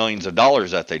generate the millions of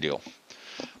dollars that they do.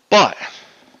 But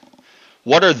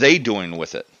what are they doing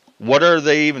with it? What are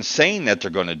they even saying that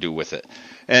they're going to do with it?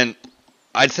 And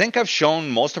I think I've shown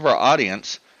most of our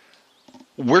audience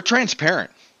we're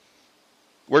transparent.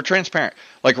 We're transparent.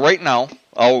 Like right now,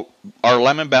 our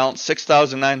lemon balance,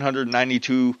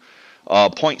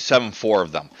 6,992.74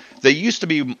 of them. They used to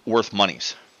be worth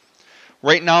monies.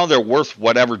 Right now, they're worth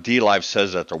whatever DLive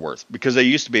says that they're worth, because they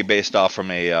used to be based off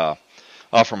from a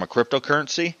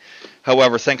cryptocurrency.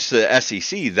 However, thanks to the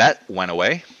SEC, that went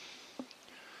away.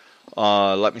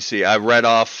 Let me see. I read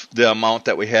off the amount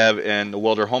that we have in the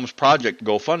Wilder Homes Project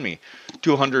GoFundMe,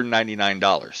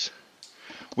 $299.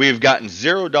 We've gotten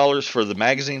 $0 for the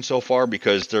magazine so far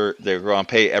because they're going to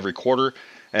pay every quarter,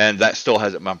 and that still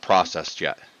hasn't been processed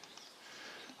yet.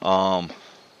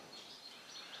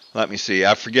 Let me see.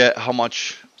 I forget how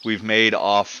much we've made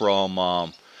off from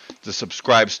the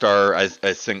Subscribestar.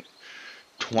 I think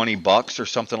 $20 or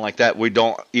something like that. We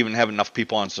don't even have enough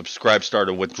people on Subscribestar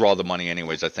to withdraw the money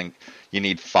anyways. I think you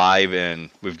need 5, and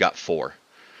we've got 4.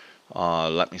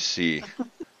 Let me see.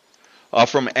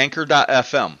 From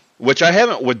Anchor.fm, which I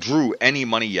haven't withdrew any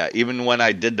money yet, even when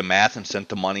I did the math and sent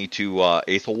the money to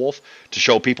Aethelwolf to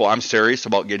show people I'm serious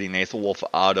about getting Aethelwolf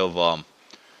out of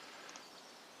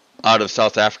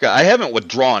South Africa. I haven't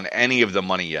withdrawn any of the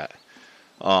money yet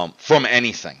from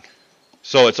anything.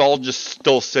 So it's all just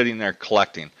still sitting there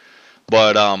collecting.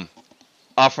 But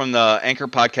off from the Anchor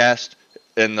podcast,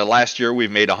 in the last year, we've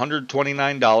made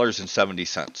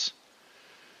 $129.70.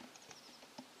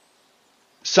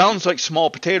 Sounds like small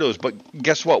potatoes, but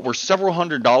guess what? We're several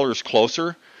 $100s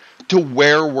closer to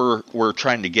where we're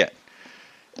trying to get.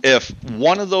 If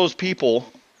one of those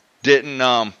people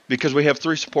didn't, because we have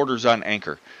 3 supporters on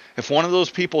Anchor, if one of those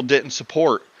people didn't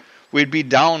support, we'd be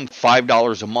down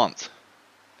 $5 a month,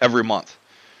 every month.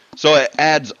 So it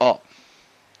adds up.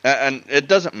 And it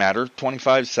doesn't matter,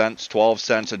 25 cents, 12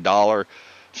 cents, $1,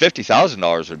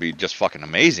 $50,000 would be just fucking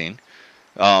amazing.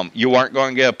 You aren't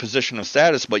going to get a position of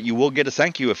status, but you will get a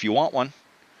thank you if you want one.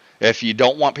 If you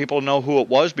don't want people to know who it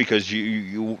was because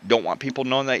you don't want people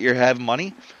knowing that you have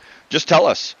money, just tell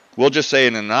us. We'll just say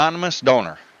an anonymous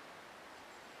donor.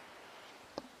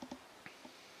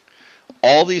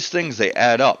 All these things, they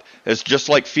add up. It's just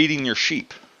like feeding your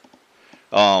sheep.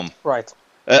 Right.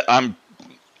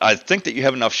 I think that you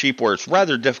have enough sheep where it's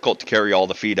rather difficult to carry all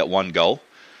the feed at one go,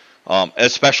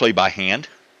 especially by hand.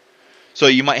 So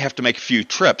you might have to make a few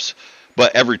trips,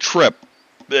 but every trip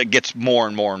it gets more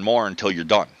and more and more until you're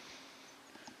done.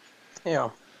 Yeah.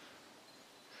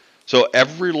 So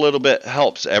every little bit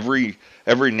helps. Every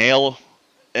nail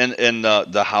in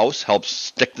the house helps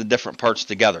stick the different parts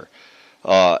together.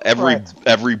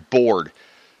 Every board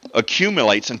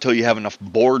accumulates until you have enough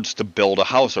boards to build a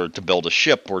house or to build a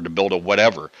ship or to build a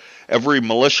whatever. Every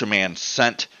militiaman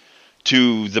sent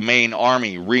to the main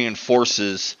army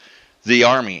reinforces the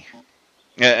army.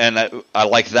 And I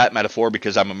like that metaphor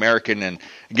because I'm American and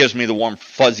it gives me the warm,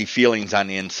 fuzzy feelings on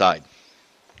the inside.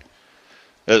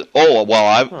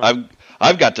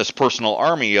 I've got this personal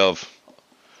army of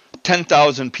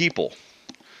 10,000 people,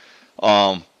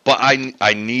 but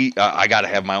I got to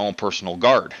have my own personal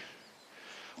guard.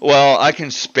 Well, I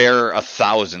can spare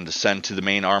 1,000 to send to the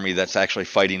main army that's actually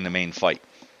fighting the main fight.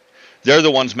 They're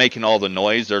the ones making all the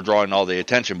noise. They're drawing all the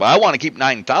attention. But I want to keep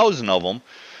 9,000 of them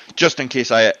just in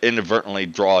case I inadvertently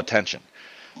draw attention.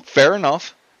 Fair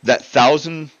enough. Those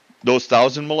 1,000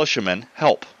 militiamen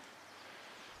help.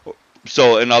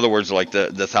 So, in other words, like the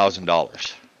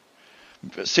 $1,000.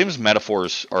 It seems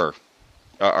metaphors are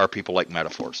people like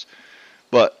metaphors.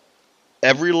 But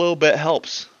every little bit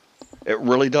helps. It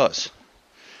really does.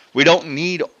 We don't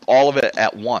need all of it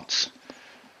at once.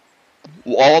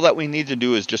 All that we need to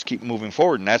do is just keep moving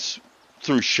forward, and that's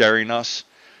through sharing us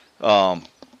to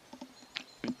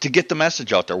get the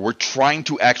message out there. We're trying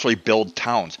to actually build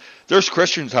towns. There's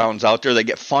Christian towns out there that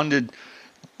get funded.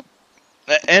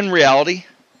 In reality,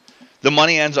 the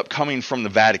money ends up coming from the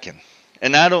Vatican.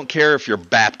 And I don't care if you're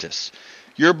Baptist.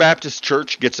 Your Baptist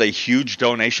church gets a huge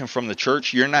donation from the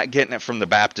church. You're not getting it from the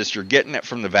Baptist. You're getting it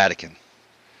from the Vatican.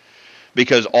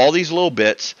 Because all these little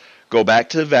bits go back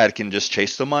to the Vatican, just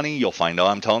chase the money. You'll find out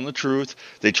I'm telling the truth.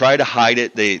 They try to hide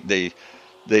it. They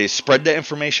spread the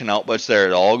information out, but it's there.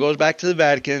 It all goes back to the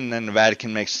Vatican, and then the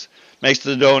Vatican makes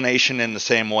the donation in the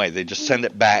same way. They just send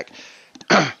it back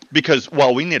because,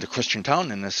 well, we need a Christian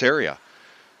town in this area.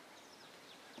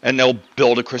 And they'll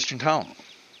build a Christian town.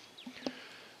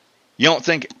 You don't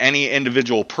think any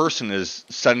individual person is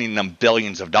sending them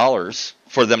billions of dollars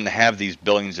for them to have these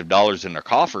billions of dollars in their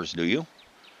coffers, do you?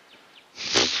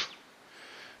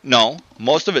 No,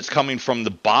 most of it's coming from the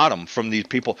bottom, from these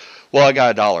people. Well, I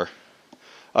got $1.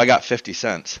 I got 50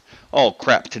 cents. Oh,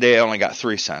 crap, today I only got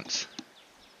 3 cents.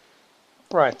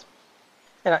 Right.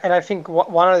 And I think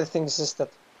one of the things is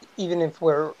that even if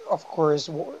we're, of course,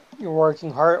 you're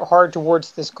working hard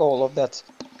towards this goal of that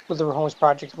Builder Homes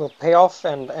project will pay off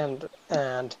and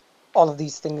all of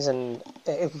these things, and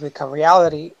it will become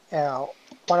reality.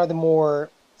 One of the more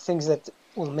things that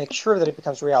will make sure that it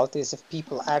becomes reality is if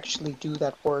people actually do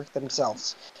that work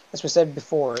themselves. As we said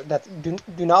before, that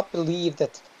do not believe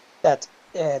that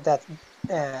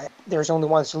there's only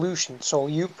one solution. So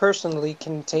you personally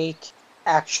can take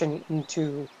action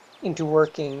into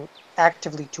working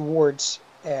actively towards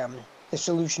the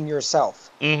solution yourself.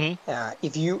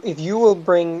 If you will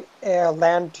bring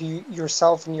land to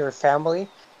yourself and your family,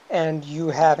 and you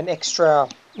have an extra,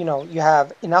 you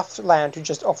have enough land to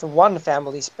just offer one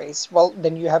family space, well,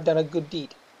 then you have done a good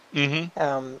deed.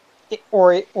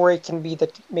 Or it can be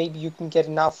that maybe you can get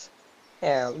enough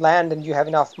land and you have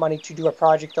enough money to do a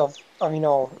project of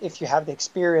if you have the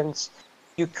experience,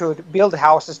 you could build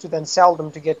houses to then sell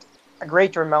them to get a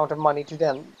greater amount of money to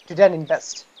then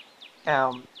invest.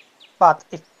 But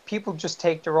if people just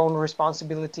take their own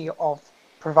responsibility of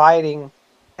providing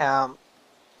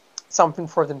something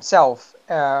for themselves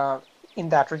in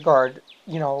that regard,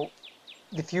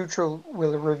 the future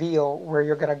will reveal where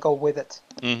you're going to go with it.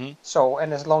 So,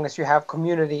 and as long as you have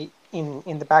community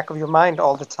in the back of your mind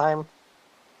all the time,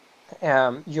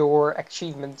 your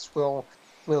achievements will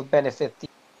benefit the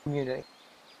community.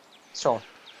 So,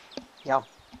 yeah.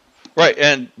 Right,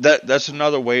 and that's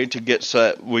another way to get so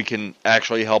that we can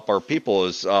actually help our people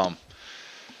is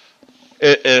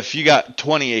if you got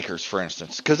 20 acres, for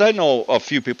instance, because I know a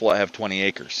few people that have 20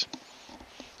 acres.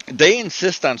 They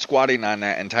insist on squatting on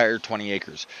that entire 20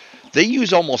 acres. They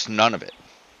use almost none of it.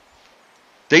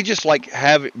 They just like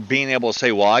being able to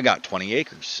say, well, I got 20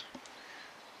 acres.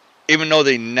 Even though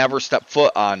they never step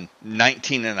foot on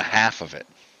 19 and a half of it.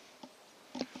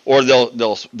 Or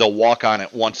they'll walk on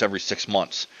it once every 6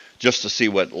 months just to see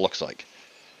what it looks like.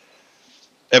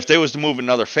 If they was to move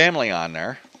another family on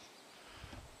there,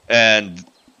 and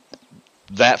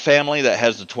that family that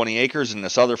has the 20 acres and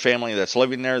this other family that's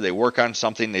living there, they work on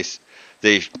something, they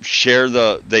share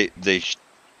they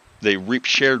reap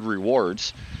shared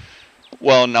rewards.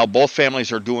 Well, now both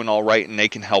families are doing all right, and they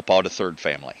can help out a third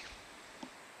family.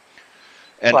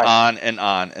 And right. On and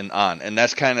on and on. And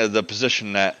that's kind of the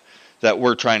position that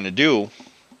we're trying to do.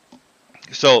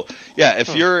 So, yeah,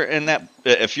 if you're in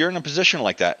a position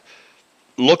like that,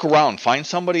 look around, find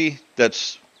somebody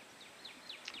that's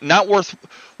not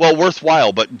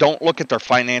worthwhile, but don't look at their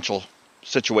financial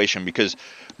situation, because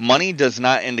money does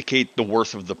not indicate the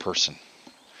worth of the person.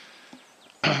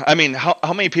 I mean,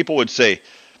 how many people would say,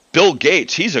 Bill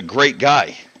Gates, he's a great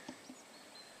guy.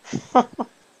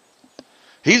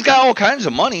 He's got all kinds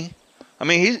of money. I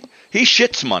mean, he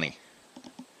shits money.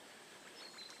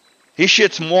 He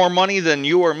shits more money than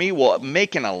you or me will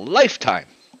make in a lifetime.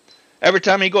 Every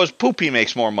time he goes poop, he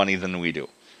makes more money than we do.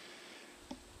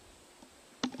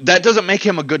 That doesn't make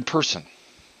him a good person.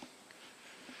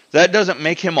 That doesn't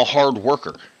make him a hard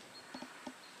worker.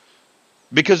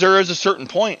 Because there is a certain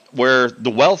point where the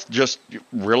wealth just,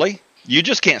 really? You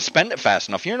just can't spend it fast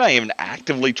enough. You're not even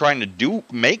actively trying to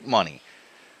make money.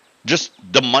 Just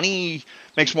the money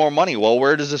makes more money. Well,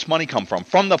 where does this money come from?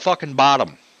 From the fucking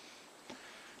bottom.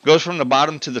 Goes from the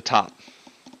bottom to the top.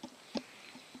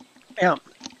 Yeah.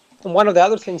 And one of the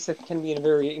other things that can be a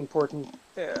very important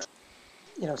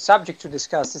subject to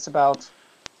discuss is about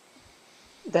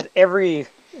that every,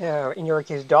 in your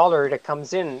case, dollar that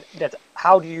comes in, that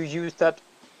how do you use that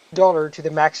dollar to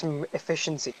the maximum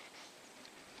efficiency?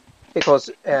 Because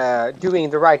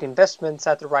doing the right investments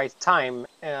at the right time,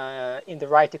 in the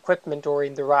right equipment or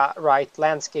in the right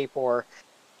landscape or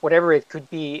whatever it could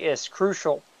be, is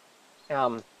crucial.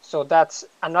 So that's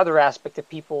another aspect of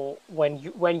people, when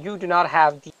you do not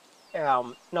have the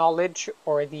knowledge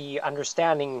or the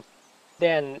understanding,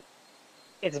 then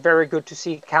it's very good to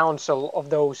seek counsel of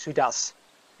those who does,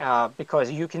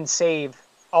 because you can save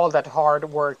all that hard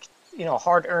work,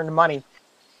 hard-earned money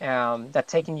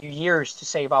that's taken you years to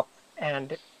save up,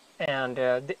 and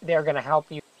they're going to help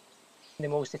you in the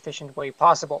most efficient way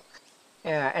possible.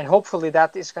 And hopefully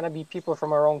that is going to be people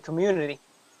from our own community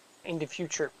in the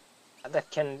future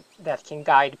that can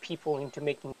guide people into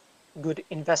making good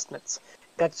investments.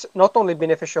 that's not only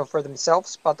beneficial for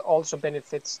themselves, but also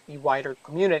benefits the wider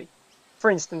community. For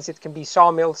instance, it can be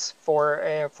sawmills for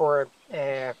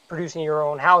producing your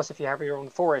own house if you have your own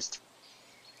forest.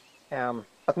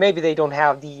 But maybe they don't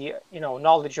have the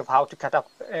knowledge of how to cut up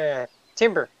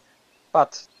timber.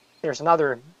 But there's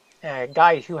another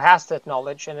guy who has that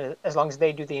knowledge, and as long as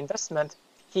they do the investment,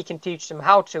 he can teach them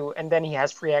how to, and then he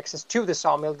has free access to the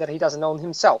sawmill that he doesn't own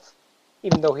himself,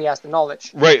 even though he has the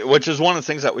knowledge. Right, which is one of the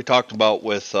things that we talked about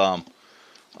with hold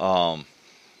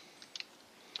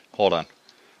on.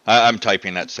 I'm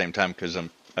typing at the same time because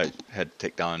I had to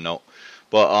take down a note.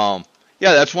 But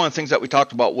yeah, that's one of the things that we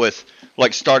talked about with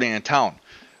like starting a town.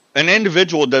 An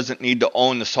individual doesn't need to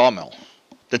own the sawmill.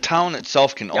 The town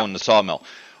itself can own the sawmill.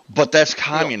 But that's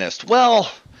communist.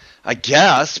 Well, I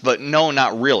guess, but no,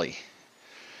 not really.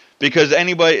 Because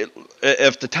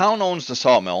if the town owns the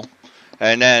sawmill,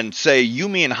 and then say you,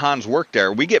 me, and Hans work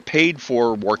there, we get paid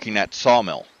for working at the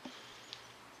sawmill.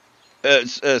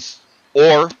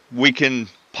 Or we can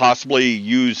possibly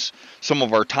use some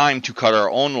of our time to cut our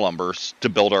own lumbers to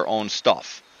build our own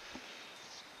stuff.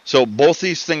 So both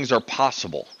these things are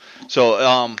possible.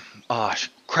 So,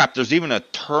 crap, there's even a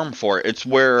term for it. It's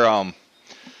where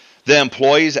the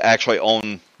employees actually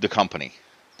own the company.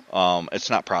 It's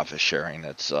not profit sharing.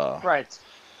 It's right.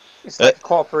 It's like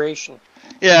cooperation.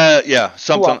 Yeah,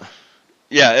 something. Co-op.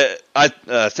 Yeah, I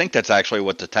think that's actually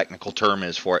what the technical term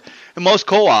is for it. And most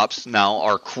co-ops now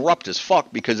are corrupt as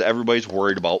fuck because everybody's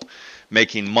worried about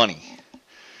making money,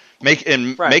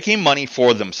 making money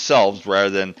for themselves rather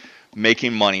than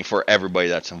making money for everybody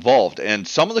that's involved. And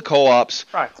some of the co-ops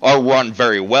are run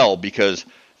very well because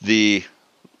the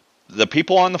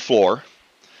people on the floor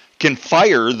can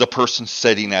fire the person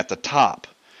sitting at the top,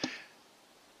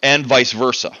 and vice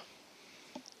versa.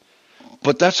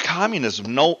 But that's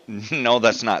communism. No,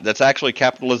 that's not. That's actually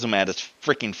capitalism at its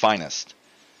freaking finest.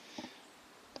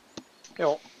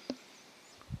 But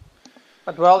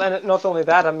well, and not only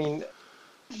that, I mean,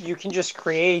 you can just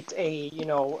create a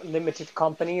limited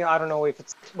company. I don't know if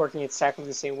it's working exactly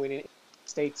the same way in the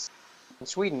States and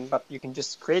Sweden, but you can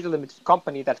just create a limited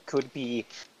company that could be,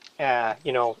 in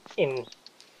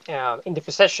the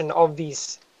possession of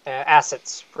these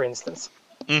assets, for instance.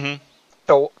 Mm-hmm.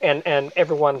 So and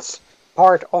everyone's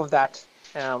part of that,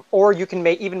 or you can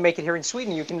even make it here in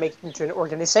Sweden. You can make it into an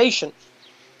organization,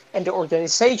 and the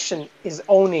organization is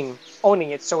owning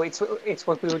it. So it's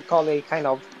what we would call a kind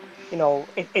of,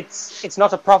 it's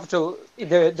not a profitable.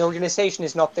 The organization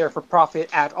is not there for profit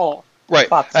at all. Right.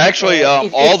 But actually,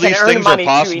 all these things are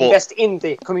possible to invest in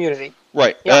the community.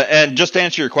 Right. Yeah. And just to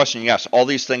answer your question, yes, all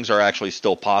these things are actually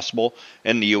still possible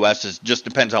in the U.S. It just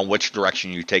depends on which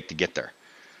direction you take to get there.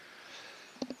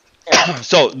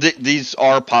 So these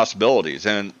are possibilities,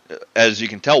 and as you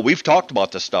can tell, we've talked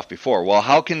about this stuff before. Well,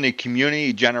 how can the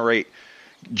community generate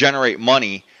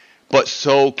money, but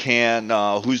so can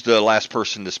who's the last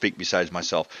person to speak besides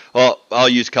myself? Well, I'll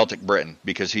use Celtic Britain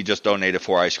because he just donated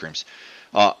 4 ice creams.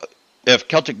 If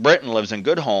Celtic Britain lives in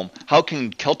Goodhome, how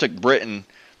can Celtic Britain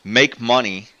make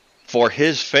money for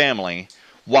his family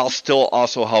while still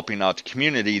also helping out the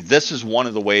community? This is one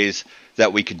of the ways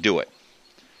that we could do it.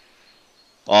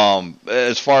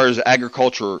 As far as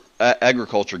agriculture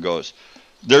goes,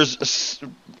 there's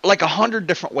like 100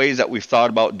 different ways that we've thought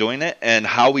about doing it, and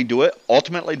how we do it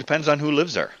ultimately depends on who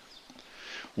lives there.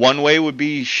 One way would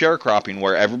be sharecropping,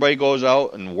 where everybody goes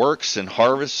out and works and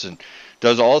harvests and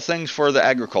does all things for the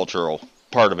agricultural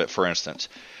part of it, for instance.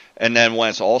 And then when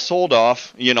it's all sold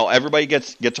off, everybody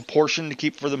gets a portion to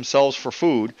keep for themselves for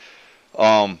food.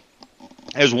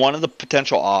 As one of the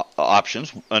potential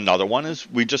options. Another one is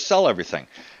we just sell everything,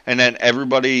 and then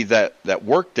everybody that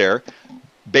worked there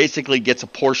basically gets a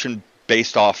portion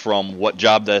based off from what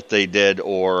job that they did,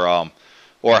 or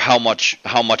how much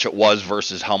it was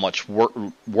versus how much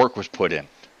work was put in.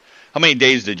 How many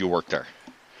days did you work there?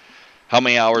 How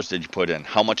many hours did you put in?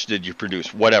 How much did you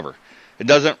produce? Whatever. It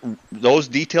doesn't. Those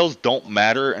details don't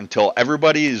matter until we're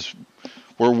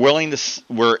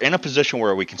in a position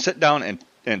where we can sit down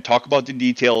and talk about the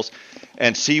details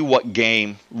and see what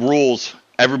game rules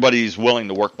everybody's willing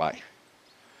to work by.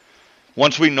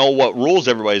 Once we know what rules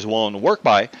everybody's willing to work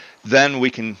by, then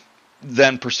we can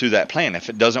then pursue that plan. If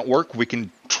it doesn't work, we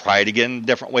can try it again a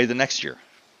different way the next year.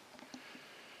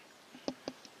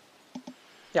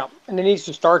 Yeah, and it needs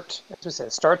to start, as we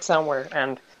said, start somewhere.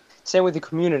 And same with the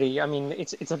community. I mean,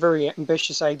 it's a very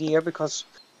ambitious idea because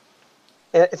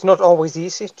it's not always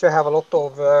easy to have a lot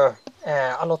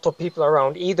of people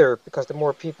around either, because the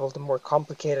more people, the more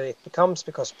complicated it becomes,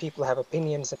 because people have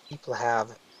opinions and people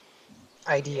have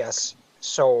ideas.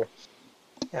 So,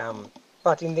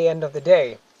 but in the end of the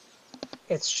day,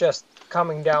 It's just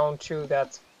coming down to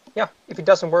that. Yeah, if it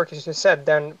doesn't work, as you said,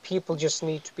 then people just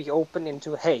need to be open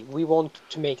into, hey, we want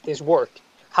to make this work.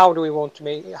 How do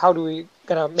we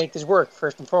gonna make this work?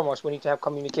 First and foremost, we need to have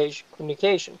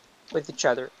communication with each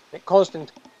other,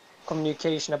 constant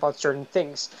communication about certain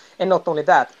things. And not only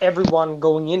that, everyone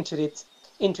going into it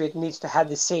needs to have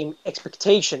the same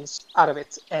expectations out of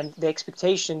it, and the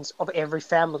expectations of every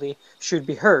family should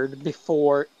be heard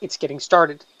before it's getting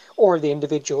started, or the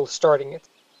individual starting it,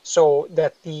 so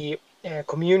that the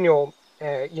communal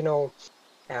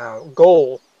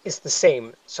goal is the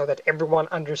same, so that everyone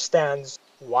understands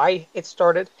why it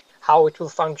started, how it will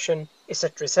function,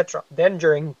 etc., etc. Then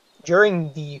during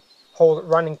the whole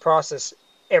running process,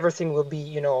 everything will be,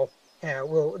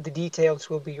 the details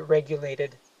will be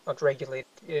not regulated,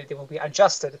 they will be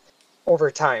adjusted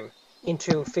over time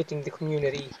into fitting the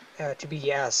community to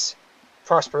be as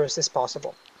prosperous as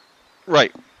possible.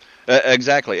 Right.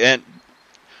 Exactly. And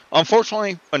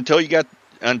unfortunately, until you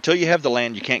have the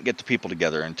land, you can't get the people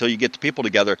together. Until you get the people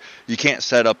together, you can't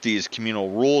set up these communal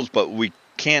rules, but we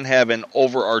can have an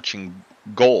overarching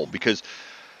goal, because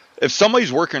if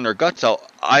somebody's working their guts out,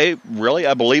 I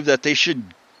believe that they should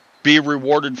be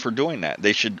rewarded for doing that.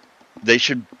 They should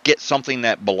get something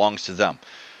that belongs to them.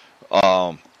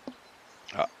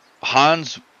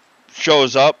 Hans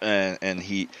shows up and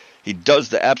he does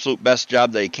the absolute best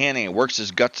job that he can, and he works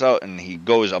his guts out, and he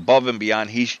goes above and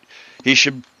beyond. He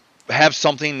should have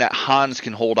something that Hans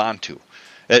can hold on to.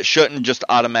 It shouldn't just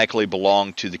automatically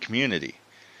belong to the community.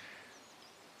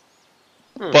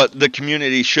 But the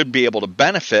community should be able to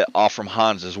benefit off from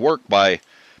Hans's work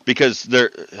because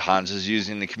Hans is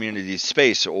using the community's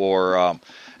space,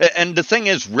 and the thing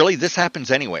is, really, this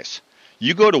happens anyways.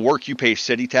 You go to work, you pay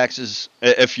city taxes.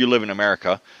 If you live in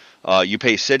America, you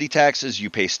pay city taxes,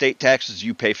 you pay state taxes,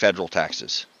 you pay federal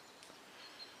taxes.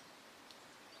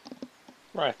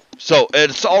 Right. So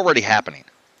it's already happening.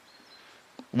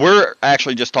 We're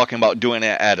actually just talking about doing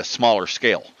it at a smaller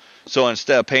scale. So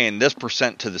instead of paying this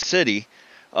percent to the city,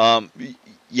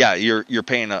 you're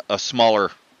paying a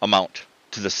smaller amount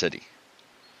to the city.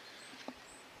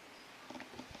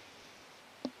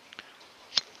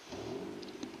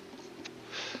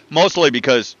 Mostly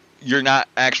because you're not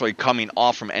actually coming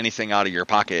off from anything out of your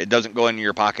pocket. It doesn't go into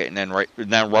your pocket and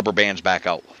then rubber bands back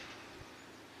out.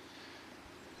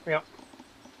 Yeah.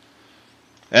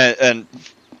 And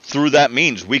through that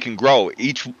means we can grow.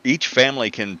 Each family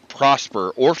can prosper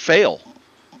or fail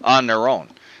on their own.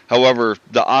 However,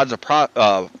 the odds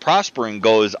of prospering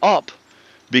goes up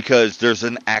because there's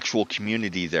an actual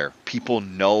community there. People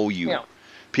know you. Yeah.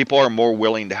 People are more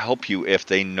willing to help you if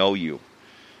they know you.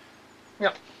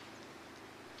 Yeah.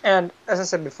 And as I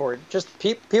said before, just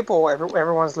people,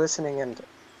 everyone's listening, and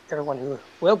everyone who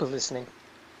will be listening,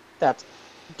 that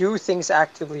do things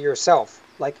actively yourself.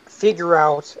 Like, figure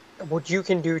out what you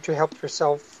can do to help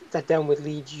yourself, that then would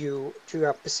lead you to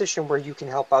a position where you can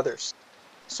help others.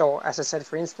 So, as I said,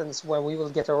 for instance, when we will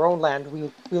get our own land,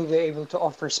 we'll be able to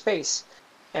offer space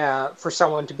for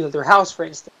someone to build their house, for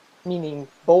instance. Meaning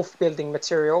both building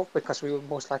material, because we will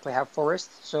most likely have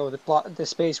forest. So the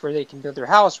space where they can build their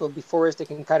house will be forest. They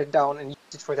can cut it down and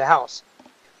use it for the house.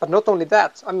 But not only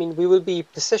that, I mean, we will be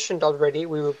positioned already.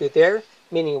 We will be there,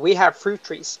 meaning we have fruit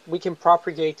trees. We can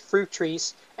propagate fruit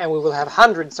trees, and we will have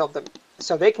hundreds of them.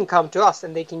 So they can come to us,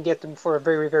 and they can get them for a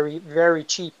very, very, very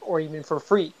cheap, or even for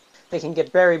free. They can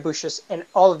get berry bushes and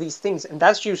all of these things. And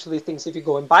that's usually things, if you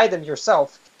go and buy them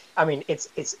yourself, I mean,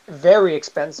 it's very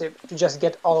expensive to just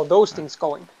get all of those things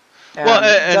going.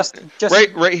 Just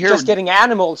right here, just getting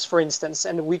animals, for instance,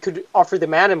 and we could offer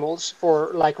them animals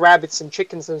for like rabbits and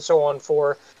chickens and so on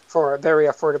for a very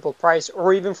affordable price,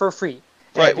 or even for free.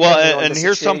 Right. Well, and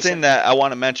here's something that I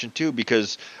want to mention too,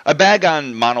 because I bag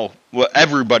on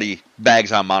everybody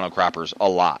bags on monocroppers a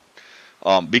lot,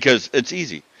 because it's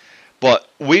easy. But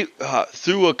we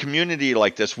through a community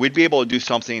like this, we'd be able to do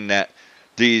something that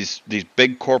these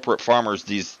big corporate farmers,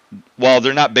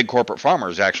 they're not big corporate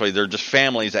farmers, actually. They're just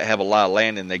families that have a lot of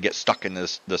land and they get stuck in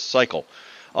this cycle.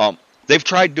 They've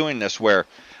tried doing this where,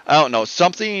 I don't know,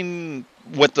 something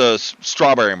with the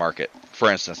strawberry market,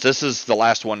 for instance. This is the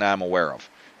last one that I'm aware of.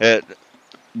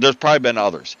 There's probably been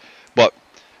others. But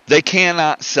they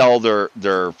cannot sell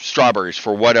their strawberries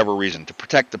for whatever reason. To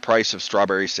protect the price of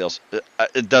strawberry sales,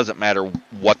 it doesn't matter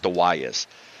what the why is.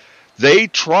 They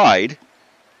tried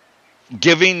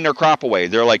giving their crop away.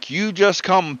 They're like, you just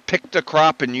come pick the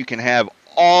crop and you can have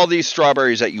all these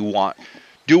strawberries that you want.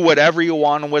 Do whatever you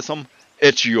want with them.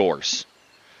 It's yours.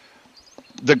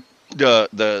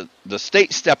 The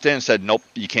state stepped in and said, nope,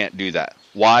 you can't do that.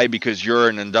 Why? Because you're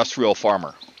an industrial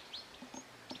farmer.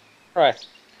 Right.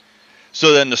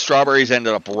 So then the strawberries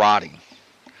ended up rotting.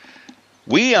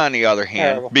 We, on the other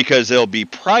hand, Terrible. because they'll be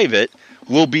private,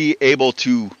 will be able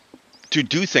to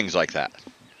do things like that.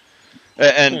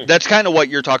 And that's kind of what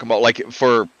you're talking about. Like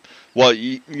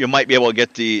you might be able to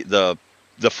get the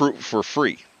fruit for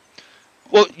free.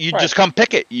 Well, you just come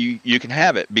pick it. You can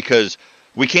have it because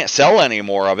we can't sell any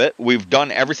more of it. We've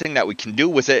done everything that we can do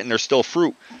with it, and there's still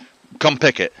fruit. Come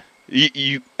pick it.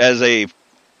 You as a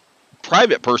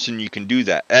private person, you can do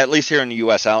that. At least here in the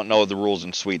U.S., I don't know the rules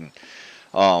in Sweden.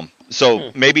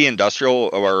 So maybe industrial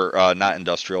or not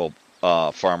industrial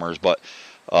farmers, but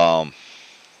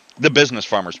the business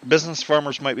farmers. Business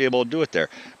farmers might be able to do it there.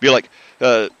 Be like,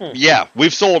 yeah,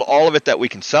 we've sold all of it that we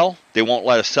can sell. They won't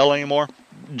let us sell anymore.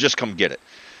 Just come get it.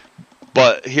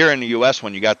 But here in the U.S.,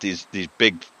 when you got these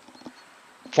big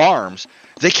farms,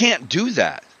 they can't do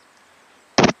that.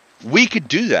 We could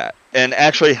do that and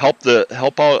actually help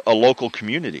out a local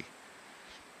community.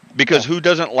 Because who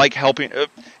doesn't like helping?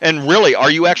 And really,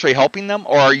 are you actually helping them,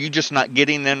 or are you just not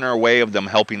getting in their way of them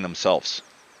helping themselves?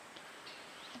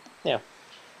 Yeah.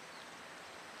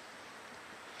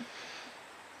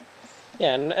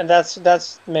 Yeah, and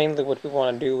that's mainly what we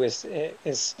want to do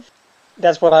is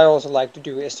that's what I also like to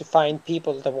do, is to find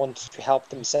people that want to help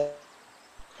themselves.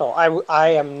 So I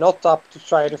am not up to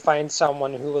try to find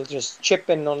someone who will just chip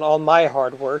in on all my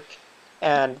hard work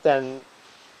and then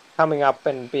coming up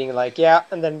and being like, yeah,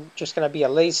 and then just gonna be a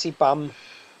lazy bum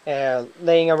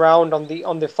laying around on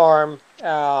the farm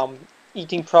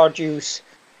eating produce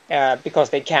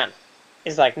because they can.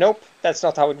 It's like, nope, that's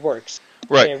not how it works.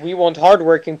 Right. We want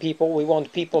hardworking people. We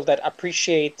want people that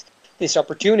appreciate this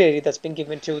opportunity that's been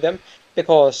given to them,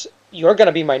 because you're going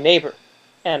to be my neighbor.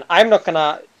 And I'm not going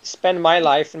to spend my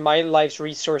life and my life's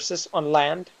resources on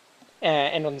land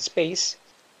and on space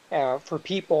for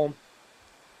people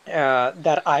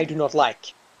that I do not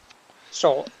like.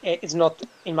 So it's not,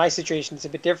 in my situation, it's a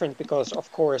bit different because,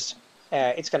 of course,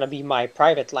 it's going to be my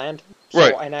private land. So,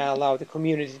 right. And I allow the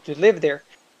community to live there.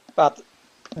 But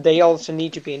they also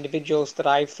need to be individuals that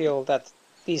I feel that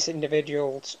these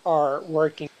individuals are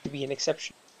working to be an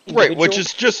exception. Right, which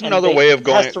is just another way of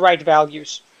going. Has the right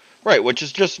values. Right, which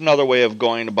is just another way of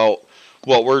going about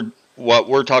what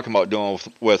we're talking about doing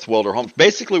with Wilder Homes.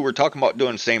 Basically, we're talking about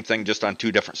doing the same thing, just on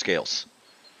two different scales.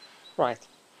 Right.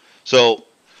 So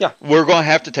yeah, we're going to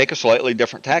have to take a slightly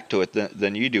different tack to it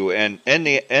than you do. And in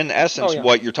essence,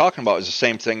 what you're talking about is the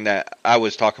same thing that I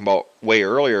was talking about way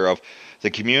earlier. Of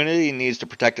the community needs to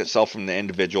protect itself from the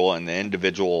individual, and the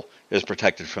individual is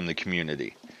protected from the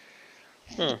community.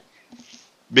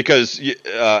 Because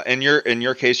in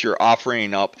your case, you're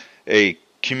offering up a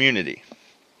community,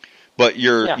 but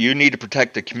you need to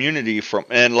protect the community from.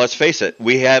 And let's face it,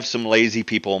 we have some lazy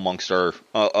people amongst our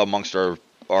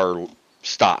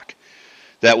stock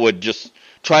that would just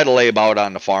try to lay about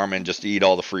on the farm and just eat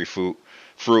all the free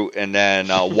fruit, and then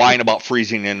whine about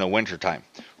freezing in the wintertime.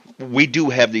 We do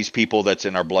have these people that's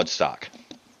in our blood stock.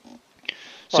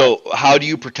 So how do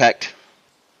you protect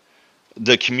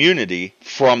the community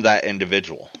from that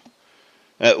individual?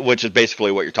 Which is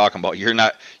basically what you're talking about. You're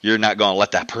not going to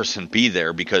let that person be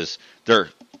there because they're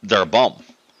a bum.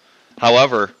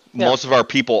 However, most of our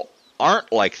people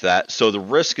aren't like that, so the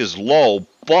risk is low.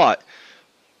 But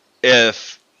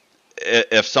if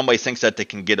somebody thinks that they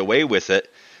can get away with it,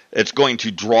 it's going to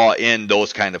draw in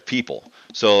those kind of people.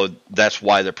 So that's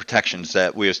why the protections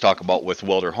that we was talking about with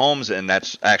Wilder Homes, and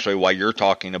that's actually why you're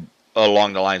talking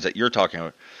along the lines that you're talking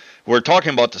about. We're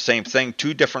talking about the same thing,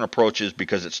 two different approaches,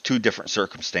 because it's two different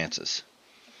circumstances.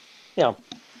 Yeah,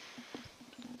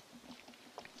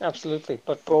 absolutely.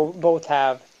 But both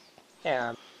have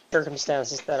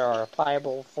circumstances that are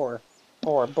applicable for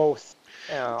both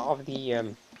of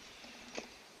the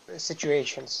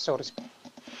situations, so to speak.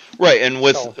 Right, and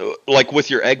with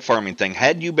your egg farming thing,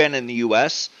 had you been in the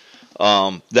U.S.,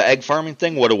 the egg farming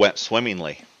thing would have went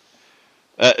swimmingly.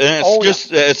 And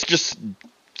it's just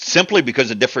simply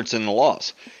because of difference in the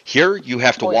laws. Here, you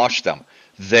have to wash them.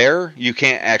 There, you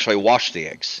can't actually wash the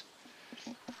eggs.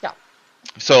 Yeah.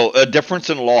 So a difference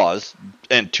in laws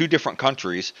in two different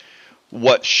countries.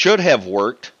 What should have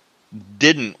worked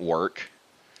didn't work.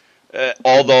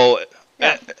 Although,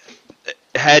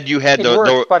 had you had it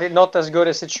worked, but it's not as good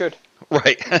as it should.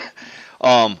 Right.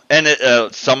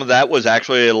 And some of that was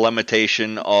actually a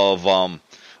limitation of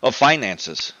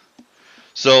finances.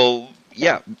 So,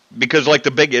 yeah, because like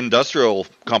the big industrial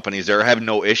companies there have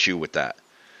no issue with that.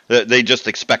 They just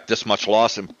expect this much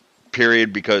loss in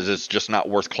period because it's just not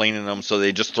worth cleaning them, so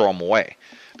they just throw them away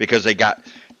because they got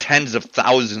tens of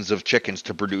thousands of chickens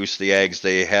to produce the eggs.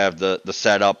 They have the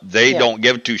setup. They don't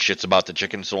give two shits about the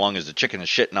chicken so long as the chicken is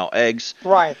shitting out eggs.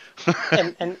 Right.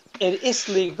 and it is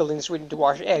legal in Sweden to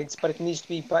wash eggs, but it needs to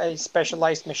be by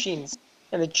specialized machines.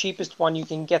 And the cheapest one you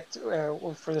can get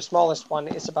for the smallest one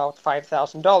is about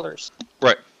 $5,000.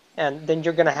 Right. And then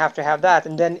you're going to have that.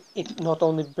 And then it not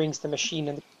only brings the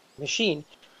machine,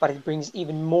 but it brings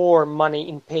even more money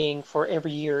in paying for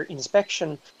every year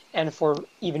inspection and for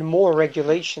even more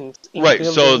regulations. Right.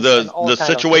 So the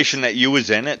situation that you was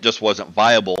in, it just wasn't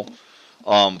viable.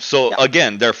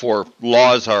 Again, therefore,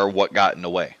 laws are what got in the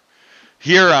way.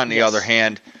 Here, on the other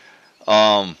hand,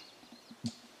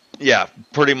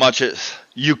 pretty much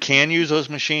you can use those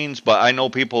machines, but I know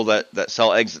people that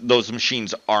sell eggs. Those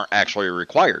machines aren't actually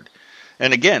required.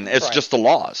 And again, it's just the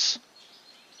laws.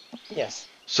 Yes.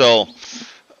 So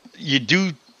you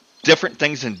do different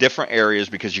things in different areas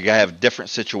because you have different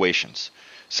situations.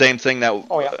 Same thing that,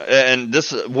 and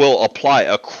this will apply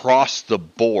across the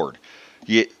board.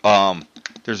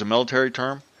 There's a military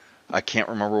term. I can't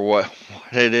remember what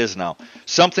it is now.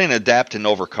 Something adapt and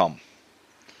overcome.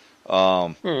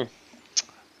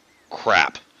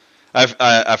 Crap.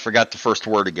 I forgot the first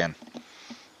word again.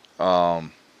 But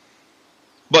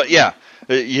yeah,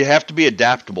 you have to be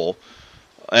adaptable,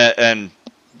 and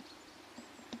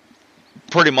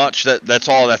pretty much that's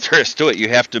all that there is to it. You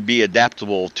have to be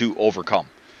adaptable to overcome,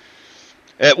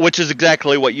 which is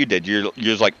exactly what you did. You're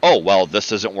just like, oh, well,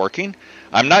 this isn't working.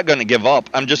 I'm not going to give up.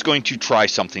 I'm just going to try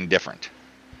something different.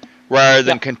 Rather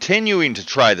than continuing to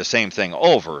try the same thing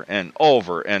over and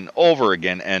over and over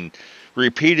again and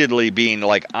repeatedly being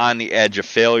like on the edge of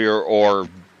failure or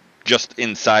just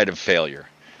inside of failure.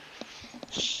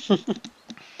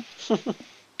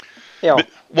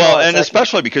 And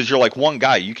especially because you're like one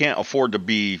guy, you can't afford to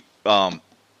be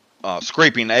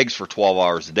scraping eggs for 12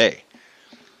 hours a day.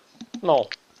 No.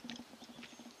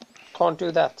 Can't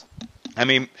do that. I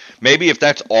mean, maybe if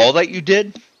that's all that you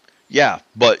did, yeah,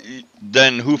 but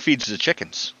then who feeds the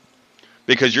chickens?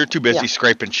 Because you're too busy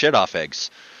scraping shit off eggs.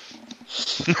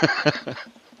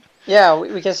 Yeah,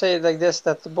 we can say it like this,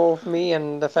 that both me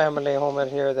and the family home out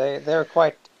here, they're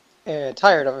quite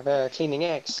tired of cleaning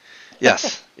eggs.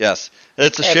 Yes. It's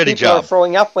a shitty people job. People are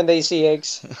throwing up when they see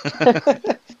eggs.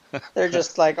 They're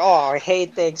just like, oh, I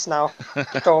hate eggs now.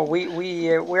 So we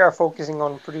are focusing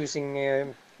on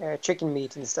producing chicken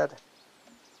meat instead.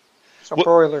 So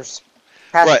broilers.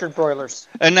 Pastured broilers.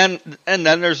 And then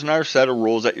there's another set of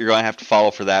rules that you're going to have to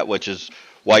follow for that, which is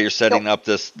why you're setting up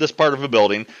this part of a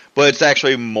building. But it's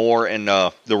actually more in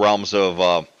the realms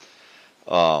of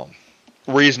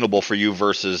reasonable for you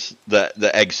versus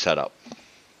the egg setup.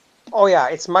 Oh yeah,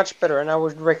 it's much better, and I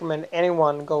would recommend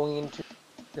anyone going into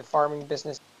the farming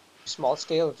business small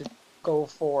scale to go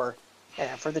for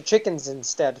the chickens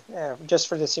instead, just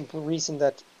for the simple reason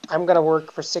that I'm going to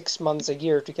work for 6 months a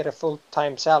year to get a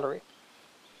full-time salary.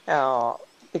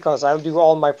 Because I'll do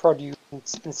all my produce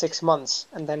in 6 months,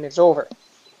 and then it's over.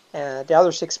 The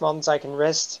other 6 months I can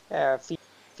rest,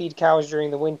 feed cows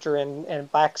during the winter,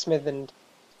 and blacksmith, and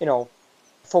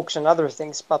focus on other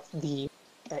things. But the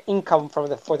income for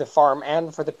the farm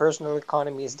and for the personal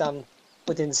economy is done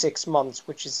within 6 months,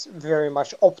 which is very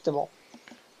much optimal.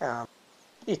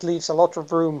 It leaves a lot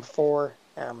of room for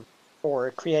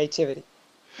creativity.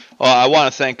 Well, I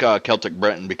want to thank Celtic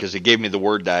Breton because he gave me the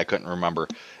word that I couldn't remember.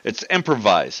 It's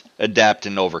improvise, adapt,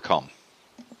 and overcome.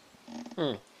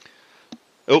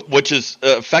 Which is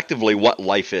effectively what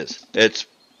life is. It's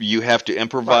you have to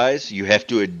improvise, you have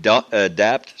to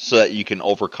adapt so that you can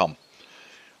overcome.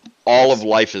 All of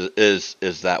life is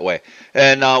that way.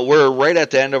 And we're right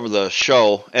at the end of the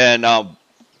show, and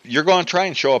you're going to try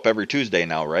and show up every Tuesday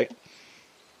now, right?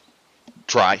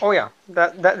 Try. Oh yeah,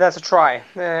 that's a try.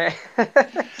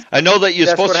 I know that you're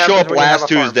supposed to show up last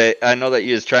Tuesday. I know that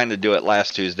you was trying to do it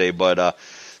last Tuesday, but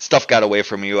stuff got away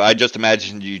from you. I just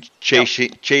imagined you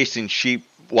chasing sheep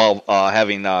while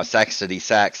having Saxony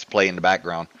sax play in the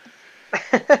background,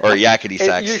 or yakety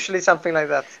sax. It's usually something like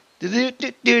that.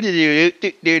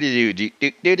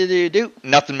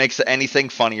 Nothing makes anything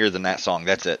funnier than that song.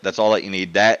 That's it. That's all that you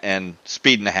need. That and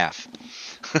Speed and a Half.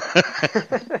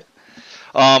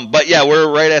 But yeah, we're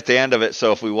right at the end of it.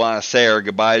 So if we want to say our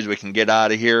goodbyes, we can get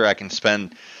out of here. I can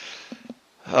spend,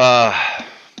 and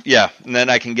then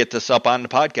I can get this up on the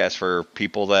podcast for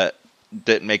people that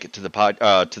didn't make it to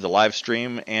the to the live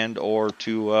stream and or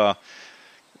to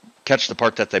catch the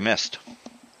part that they missed.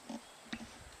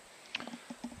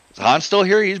 Is Hans still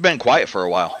here? He's been quiet for a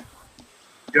while.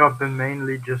 Yeah, I've been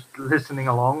mainly just listening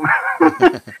along.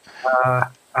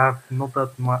 I've not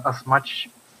as much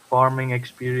farming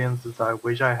experience as I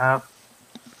wish I have.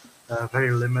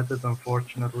 very limited,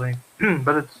 unfortunately.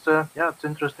 But it's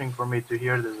interesting for me to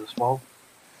hear this as well.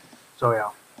 So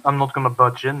yeah, I'm not gonna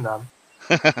budge in then.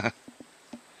 But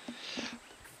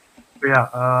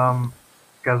yeah,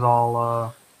 guess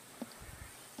I'll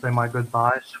say my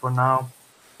goodbyes for now.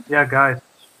 Yeah, guys,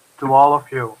 to all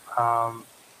of you,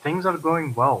 things are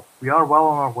going well. We are well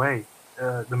on our way.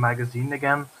 The magazine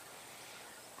again,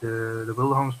 the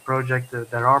Wilhelms project.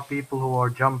 There are people who are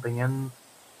jumping in.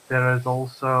 There is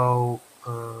also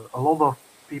a lot of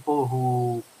people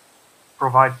who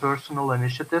provide personal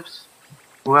initiatives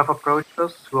who have approached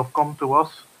us, who have come to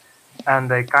us, and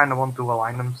they kind of want to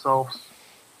align themselves,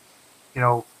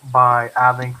 by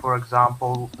adding, for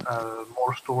example,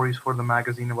 more stories for the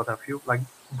magazine and what have you. Like,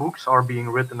 books are being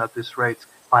written at this rate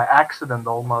by accident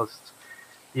almost.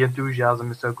 The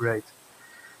enthusiasm is so great.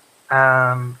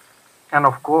 And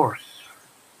of course,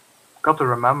 got to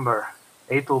remember,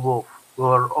 Aethelwulf,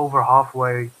 we're over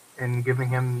halfway in giving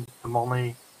him the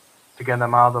money to get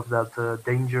him out of that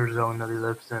danger zone that he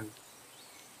lives in.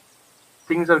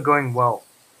 Things are going well.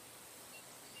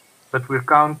 But we're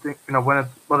counting,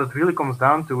 what it really comes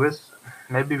down to is,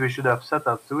 maybe we should have said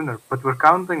that sooner, but we're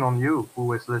counting on you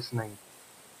who is listening.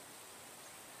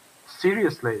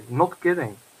 Seriously, not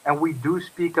kidding. And we do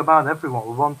speak about everyone.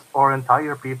 We want our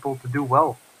entire people to do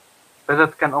well. But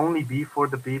that can only be for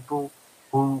the people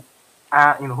who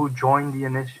join the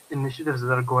initiatives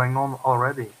that are going on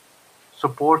already,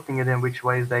 supporting it in which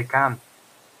ways they can.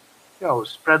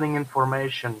 Spreading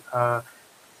information,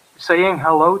 saying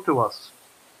hello to us,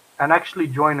 and actually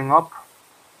joining up.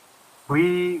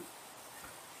 We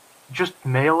just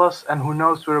mail us, and who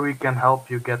knows where we can help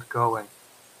you get going.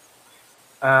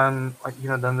 And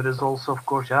then there is also, of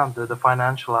course, the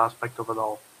financial aspect of it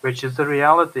all, which is the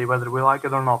reality, whether we like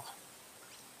it or not.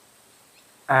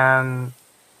 And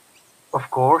of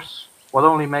course, what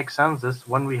only makes sense is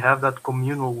when we have that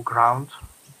communal ground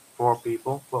for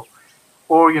people. Well,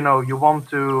 or you want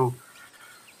to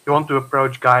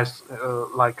approach guys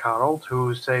like Harold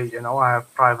who say, I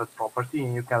have private property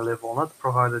and you can live on it,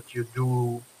 provided you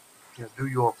do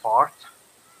your part,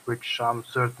 which I'm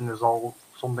certain is all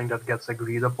something that gets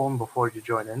agreed upon before you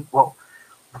join in. Well,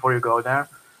 before you go there.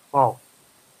 Well,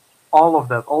 all of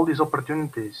that, all these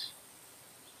opportunities,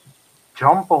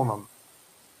 jump on them.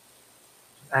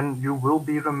 And you will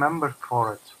be remembered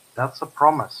for it. That's a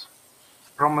promise.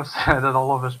 A promise that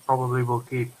all of us probably will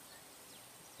keep.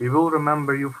 We will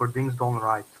remember you for things done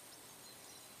right.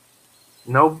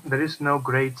 No, there is no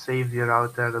great savior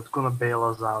out there that's gonna bail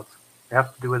us out. We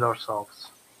have to do it ourselves.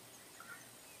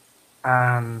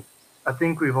 And I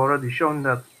think we've already shown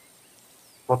that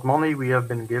what money we have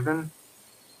been given,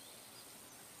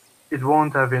 it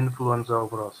won't have influence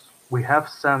over us. We have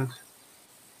sent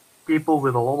people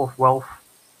with a lot of wealth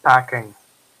packing.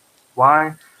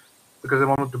 Why? Because they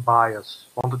wanted to buy us,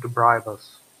 wanted to bribe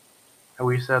us. And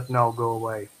we said, no, go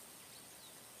away.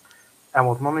 And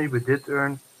what money we did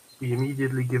earn, we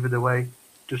immediately give it away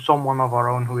to someone of our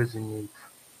own who is in need.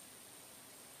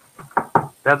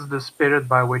 That's the spirit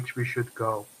by which we should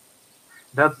go.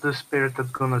 That's the spirit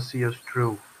that's gonna see us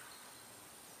through.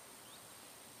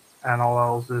 And all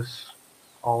else is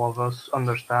all of us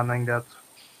understanding that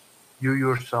you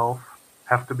yourself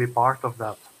have to be part of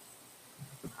that.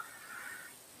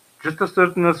 Just as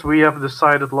certain as we have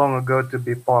decided long ago to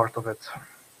be part of it.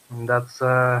 And that's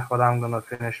what I'm gonna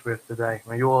finish with today.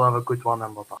 You all have a good one,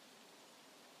 and bye-bye.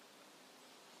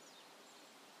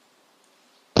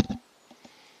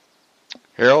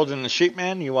 Harold and the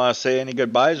Sheepman, you want to say any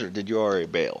goodbyes, or did you already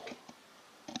bail?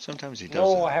 Sometimes he does.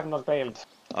 No, that. I have not bailed.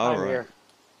 All I'm right. here.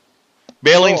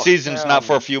 Bailing season's not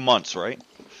for a few months, right?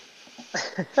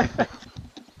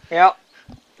 Yeah.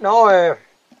 No,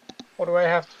 what do I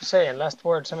have to say? Last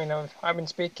words. I mean, I've been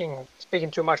speaking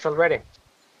too much already.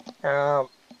 No,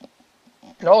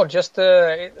 just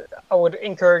I would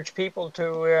encourage people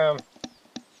to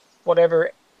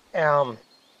whatever,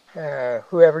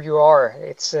 whoever you are.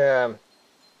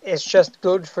 It's just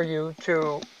good for you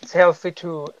it's healthy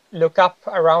to look up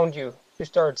around you, to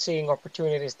start seeing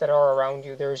opportunities that are around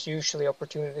you. There's usually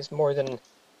opportunities more than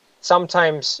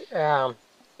sometimes,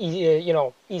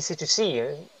 easy to see.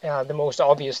 The most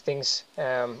obvious things,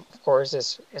 of course,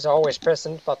 is always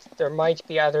present, but there might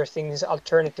be other things,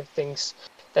 alternative things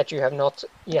that you have not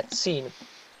yet seen.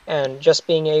 And just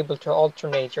being able to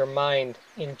alternate your mind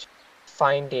into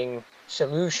finding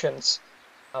solutions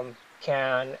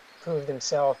can prove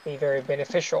themselves be very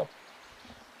beneficial.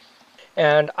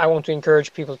 And I want to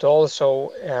encourage people to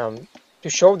also to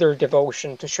show their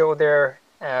devotion, to show their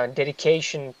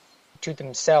dedication to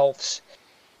themselves,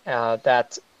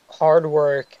 that hard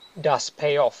work does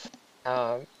pay off.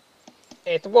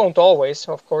 It won't always,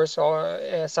 of course,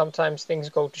 or sometimes things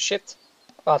go to shit,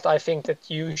 but I think that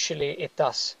usually it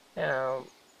does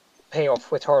pay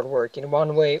off with hard work in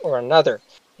one way or another.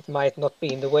 It might not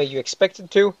be in the way you expect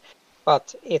it to,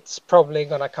 but it's probably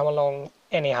gonna come along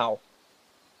anyhow.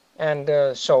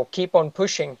 And so keep on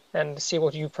pushing and see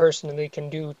what you personally can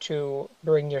do to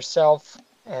bring yourself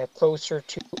closer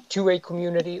to a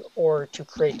community or to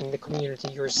creating the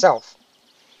community yourself.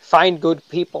 Find good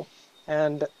people,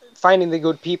 and finding the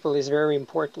good people is very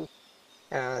important.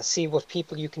 See what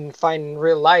people you can find in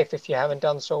real life if you haven't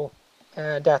done so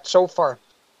far.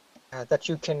 That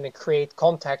you can create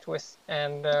contact with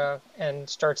and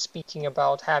start speaking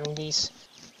about having these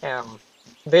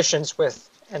visions with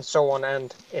and so on.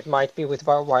 And it might be with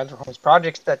Wilder Homes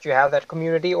projects that you have that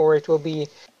community, or it will be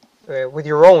with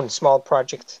your own small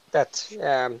project that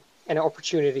an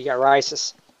opportunity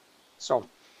arises. So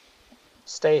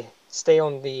stay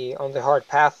on the hard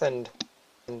path and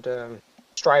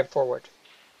strive forward.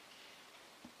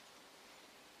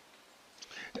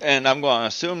 And I'm going to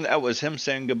assume that was him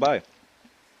saying goodbye.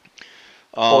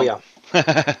 Oh yeah.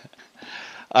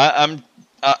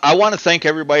 I want to thank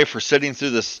everybody for sitting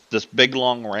through this big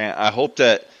long rant. I hope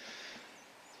that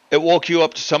it woke you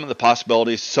up to some of the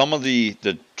possibilities, some of the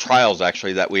trials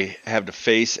actually that we have to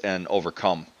face and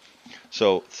overcome.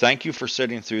 So thank you for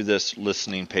sitting through this,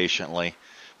 listening patiently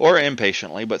or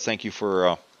impatiently, but thank you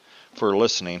for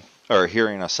listening or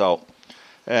hearing us out.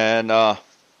 And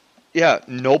yeah,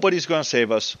 nobody's going to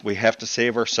save us. We have to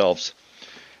save ourselves.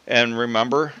 And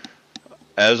remember,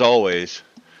 as always,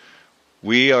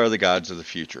 we are the gods of the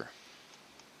future.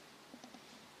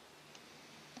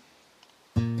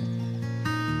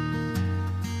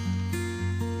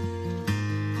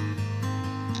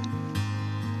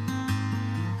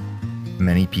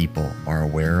 Many people are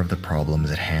aware of the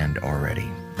problems at hand already,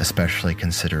 especially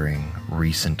considering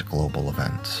recent global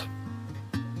events.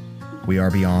 We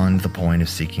are beyond the point of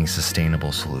seeking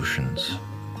sustainable solutions,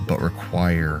 but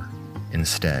require,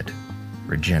 instead,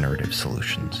 regenerative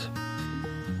solutions.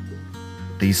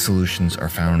 These solutions are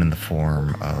found in the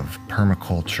form of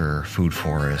permaculture, food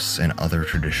forests, and other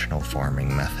traditional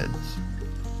farming methods.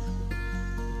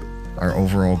 Our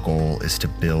overall goal is to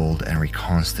build and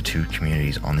reconstitute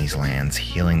communities on these lands,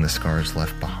 healing the scars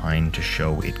left behind to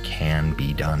show it can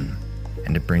be done,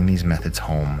 and to bring these methods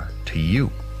home to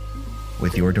you.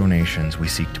 With your donations, we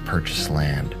seek to purchase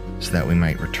land so that we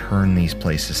might return these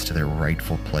places to their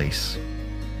rightful place.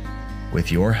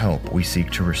 With your help, we seek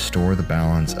to restore the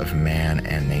balance of man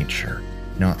and nature,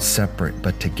 not separate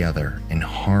but together in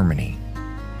harmony.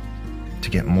 To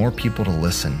get more people to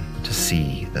listen, to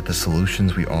see that the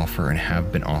solutions we offer and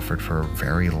have been offered for a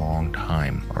very long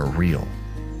time are real,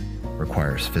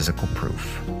 requires physical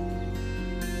proof.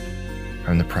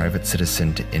 From the private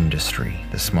citizen to industry,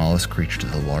 the smallest creature to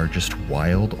the largest,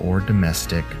 wild or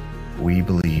domestic, we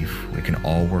believe we can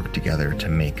all work together to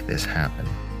make this happen.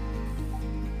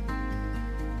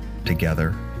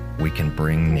 Together, we can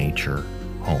bring nature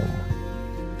home.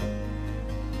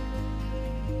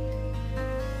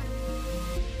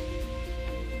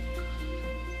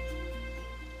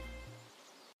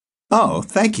 Oh,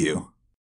 thank you.